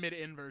pyramid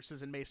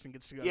inverses and Mason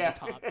gets to go to the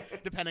top,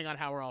 depending on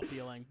how we're all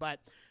feeling. But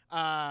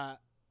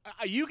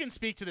you can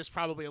speak to this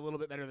probably a little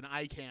bit better than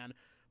I can.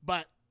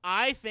 But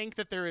I think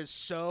that there is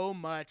so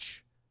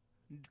much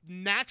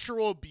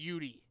natural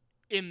beauty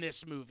in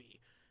this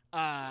movie,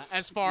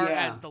 as far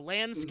as the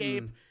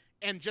landscape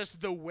and just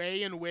the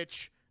way in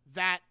which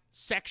that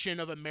section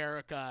of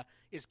America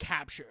is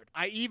captured.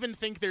 I even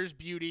think there's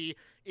beauty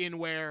in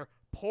where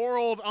poor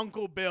old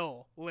Uncle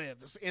Bill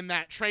lives in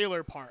that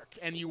trailer park,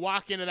 and you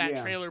walk into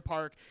that trailer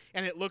park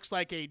and it looks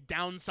like a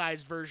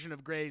downsized version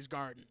of Gray's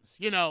Gardens.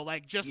 You know,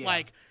 like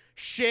like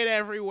shit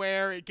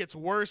everywhere. It gets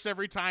worse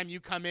every time you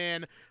come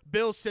in.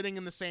 Bill's sitting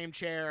in the same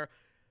chair.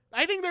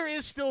 I think there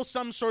is still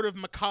some sort of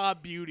macabre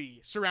beauty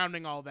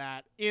surrounding all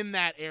that in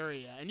that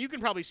area. And you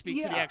can probably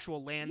speak to the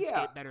actual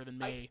landscape better than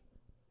me.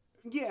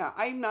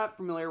 I'm not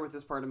familiar with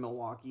this part of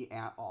Milwaukee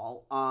at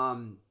all.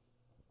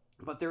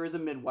 But there is a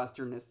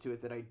Midwesternness to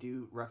it that I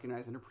do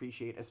recognize and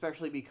appreciate,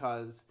 especially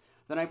because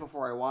the night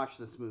before I watched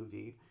this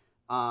movie,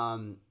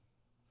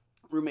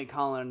 roommate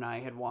Colin and I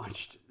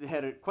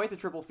had quite the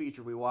triple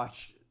feature. We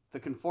watched The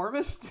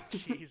Conformist.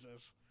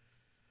 Jesus.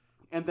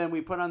 And then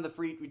we turned on the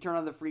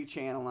free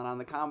channel, and on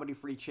the comedy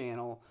free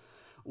channel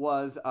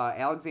was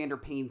Alexander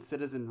Payne's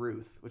Citizen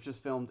Ruth, which is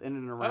filmed in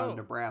and around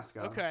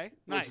Nebraska. Okay,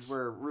 nice. Which is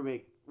where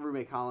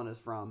roommate Colin is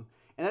from.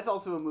 And that's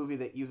also a movie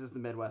that uses the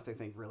Midwest, I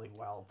think, really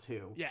well,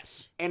 too.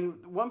 Yes.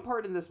 And one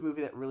part in this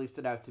movie that really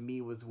stood out to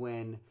me was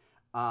when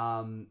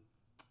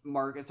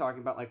Mark is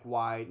talking about, like,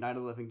 why Night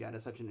of the Living Dead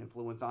is such an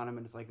influence on him.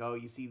 And it's like, oh,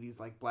 you see these,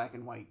 like, black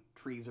and white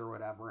trees or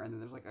whatever. And then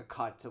there's, like, a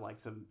cut to, like,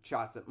 some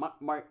shots that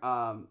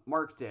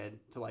Mark did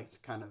to, like, to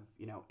kind of,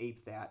 you know,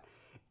 ape that.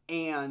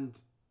 And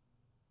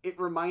it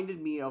reminded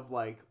me of,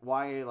 like,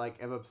 why I,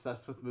 like, am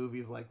obsessed with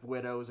movies like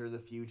Widows or The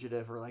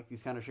Fugitive or, like,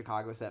 these kind of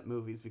Chicago set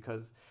movies,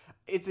 because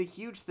it's a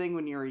huge thing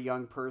when you're a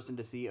young person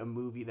to see a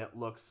movie that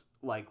looks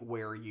like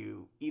where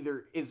you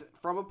either is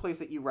from a place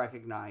that you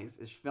recognize,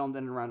 is filmed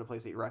in and around a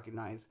place that you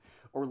recognize,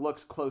 or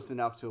looks close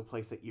enough to a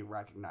place that you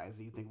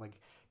recognize. You think, like,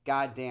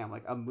 God damn,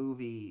 like, a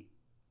movie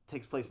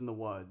takes place in the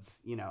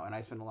woods, you know, and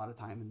I spend a lot of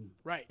time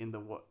in the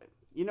wood.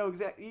 You know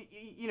exactly.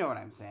 You know what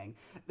I'm saying.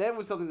 That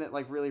was something that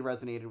like really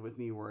resonated with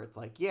me. Where it's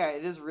like, yeah,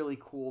 it is really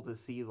cool to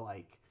see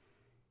like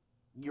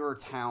your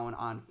town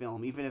on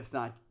film, even if it's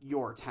not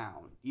your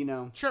town. You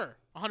know. Sure,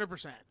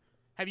 100%.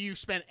 Have you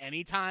spent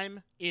any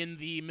time in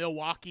the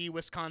Milwaukee,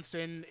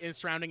 Wisconsin,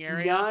 surrounding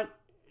area?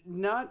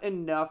 Not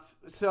enough.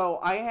 So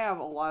I have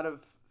a lot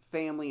of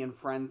family and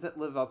friends that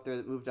live up there,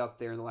 that moved up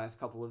there in the last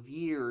couple of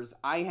years.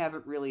 I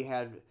haven't really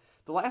had.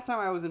 The last time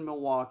I was in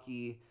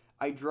Milwaukee,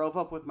 I drove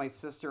up with my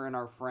sister and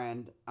our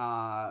friend.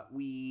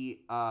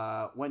 We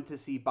went to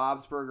see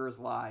Bob's Burgers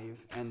live,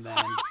 and then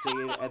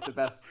stayed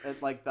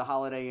at like the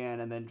Holiday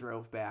Inn, and then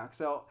drove back.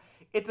 So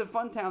it's a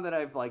fun town that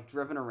I've like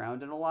driven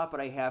around in a lot, but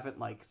I haven't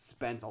like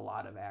spent a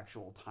lot of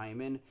actual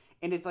time in.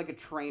 And it's like a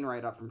train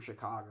ride up from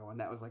Chicago, and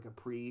that was like a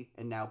pre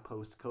and now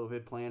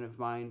post-COVID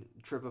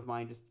trip of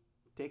mine. Just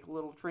take a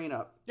little train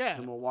up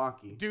to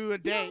Milwaukee. Do a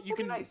day. Yeah, you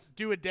can nice.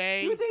 Do a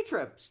day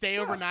trip. Stay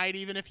overnight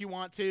even if you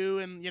want to,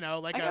 and you know,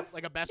 like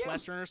a Best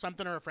Western or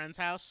something, or a friend's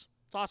house.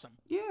 It's awesome.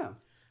 Yeah.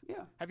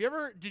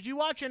 Did you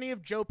watch any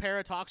of Joe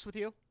Pera Talks With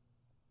You?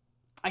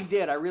 I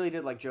did. I really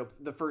did like Joe.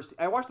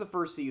 I watched the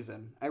first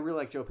season. I really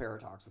like Joe Pera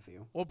Talks With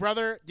You. Well,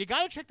 brother, you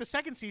got to check the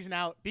second season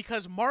out,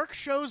 because Mark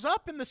shows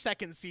up in the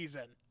second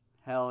season.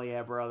 Hell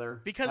yeah,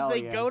 brother. Because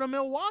they go to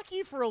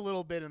Milwaukee for a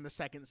little bit in the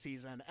second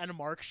season, and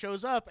Mark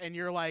shows up, and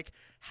you're like,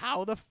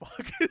 how the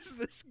fuck is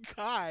this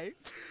guy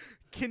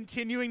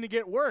continuing to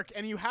get work?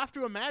 And you have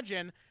to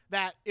imagine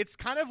that it's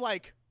kind of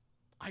like,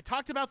 I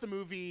talked about the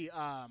movie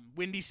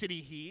Windy City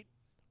Heat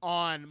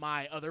on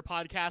my other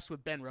podcast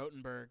with Ben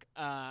Rotenberg.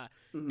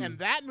 And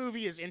that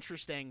movie is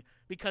interesting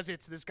because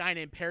it's this guy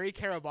named Perry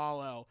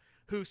Caravallo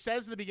who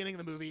says at the beginning of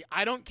the movie,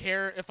 I don't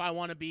care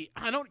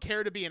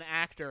to be an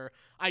actor.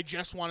 I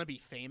just want to be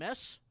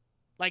famous.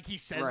 Like he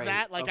says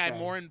that, like I'm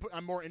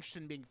more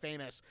interested in being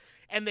famous.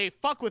 And they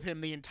fuck with him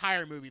the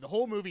entire movie. The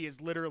whole movie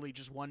is literally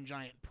just one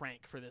giant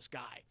prank for this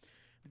guy.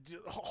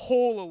 A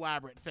whole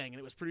elaborate thing. And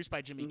it was produced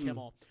by Jimmy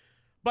Kimmel.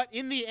 But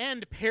in the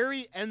end,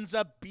 Perry ends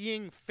up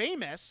being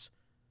famous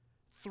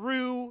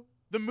through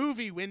the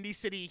movie Windy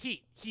City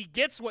Heat. He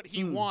gets what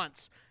he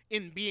wants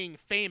in being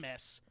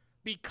famous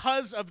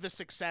because of the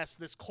success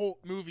this cult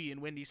movie in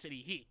Windy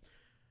City Heat.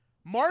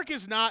 Mark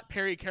is not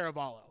Perry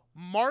Caravallo.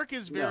 Mark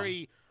is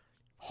very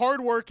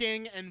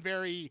hardworking and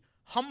very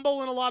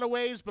humble in a lot of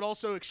ways, but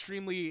also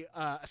extremely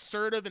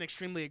assertive and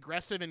extremely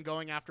aggressive in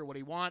going after what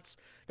he wants.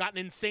 Got an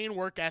insane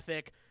work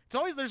ethic.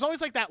 There's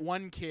always like that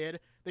one kid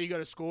that you go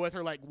to school with,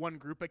 or like one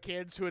group of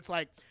kids who it's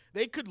like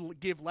they could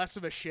give less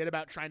of a shit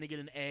about trying to get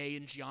an A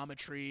in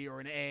geometry or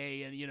an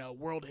A in,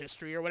 world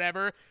history or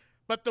whatever.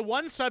 But the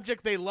one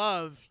subject they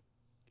love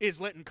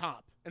is lit and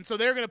comp. And so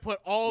they're going to put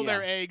all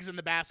their eggs in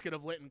the basket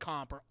of lit and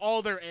comp, or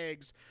all their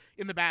eggs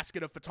in the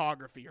basket of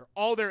photography, or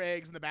all their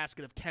eggs in the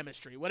basket of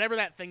chemistry, whatever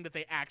that thing that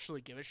they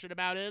actually give a shit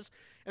about is.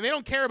 And they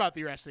don't care about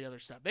the rest of the other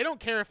stuff. They don't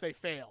care if they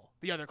fail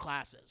the other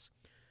classes.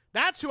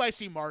 That's who I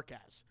see Mark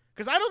as.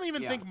 Because I don't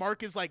even think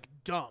Mark is, like,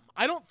 dumb.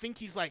 I don't think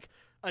he's, like,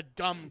 a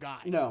dumb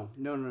guy. No.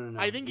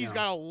 I think he's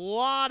got a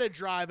lot of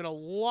drive and a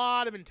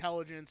lot of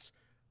intelligence,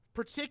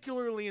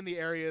 particularly in the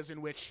areas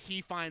in which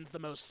he finds the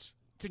most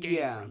to gain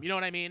from. You know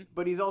what I mean?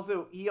 But he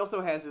also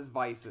has his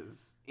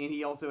vices, and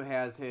he also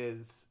has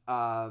his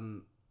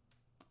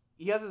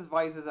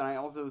vices, and I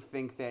also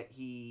think that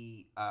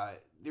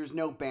there's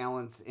no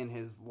balance in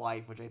his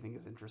life, which I think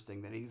is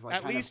interesting. That he's like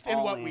at least in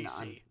what we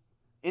see.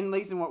 At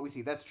least in what we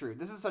see, that's true.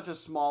 This is such a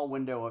small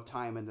window of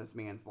time in this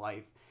man's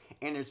life,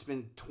 and it's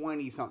been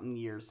 20-something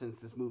years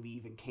since this movie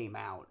even came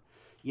out.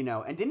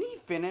 And didn't he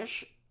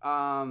finish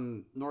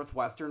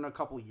Northwestern a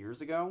couple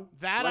years ago?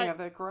 Do I have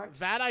that correct?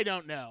 That I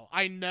don't know.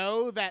 I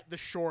know that the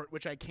short,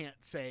 which I can't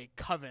say,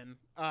 Coven.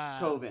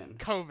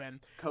 Coven.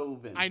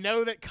 I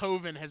know that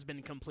Coven has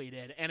been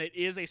completed, and it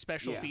is a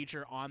special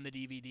feature on the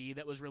DVD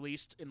that was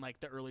released in like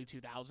the early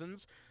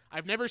 2000s.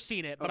 I've never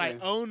seen it, but I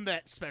own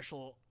that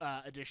special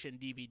edition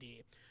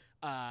DVD.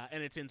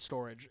 And it's in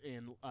storage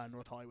in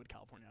North Hollywood,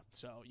 California.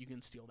 So you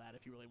can steal that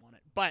if you really want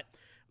it. But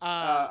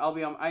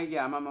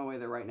I'm on my way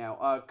there right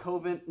now.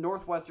 Coven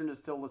Northwestern is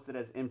still listed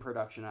as in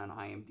production on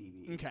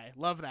IMDb. Okay,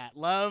 love that.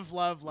 Love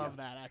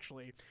that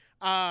actually.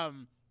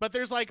 But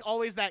there's like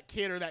always that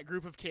kid or that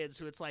group of kids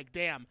who it's like,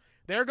 damn,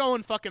 they're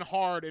going fucking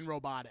hard in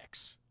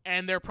robotics,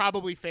 and they're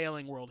probably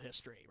failing world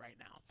history right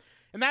now.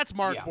 And that's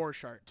Mark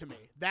Borchardt to me.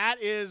 That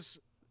is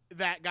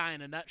that guy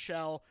in a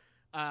nutshell.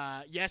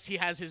 Yes, he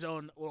has his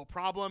own little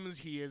problems.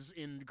 He is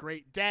in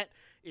great debt.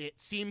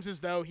 It seems as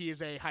though he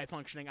is a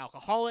high-functioning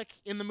alcoholic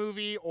in the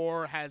movie,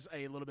 or has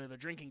a little bit of a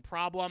drinking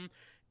problem,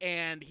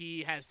 and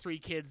he has 3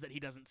 kids that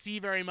he doesn't see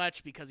very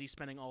much because he's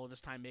spending all of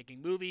his time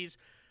making movies.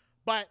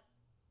 But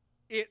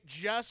it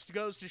just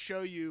goes to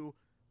show you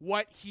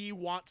what he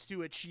wants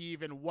to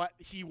achieve and what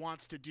he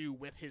wants to do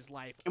with his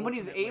life. And what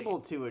he's able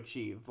to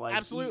achieve. Like,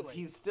 absolutely.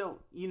 He's still,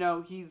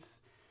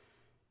 he's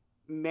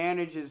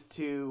manages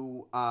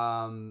to,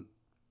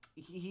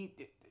 he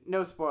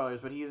no spoilers,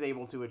 but he is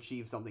able to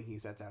achieve something he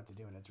sets out to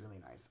do, and it's really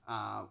nice.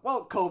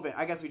 Coven,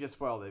 I guess we just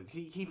spoiled it.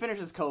 He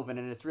finishes Coven,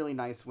 and it's really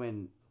nice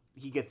when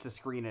he gets to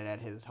screen it at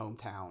his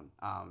hometown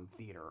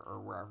theater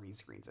or wherever he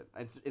screens it.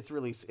 It's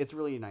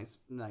really a nice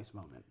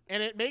moment.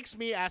 And it makes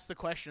me ask the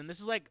question. This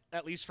is like,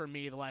 at least for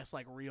me, the last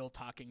like real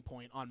talking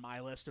point on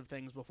my list of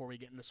things before we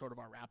get into sort of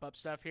our wrap up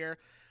stuff here.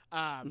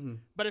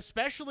 But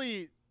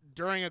especially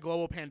during a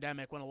global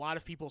pandemic, when a lot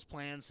of people's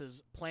plans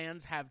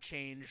have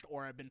changed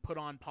or have been put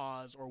on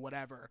pause or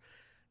whatever,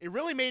 it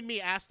really made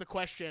me ask the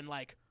question,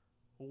 like,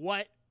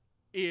 what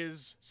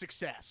is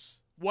success?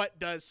 What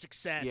does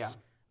success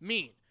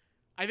mean?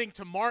 I think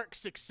to Mark,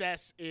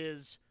 success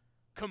is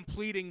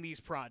completing these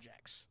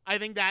projects. I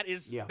think that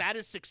is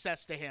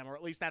success to him, or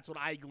at least that's what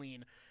I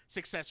glean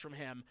success from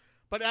him.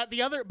 But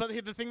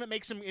the thing that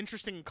makes him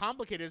interesting and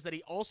complicated is that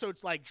he also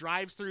like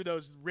drives through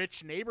those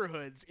rich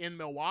neighborhoods in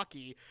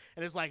Milwaukee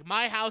and is like,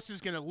 my house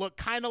is going to look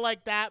kind of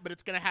like that, but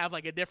it's going to have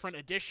like a different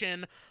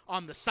addition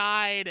on the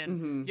side.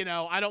 And,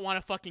 I don't want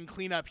to fucking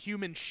clean up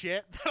human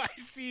shit that I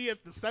see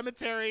at the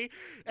cemetery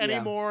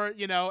anymore,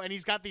 and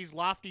he's got these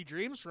lofty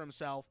dreams for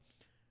himself.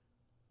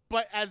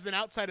 But as an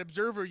outside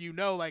observer,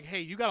 like,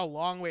 hey, you got a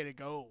long way to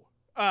go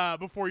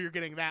before you're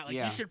getting that. Like,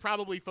 you should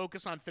probably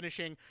focus on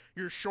finishing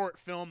your short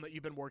film that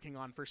you've been working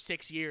on for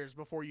 6 years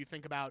before you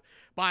think about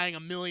buying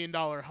 $1 million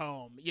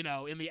home,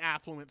 in the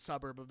affluent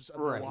suburbs of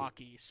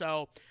Milwaukee.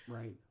 So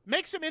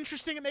makes him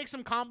interesting. It makes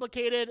him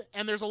complicated.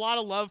 And there's a lot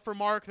of love for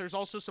Mark. There's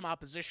also some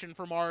opposition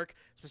for Mark,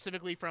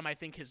 specifically from, I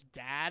think, his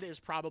dad is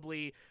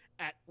probably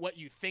at what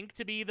you think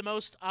to be the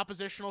most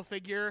oppositional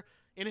figure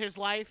in his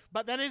life,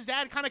 but then his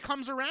dad kind of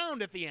comes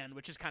around at the end,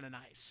 which is kind of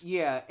nice.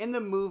 Yeah, in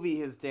the movie,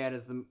 his dad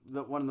is the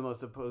one of the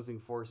most opposing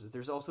forces.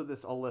 There's also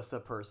this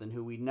Alyssa person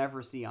who we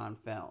never see on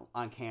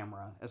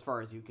camera, as far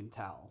as you can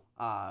tell,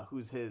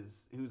 who's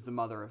the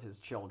mother of his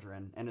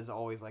children, and is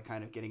always like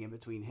kind of getting in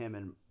between him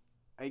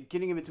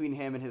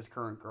and his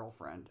current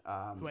girlfriend,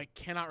 who I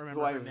cannot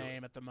remember her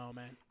name at the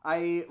moment.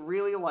 I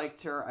really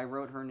liked her. I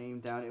wrote her name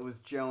down. It was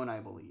Joan,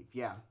 I believe.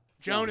 Yeah,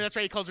 Joan. That's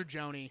right. He calls her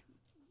Joni.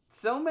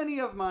 So many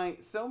of my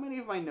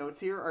notes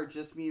here are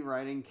just me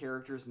writing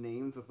characters'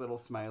 names with little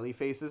smiley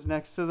faces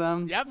next to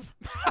them. Yep.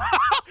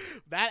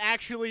 That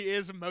actually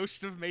is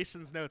most of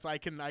Mason's notes. I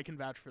can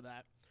vouch for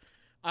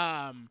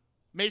that.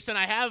 Mason,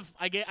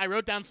 I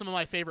wrote down some of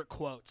my favorite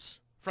quotes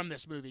from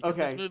this movie. Because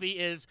this movie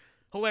is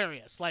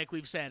hilarious, like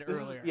we've said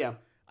earlier.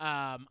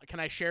 Can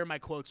I share my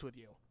quotes with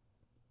you?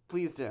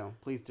 Please do.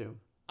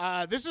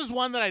 This is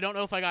one that I don't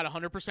know if I got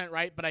 100%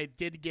 right, but I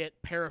did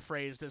get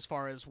paraphrased as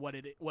far as what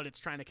it's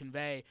trying to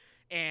convey.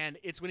 And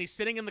it's when he's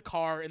sitting in the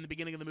car in the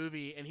beginning of the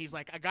movie, and he's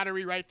like, I got to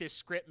rewrite this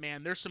script,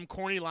 man. There's some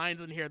corny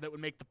lines in here that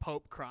would make the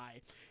Pope cry.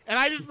 And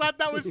I just thought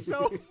that was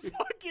so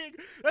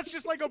that's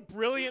just like a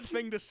brilliant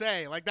thing to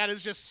say. Like, that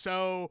is just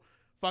so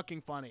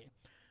fucking funny.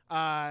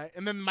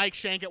 And then Mike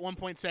Shank at one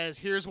point says,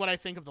 here's what I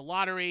think of the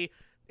lottery.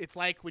 It's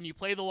like when you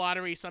play the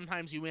lottery,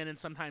 sometimes you win and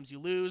sometimes you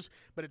lose,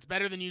 but it's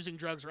better than using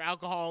drugs or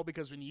alcohol,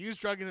 because when you use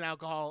drugs and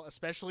alcohol,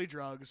 especially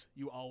drugs,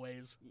 you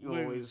always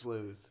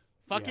lose.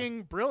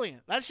 Fucking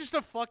brilliant. That's just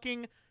a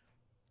fucking...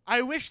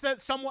 I wish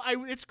that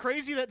it's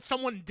crazy that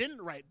someone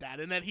didn't write that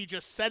and that he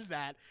just said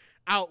that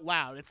out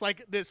loud. It's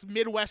like this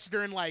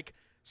Midwestern, like,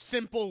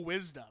 simple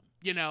wisdom,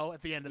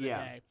 at the end of the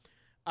day.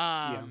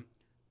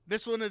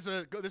 This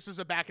is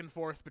a back and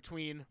forth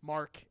between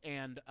Mark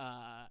and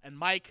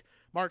Mike.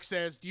 Mark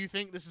says, do you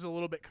think this is a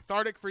little bit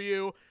cathartic for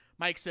you?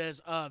 Mike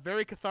says,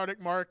 very cathartic,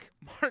 Mark.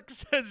 Mark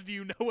says, do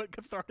you know what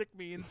cathartic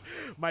means?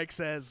 Mike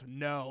says,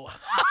 no.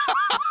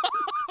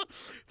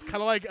 It's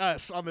kind of like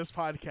us on this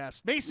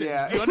podcast. Mason,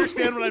 do you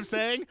understand what I'm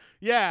saying?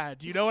 Yeah.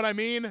 Do you know what I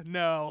mean?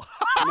 No.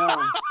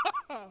 No.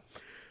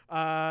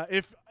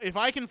 If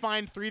I can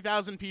find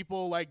 3,000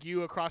 people like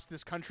you across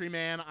this country,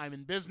 man, I'm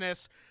in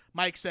business.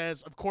 Mike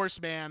says, of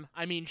course, man.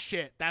 I mean,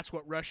 shit. That's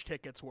what Rush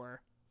tickets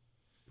were.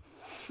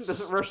 That's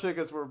what Rush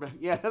tickets were back.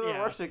 Yeah, that's what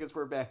Rush tickets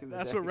were back in the day.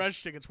 That's what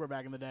Rush tickets were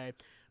back in the day.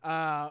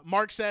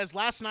 Mark says,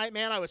 last night,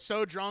 man, I was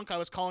so drunk I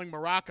was calling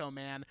Morocco,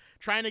 man.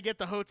 Trying to get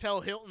the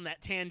Hotel Hilton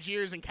at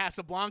Tangiers in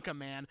Casablanca,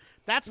 man.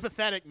 That's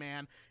pathetic,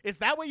 man. Is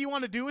that what you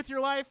want to do with your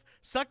life?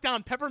 Suck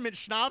down peppermint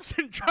schnapps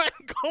and try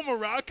and call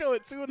Morocco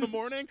at 2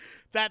 a.m?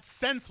 That's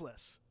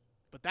senseless.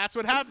 But that's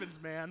what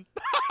happens, man.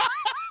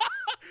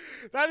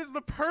 That is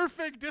the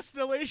perfect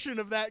distillation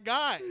of that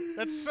guy.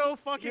 That's so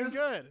fucking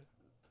good.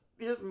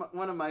 Here's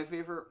one of my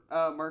favorite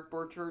Mark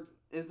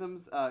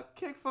Borchardt-isms.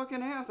 Kick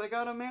fucking ass, I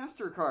got a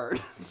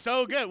MasterCard.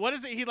 So good. What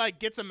is it? He, like,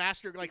 gets a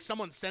like,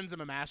 someone sends him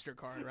a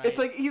MasterCard, right? It's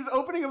like he's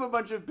opening up a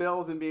bunch of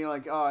bills and being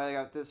like, oh, I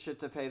got this shit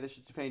to pay,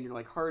 and your,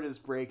 like, heart is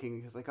breaking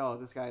because, like, oh,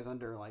 this guy's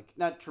under, like,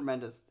 not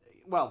tremendous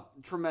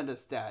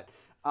debt.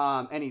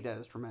 Any debt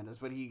is tremendous,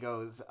 but he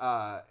goes,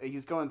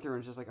 he's going through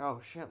and just like, oh,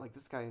 shit, like,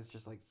 this guy is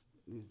just, like,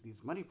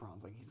 these money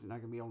problems, like he's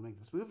not gonna be able to make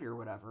this movie or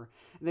whatever.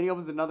 And then he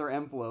opens another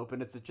envelope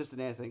and it's just an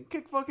ass saying,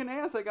 kick fucking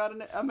ass, I got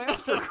a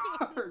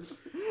MasterCard.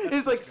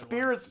 His like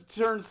spirits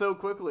turn so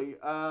quickly.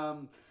 I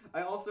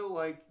also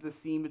liked the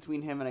scene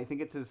between him and I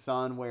think it's his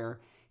son where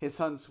his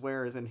son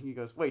swears and he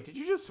goes, wait, did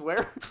you just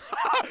swear?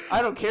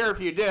 I don't care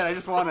if you did, I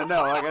just want to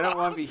know. Like, I don't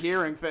want to be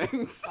hearing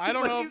things. I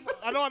don't know.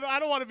 I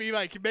don't want to be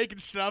like making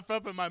stuff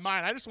up in my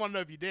mind. I just want to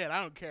know if you did.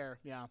 I don't care.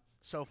 Yeah,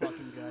 so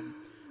fucking good.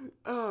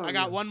 I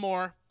got one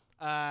more.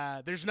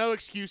 There's no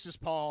excuses,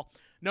 Paul.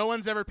 No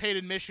one's ever paid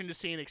admission to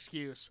see an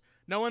excuse.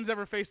 No one's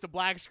ever faced a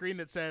black screen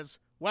that says,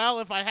 well,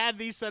 if I had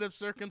these set of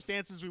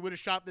circumstances, we would have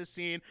shot this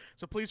scene,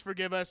 so please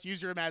forgive us,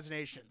 use your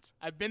imaginations.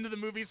 I've been to the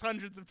movies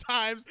hundreds of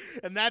times,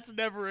 and that's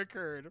never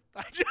occurred.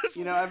 I've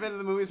been to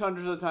the movies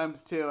hundreds of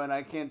times, too, and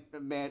I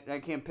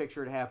can't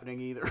picture it happening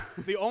either.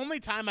 The only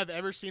time I've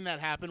ever seen that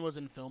happen was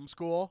in film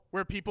school,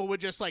 where people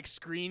would just, like,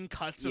 screen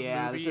cuts of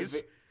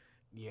movies.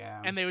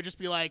 And they would just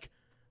be like,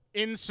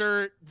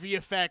 insert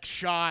VFX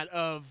shot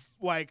of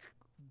like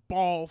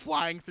ball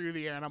flying through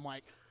the air, and I'm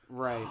like,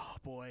 right, oh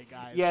boy,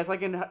 guys. Yeah, it's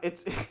like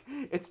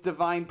it's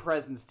Divine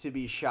Presence to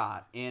be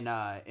shot in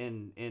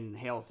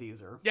Hail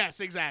Caesar.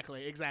 Yes,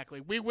 exactly.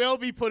 We will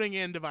be putting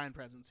in Divine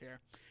Presence here.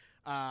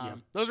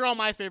 Those are all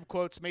my favorite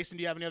quotes. Mason,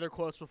 do you have any other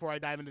quotes before I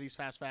dive into these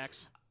fast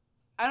facts?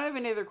 I don't have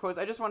any other quotes.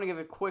 I just want to give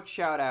a quick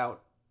shout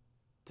out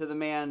to the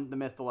man, the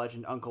myth, the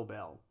legend, Uncle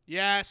Bill.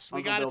 Yes,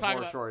 we got to talk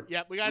about.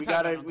 Yep, we got to talk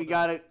about Uncle Bill. We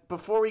got to.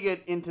 Before we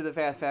get into the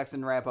fast facts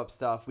and wrap up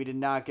stuff, we did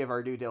not give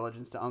our due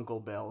diligence to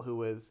Uncle Bill, who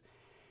was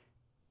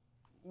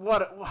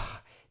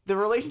the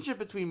relationship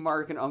between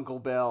Mark and Uncle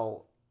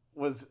Bill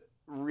was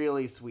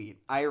really sweet.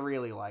 I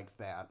really liked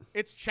that.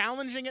 It's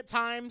challenging at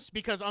times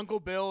because Uncle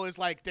Bill is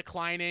like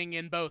declining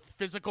in both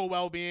physical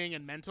well-being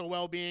and mental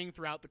well-being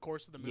throughout the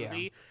course of the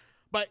movie. Yeah.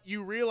 But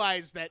you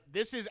realize that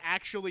this is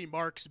actually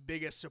Mark's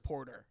biggest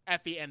supporter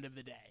at the end of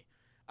the day.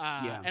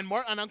 And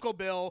Uncle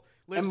Bill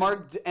lives.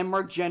 And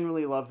Mark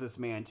genuinely loves this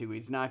man too.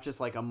 He's not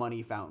just like a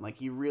money fountain. Like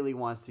he really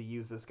wants to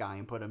use this guy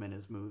and put him in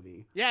his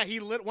movie. Yeah,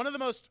 one of the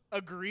most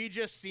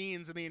egregious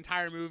scenes in the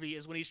entire movie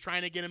is when he's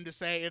trying to get him to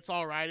say it's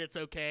all right, it's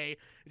okay.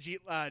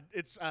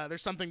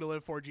 There's something to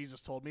live for.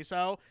 Jesus told me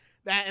so.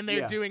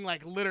 They're doing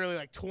like literally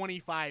like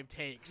 25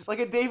 takes, like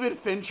a David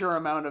Fincher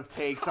amount of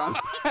takes on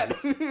that.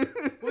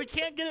 Well, he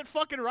can't get it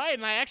fucking right,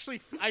 and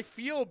I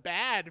feel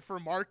bad for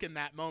Mark in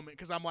that moment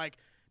because I'm like,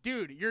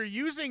 dude, you're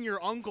using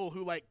your uncle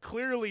who like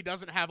clearly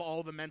doesn't have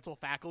all the mental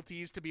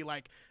faculties to be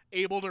like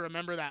able to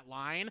remember that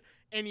line,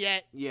 and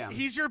yet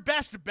he's your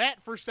best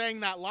bet for saying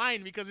that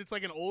line because it's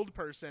like an old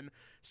person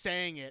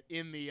saying it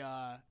in the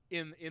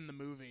in the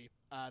movie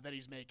that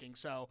he's making.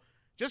 So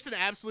just an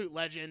absolute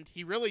legend.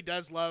 He really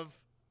does love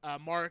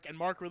Mark, and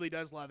Mark really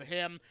does love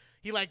him.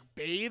 He like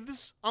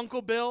bathes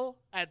Uncle Bill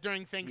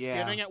during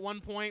Thanksgiving at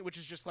one point, which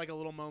is just like a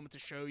little moment to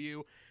show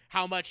you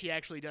how much he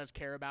actually does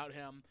care about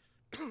him.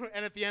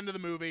 And at the end of the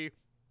movie,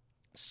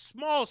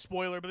 small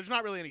spoiler, but there's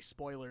not really any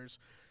spoilers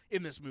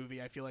in this movie,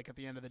 I feel like, at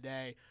the end of the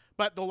day.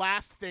 But the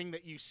last thing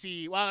that you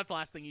see, well, not the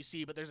last thing you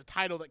see, but there's a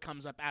title that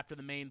comes up after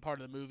the main part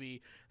of the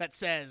movie that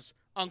says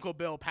Uncle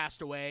Bill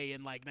passed away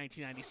in like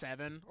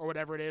 1997 or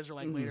whatever it is, or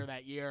like later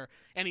that year,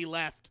 and he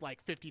left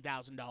like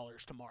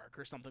 $50,000 to Mark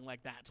or something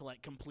like that to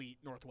like complete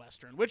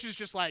Northwestern, which is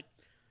just like,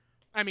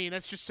 I mean,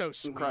 that's just so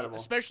sweet. Incredible.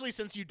 Especially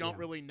since you don't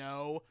really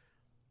know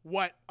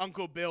what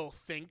Uncle Bill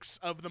thinks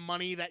of the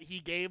money that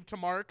he gave to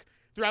Mark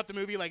throughout the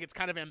movie. Like, it's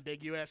kind of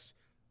ambiguous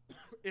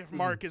if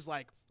Mark is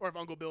like, or if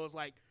Uncle Bill is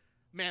like,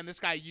 man, this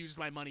guy used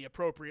my money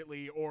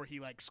appropriately, or he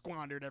like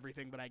squandered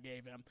everything that I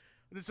gave him.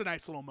 This is a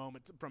nice little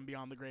moment from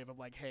Beyond the Grave of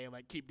like, hey,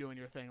 like, keep doing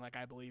your thing. Like,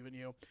 I believe in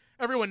you.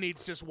 Everyone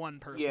needs just one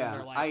person in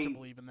their life to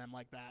believe in them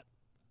like that.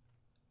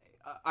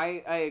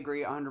 I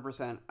agree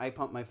 100%. I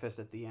pumped my fist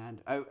at the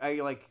end. I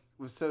like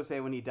was so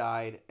sad when he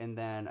died, and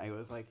then I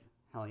was like,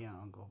 hell yeah,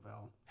 Uncle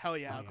Bill. Hell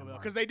yeah, Uncle Bill.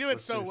 Because they do it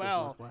so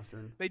well.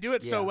 They do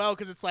it so well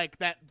because it's like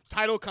that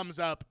title comes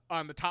up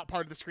on the top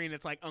part of the screen.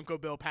 It's like Uncle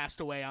Bill passed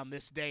away on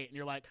this date. And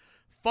you're like,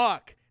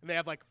 fuck. And they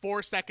have like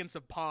 4 seconds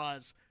of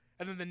pause.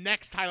 And then the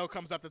next title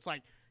comes up that's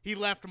like, he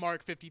left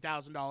Mark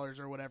 $50,000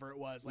 or whatever it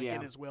was, like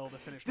in his will to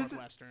finish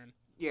Northwestern.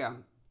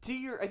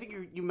 I think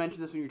you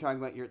mentioned this when you were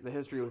talking about the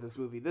history with this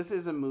movie. This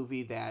is a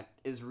movie that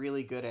is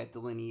really good at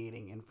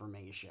delineating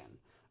information,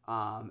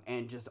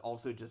 and just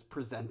also just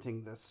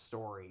presenting this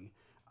story,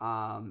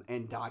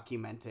 and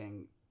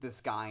documenting this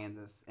guy in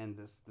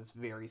this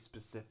very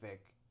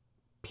specific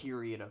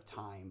period of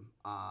time.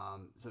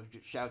 So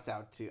shouts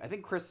out to, I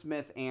think, Chris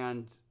Smith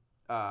and.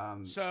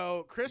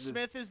 So Chris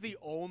Smith is the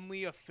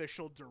only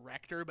official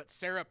director, but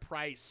Sarah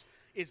Price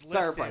is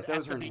listed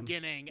at the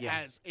beginning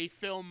as a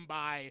film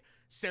by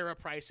Sarah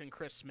Price and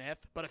Chris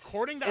Smith. But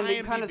according to IMDb,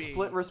 they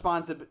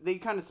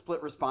kind of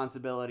split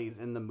responsibilities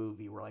in the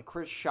movie. Where like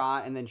Chris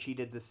shot and then she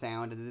did the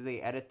sound, and did they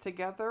edit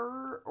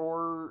together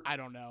or I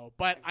don't know,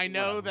 but I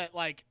know that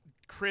like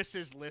Chris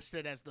is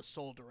listed as the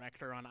sole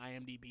director on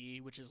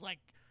IMDb, which is like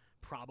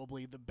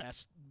probably the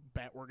best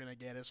bet we're gonna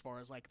get as far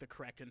as like the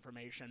correct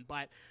information,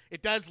 but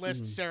it does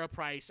list Sarah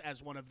Price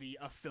as one of the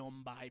a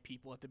film by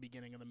people at the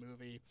beginning of the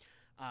movie,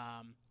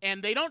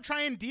 and they don't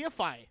try and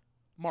deify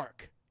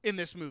Mark in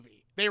this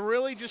movie. They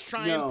really just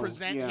try and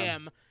present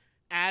him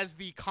as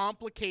the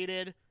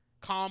complicated,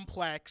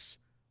 complex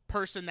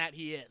person that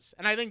he is,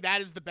 and I think that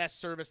is the best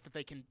service that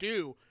they can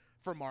do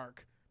for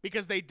Mark,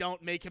 because they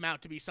don't make him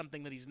out to be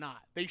something that he's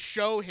not. They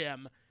show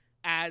him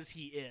as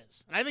he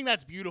is. And I think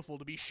that's beautiful,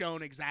 to be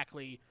shown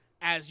exactly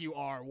as you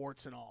are,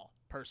 warts and all,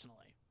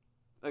 personally.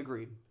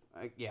 Agreed.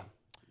 Yeah.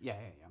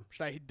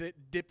 Should I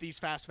dip these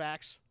fast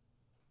facts?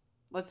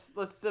 Let's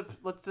dip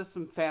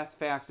some fast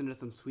facts into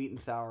some sweet and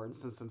sour and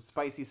some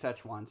spicy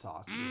Szechuan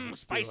sauce.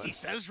 Spicy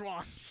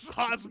Szechuan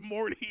sauce,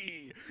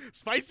 Morty.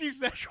 Spicy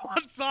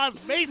Szechuan sauce,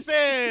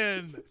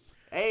 Mason.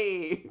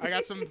 Hey. I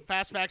got some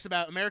fast facts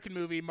about American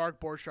Movie,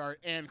 Mark Borchardt,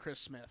 and Chris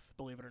Smith,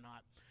 believe it or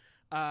not.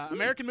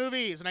 American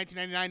Movie is a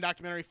 1999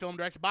 documentary film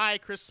directed by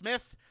Chris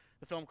Smith.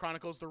 The film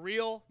chronicles the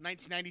real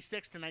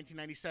 1996 to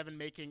 1997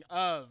 making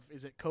of,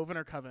 is it Coven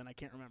or Coven? I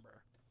can't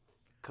remember.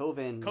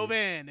 Coven,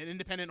 an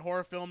independent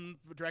horror film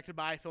directed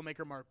by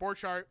filmmaker Mark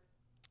Borchardt,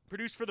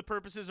 produced for the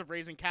purposes of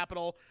raising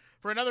capital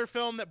for another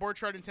film that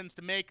Borchardt intends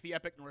to make, the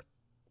epic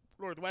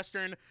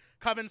Northwestern.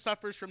 Coven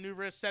suffers from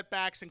numerous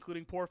setbacks,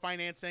 including poor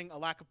financing, a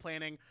lack of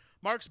planning,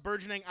 Mark's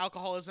burgeoning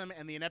alcoholism,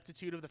 and the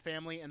ineptitude of the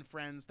family and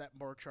friends that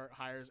Borchardt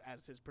hires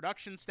as his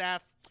production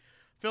staff.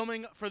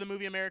 Filming for the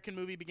movie American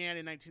Movie began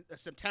in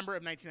September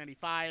of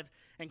 1995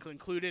 and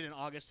concluded in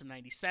August of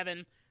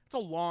 97. It's a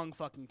long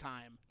fucking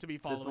time to be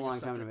following a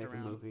subject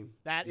around. Movie.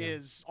 That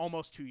is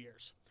almost 2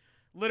 years.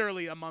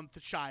 Literally a month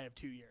shy of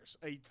 2 years.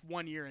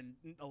 1 year and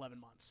 11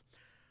 months.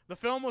 The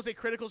film was a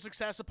critical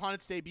success upon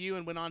its debut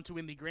and went on to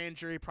win the Grand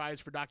Jury Prize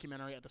for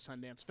Documentary at the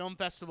Sundance Film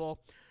Festival.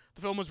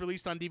 The film was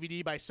released on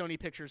DVD by Sony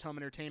Pictures Home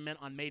Entertainment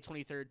on May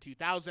 23rd,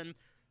 2000.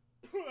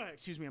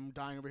 Excuse me, I'm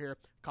dying over here,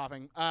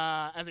 coughing.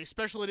 As a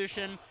special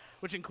edition,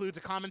 which includes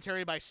a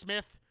commentary by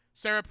Smith,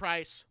 Sarah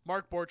Price,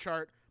 Mark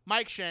Borchardt,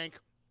 Mike Shank,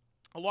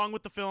 along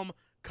with the film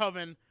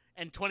Coven,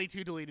 and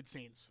 22 deleted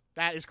scenes.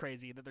 That is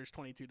crazy that there's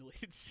 22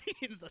 deleted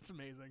scenes. That's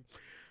amazing.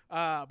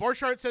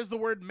 Borchardt says the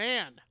word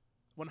man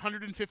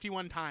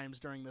 151 times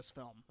during this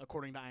film,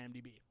 according to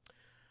IMDb.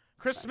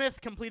 Chris Smith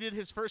completed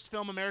his first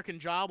film American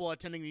Job while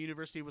attending the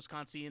University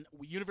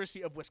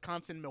of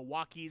Wisconsin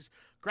Milwaukee's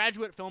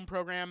graduate film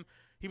program.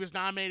 He was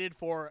nominated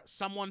for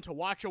Someone to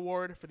Watch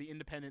Award for the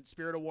Independent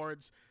Spirit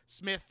Awards.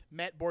 Smith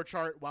met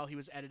Borchardt while he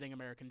was editing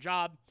American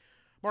Job.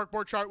 Mark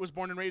Borchardt was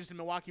born and raised in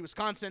Milwaukee,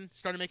 Wisconsin.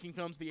 Started making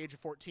films at the age of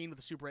 14 with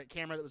a Super 8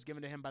 camera that was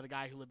given to him by the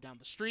guy who lived down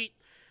the street.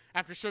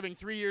 After serving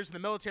 3 years in the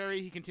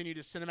military, he continued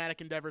his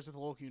cinematic endeavors at the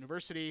local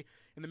university.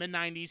 In the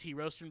mid-90s, he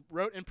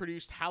wrote and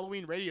produced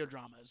Halloween radio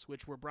dramas,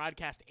 which were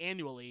broadcast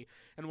annually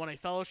and won a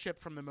fellowship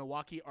from the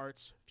Milwaukee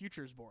Arts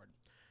Futures Board.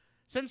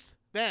 Since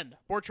then,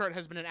 Borchardt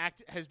has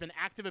been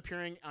active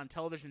appearing on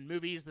television and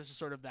movies. This is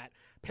sort of that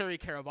Perry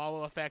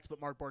Caravallo effect,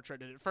 but Mark Borchardt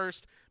did it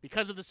first.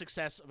 Because of the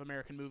success of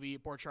American Movie,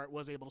 Borchardt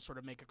was able to sort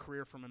of make a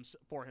career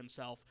for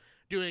himself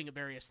doing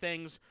various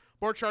things.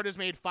 Borchardt has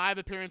made 5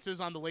 appearances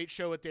on The Late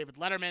Show with David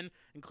Letterman,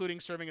 including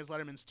serving as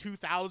Letterman's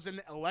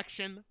 2000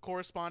 election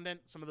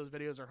correspondent. Some of those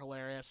videos are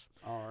hilarious.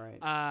 All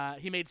right.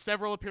 He made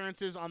several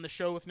appearances on The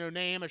Show with No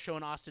Name, a show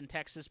in Austin,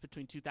 Texas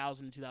between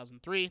 2000 and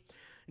 2003.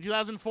 In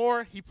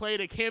 2004, he played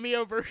a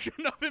cameo version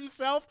of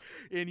himself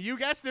in, you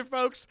guessed it,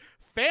 folks,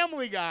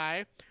 Family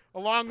Guy,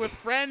 along with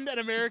friend and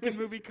American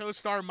Movie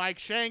co-star Mike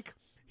Shank.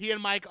 He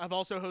and Mike have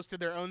also hosted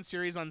their own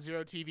series on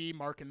Zero TV,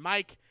 Mark and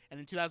Mike. And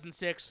in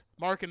 2006,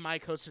 Mark and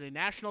Mike hosted a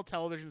national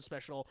television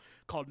special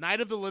called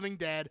Night of the Living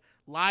Dead,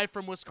 live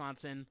from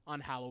Wisconsin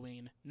on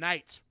Halloween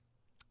night.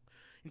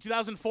 In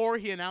 2004,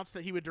 he announced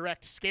that he would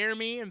direct Scare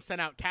Me and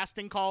sent out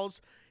casting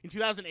calls. In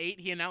 2008,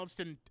 he announced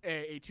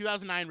a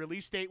 2009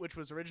 release date, which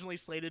was originally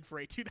slated for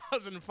a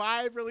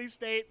 2005 release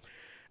date.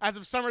 As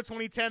of summer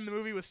 2010, the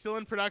movie was still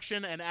in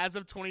production, and as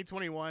of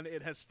 2021,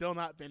 it has still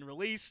not been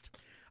released.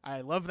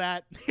 I love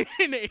that.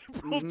 In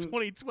April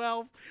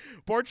 2012,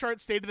 Borchardt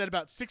stated that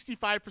about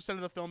 65%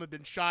 of the film had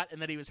been shot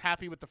and that he was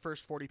happy with the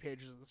first 40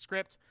 pages of the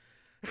script.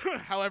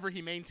 However,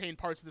 he maintained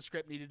parts of the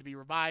script needed to be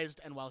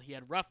revised, and while he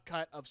had rough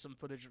cut of some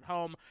footage at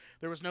home,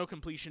 there was no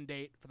completion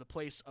date for the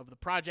place of the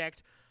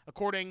project.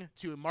 According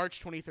to a March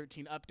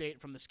 2013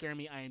 update from the Scare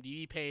Me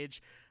IMDb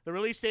page, the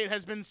release date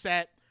has been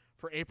set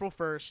for April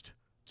 1st,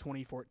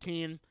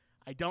 2014.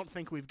 I don't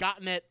think we've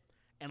gotten it.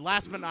 And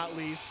last but not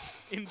least,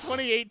 in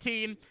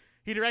 2018,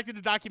 he directed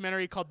a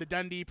documentary called The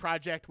Dundee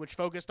Project, which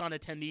focused on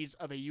attendees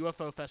of a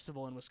UFO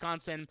festival in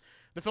Wisconsin.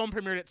 The film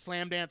premiered at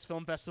Slam Dance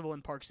Film Festival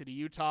in Park City,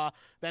 Utah,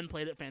 then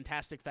played at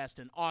Fantastic Fest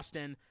in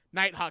Austin,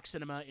 Nighthawk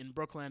Cinema in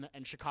Brooklyn,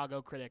 and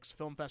Chicago Critics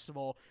Film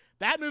Festival.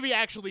 That movie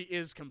actually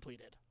is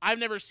completed. I've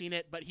never seen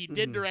it, but he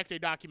did direct a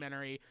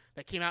documentary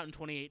that came out in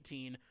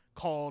 2018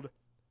 called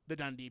The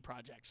Dundee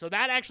Project. So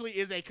that actually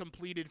is a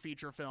completed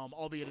feature film,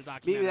 albeit a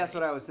documentary. Maybe that's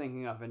what I was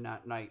thinking of, and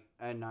not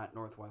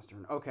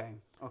Northwestern. Okay.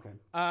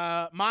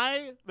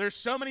 There's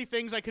so many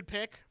things I could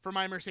pick for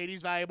my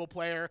Mercedes Valuable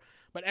Player,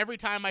 but every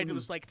time I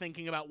was like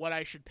thinking about what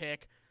I should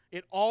pick,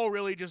 it all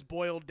really just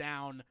boiled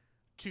down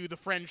to the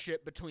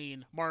friendship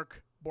between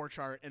Mark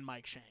Borchardt and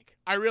Mike Shank.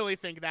 I really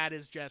think that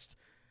is just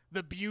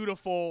the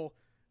beautiful,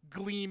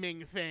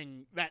 gleaming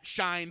thing that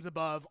shines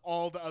above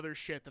all the other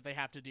shit that they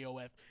have to deal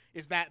with,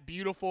 is that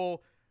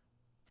beautiful,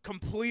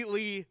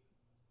 completely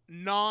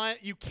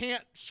you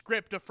can't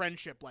script a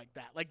friendship like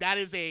that. Like, that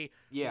is a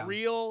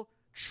real,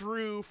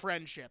 true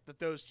friendship that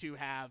those two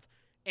have,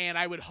 and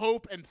I would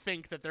hope and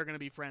think that they're going to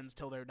be friends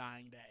till their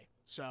dying day.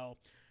 So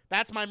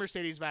that's my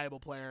Mercedes Valuable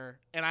Player,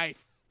 and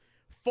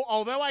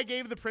although I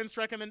gave the Prince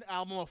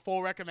album a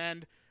full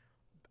recommend,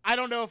 I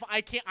don't know if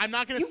I'm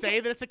not going to say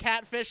that it's a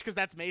catfish because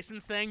that's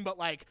Mason's thing, but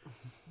like,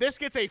 this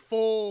gets a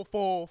full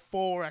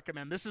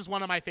recommend. This is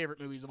one of my favorite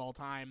movies of all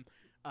time.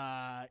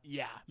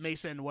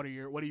 Mason, what are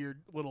your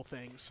little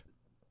things?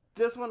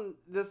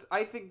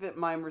 I think that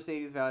my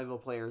Mercedes Valuable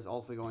Player is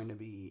also going to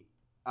be,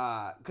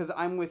 because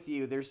I'm with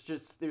you.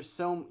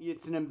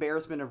 It's an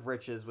embarrassment of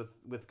riches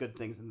with good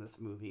things in this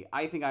movie.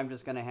 I think I'm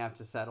just going to have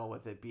to settle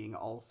with it being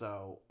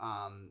also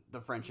the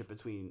friendship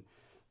between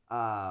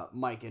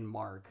Mike and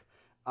Mark.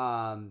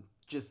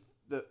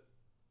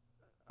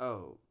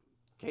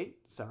 Kate,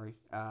 sorry.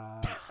 I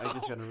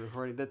just got a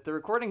recording that the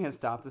recording has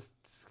stopped.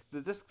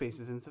 The disk space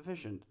is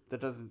insufficient.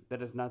 That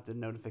is not the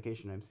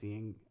notification I'm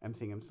seeing. I'm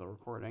still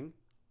recording.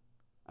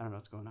 I don't know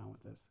what's going on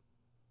with this.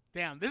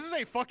 Damn, this is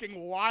a fucking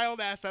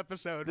wild ass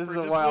episode. This is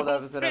a wild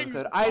episode.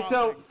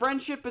 So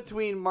friendship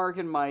between Mark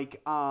and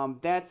Mike,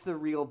 that's the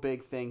real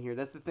big thing here.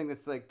 That's the thing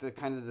that's like the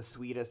kind of the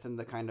sweetest and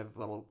the kind of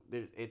little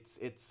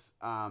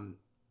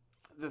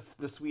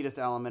the sweetest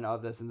element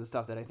of this, and the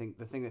stuff that I think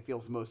the thing that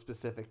feels most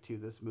specific to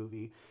this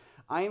movie.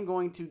 I am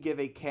going to give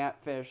a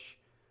catfish.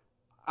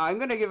 I'm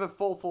going to give a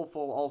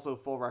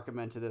full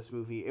recommend to this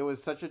movie. It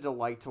was such a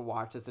delight to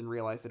watch this and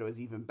realize that it was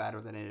even better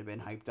than it had been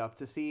hyped up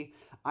to see.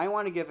 I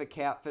want to give a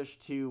catfish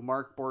to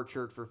Mark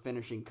Borchardt for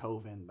finishing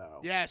Coven,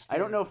 though. Yes, dude. I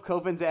don't know if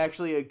Coven's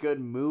actually a good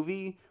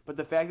movie, but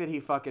the fact that he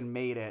fucking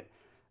made it,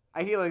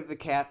 I feel like the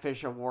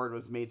Catfish Award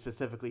was made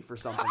specifically for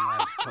something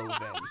like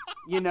Coven.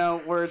 You know,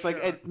 where it's like,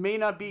 it may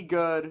not be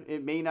good,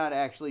 it may not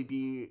actually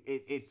be,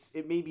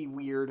 it may be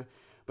weird,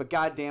 but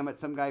god damn it,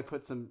 some guy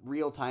put some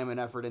real time and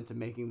effort into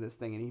making this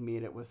thing, and he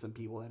made it with some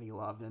people that he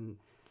loved, and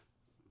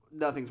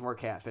nothing's more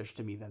catfish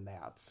to me than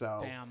that. So,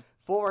 damn.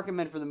 Full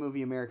recommend for the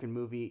movie American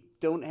Movie.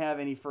 Don't have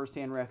any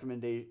firsthand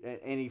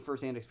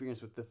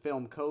experience with the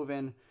film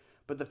Coven,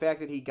 but the fact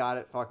that he got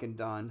it fucking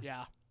done,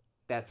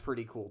 that's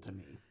pretty cool to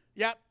me.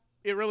 Yep.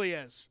 It really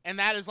is. And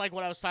that is like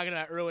what I was talking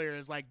about earlier,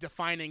 is like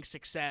defining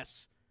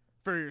success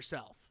for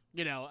yourself.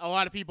 You know, a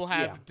lot of people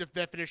have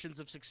definitions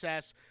of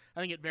success.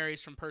 I think it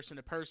varies from person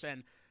to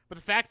person. But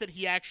the fact that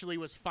he actually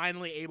was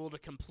finally able to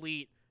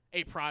complete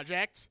a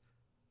project,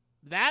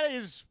 that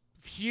is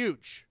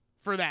huge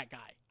for that guy.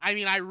 I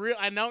mean,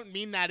 I don't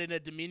mean that in a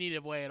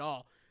diminutive way at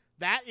all.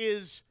 That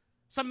is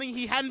something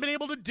he hadn't been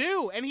able to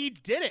do, and he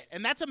did it,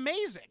 and that's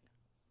amazing.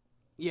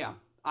 Yeah,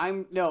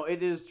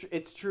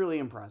 it's truly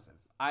impressive.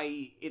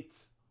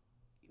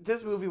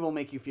 This movie will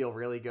make you feel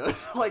really good.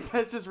 Like,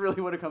 that's just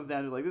really what it comes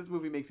down to. Like, this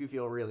movie makes you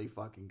feel really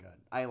fucking good.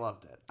 I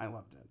loved it.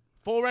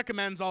 Full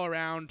recommends all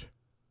around.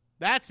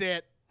 That's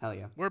it. Hell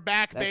yeah. We're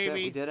back, That's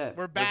baby. It. We did it.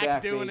 We're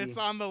back doing baby. It's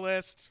on the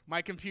list.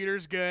 My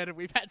computer's good.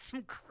 We've had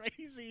some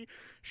crazy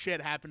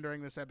shit happen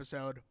during this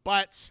episode,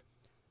 but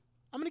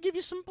I'm gonna give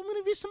you some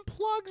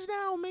plugs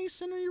now,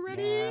 Mason. Are you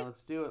ready? Yeah,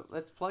 let's do it.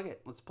 Let's plug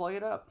it. Let's plug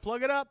it up.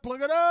 Plug it up.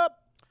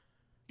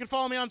 You can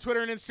follow me on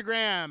Twitter and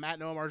Instagram, at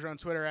Noah Marger on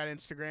Twitter, at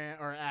Instagram,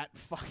 or at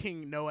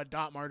fucking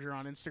Noah.Marger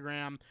on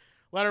Instagram.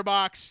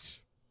 Letterboxd,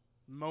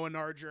 Moa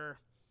Narger.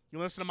 You can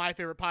listen to my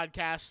favorite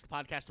podcast, the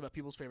podcast about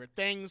people's favorite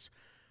things.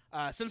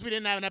 Since we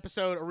didn't have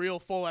a real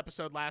full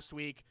episode last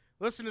week,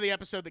 listen to the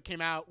episode that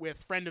came out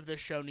with friend of this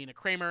show, Nina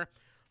Kramer.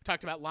 We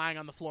talked about lying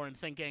on the floor and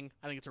thinking.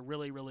 I think it's a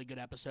really, really good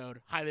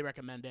episode. Highly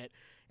recommend it.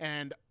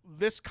 And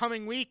this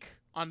coming week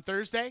on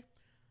Thursday, you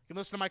can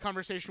listen to my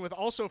conversation with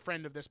also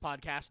friend of this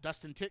podcast,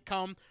 Dustin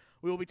Titcomb.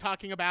 We will be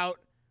talking about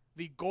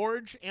the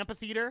Gorge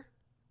Amphitheater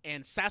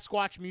and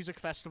Sasquatch Music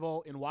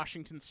Festival in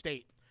Washington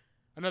State.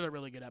 Another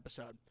really good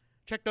episode.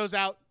 Check those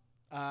out.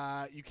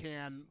 You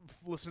can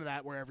listen to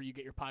that wherever you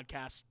get your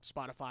podcasts,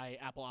 Spotify,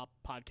 Apple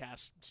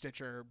Podcasts,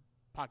 Stitcher,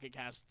 Pocket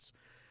Casts,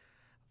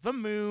 The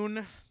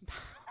Moon.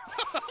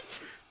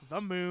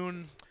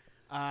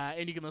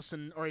 And you can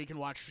listen, or you can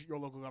watch your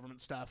local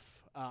government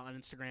stuff on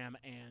Instagram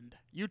and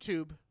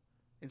YouTube.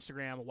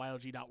 Instagram,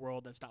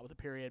 ylg.world, that's not with a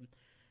period,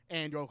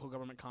 and your local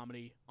government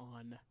comedy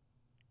on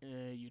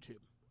YouTube.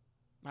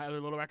 My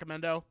other little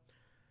recommendo,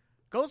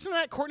 go listen to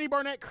that Courtney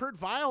Barnett, Kurt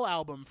Vile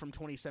album from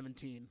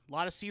 2017. A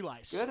lot of sea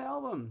lice. Good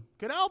album.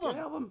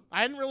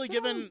 I hadn't really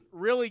given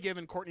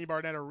Courtney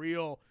Barnett a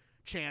real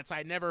chance.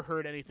 I never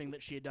heard anything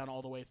that she had done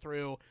all the way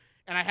through.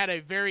 And I had a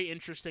very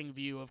interesting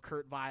view of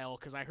Kurt Vile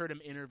because I heard him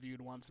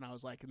interviewed once, and I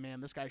was like,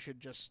 man, this guy should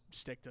just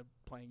stick to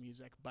playing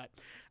music. But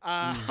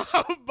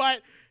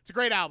but it's a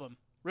great album.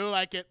 Really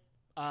like it.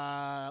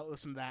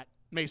 Listen to that.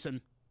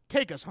 Mason,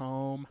 take us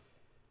home.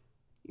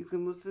 You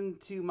can listen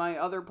to my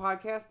other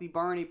podcast, the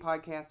Barney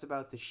Podcast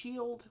About the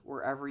Shield,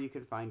 wherever you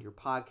can find your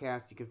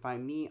podcast. You can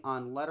find me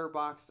on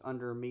Letterboxd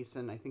under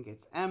Mason, I think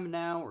it's M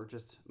now, or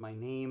just my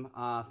name.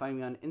 Find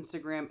me on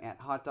Instagram at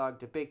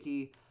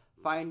HotDogDebicki.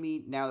 Find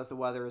me, now that the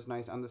weather is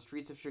nice, on the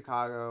streets of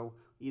Chicago,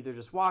 either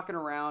just walking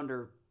around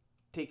or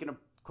taking a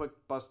quick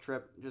bus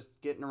trip, just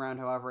getting around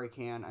however I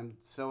can. I'm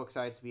so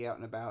excited to be out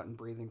and about and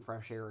breathing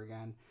fresh air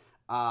again.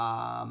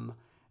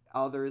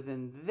 Other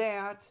than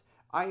that,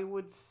 I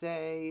would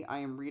say I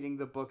am reading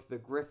the book The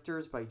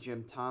Grifters by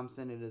Jim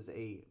Thompson. It is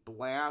a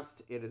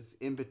blast. It is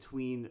in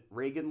between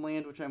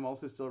Reaganland, which I'm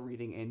also still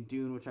reading, and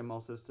Dune, which I'm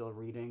also still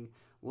reading.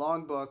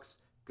 Long books,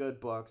 good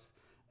books,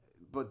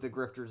 but The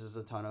Grifters is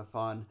a ton of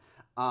fun.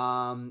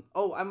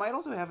 I might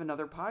also have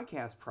another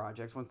podcast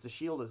project once The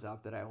Shield is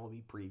up that I will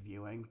be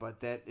previewing, but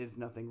that is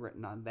nothing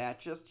written on that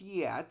just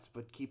yet.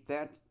 But keep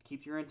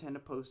your antenna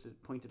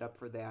pointed up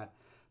for that.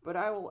 But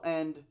I will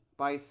end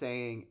by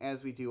saying,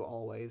 as we do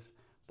always,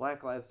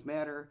 Black Lives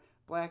Matter,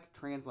 Black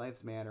Trans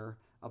Lives Matter,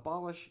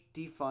 abolish,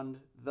 defund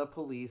the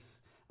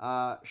police,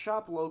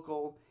 shop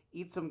local,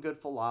 eat some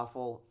good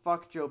falafel,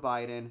 fuck Joe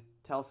Biden,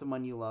 tell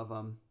someone you love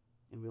him,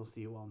 and we'll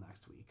see you all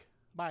next week.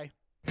 Bye.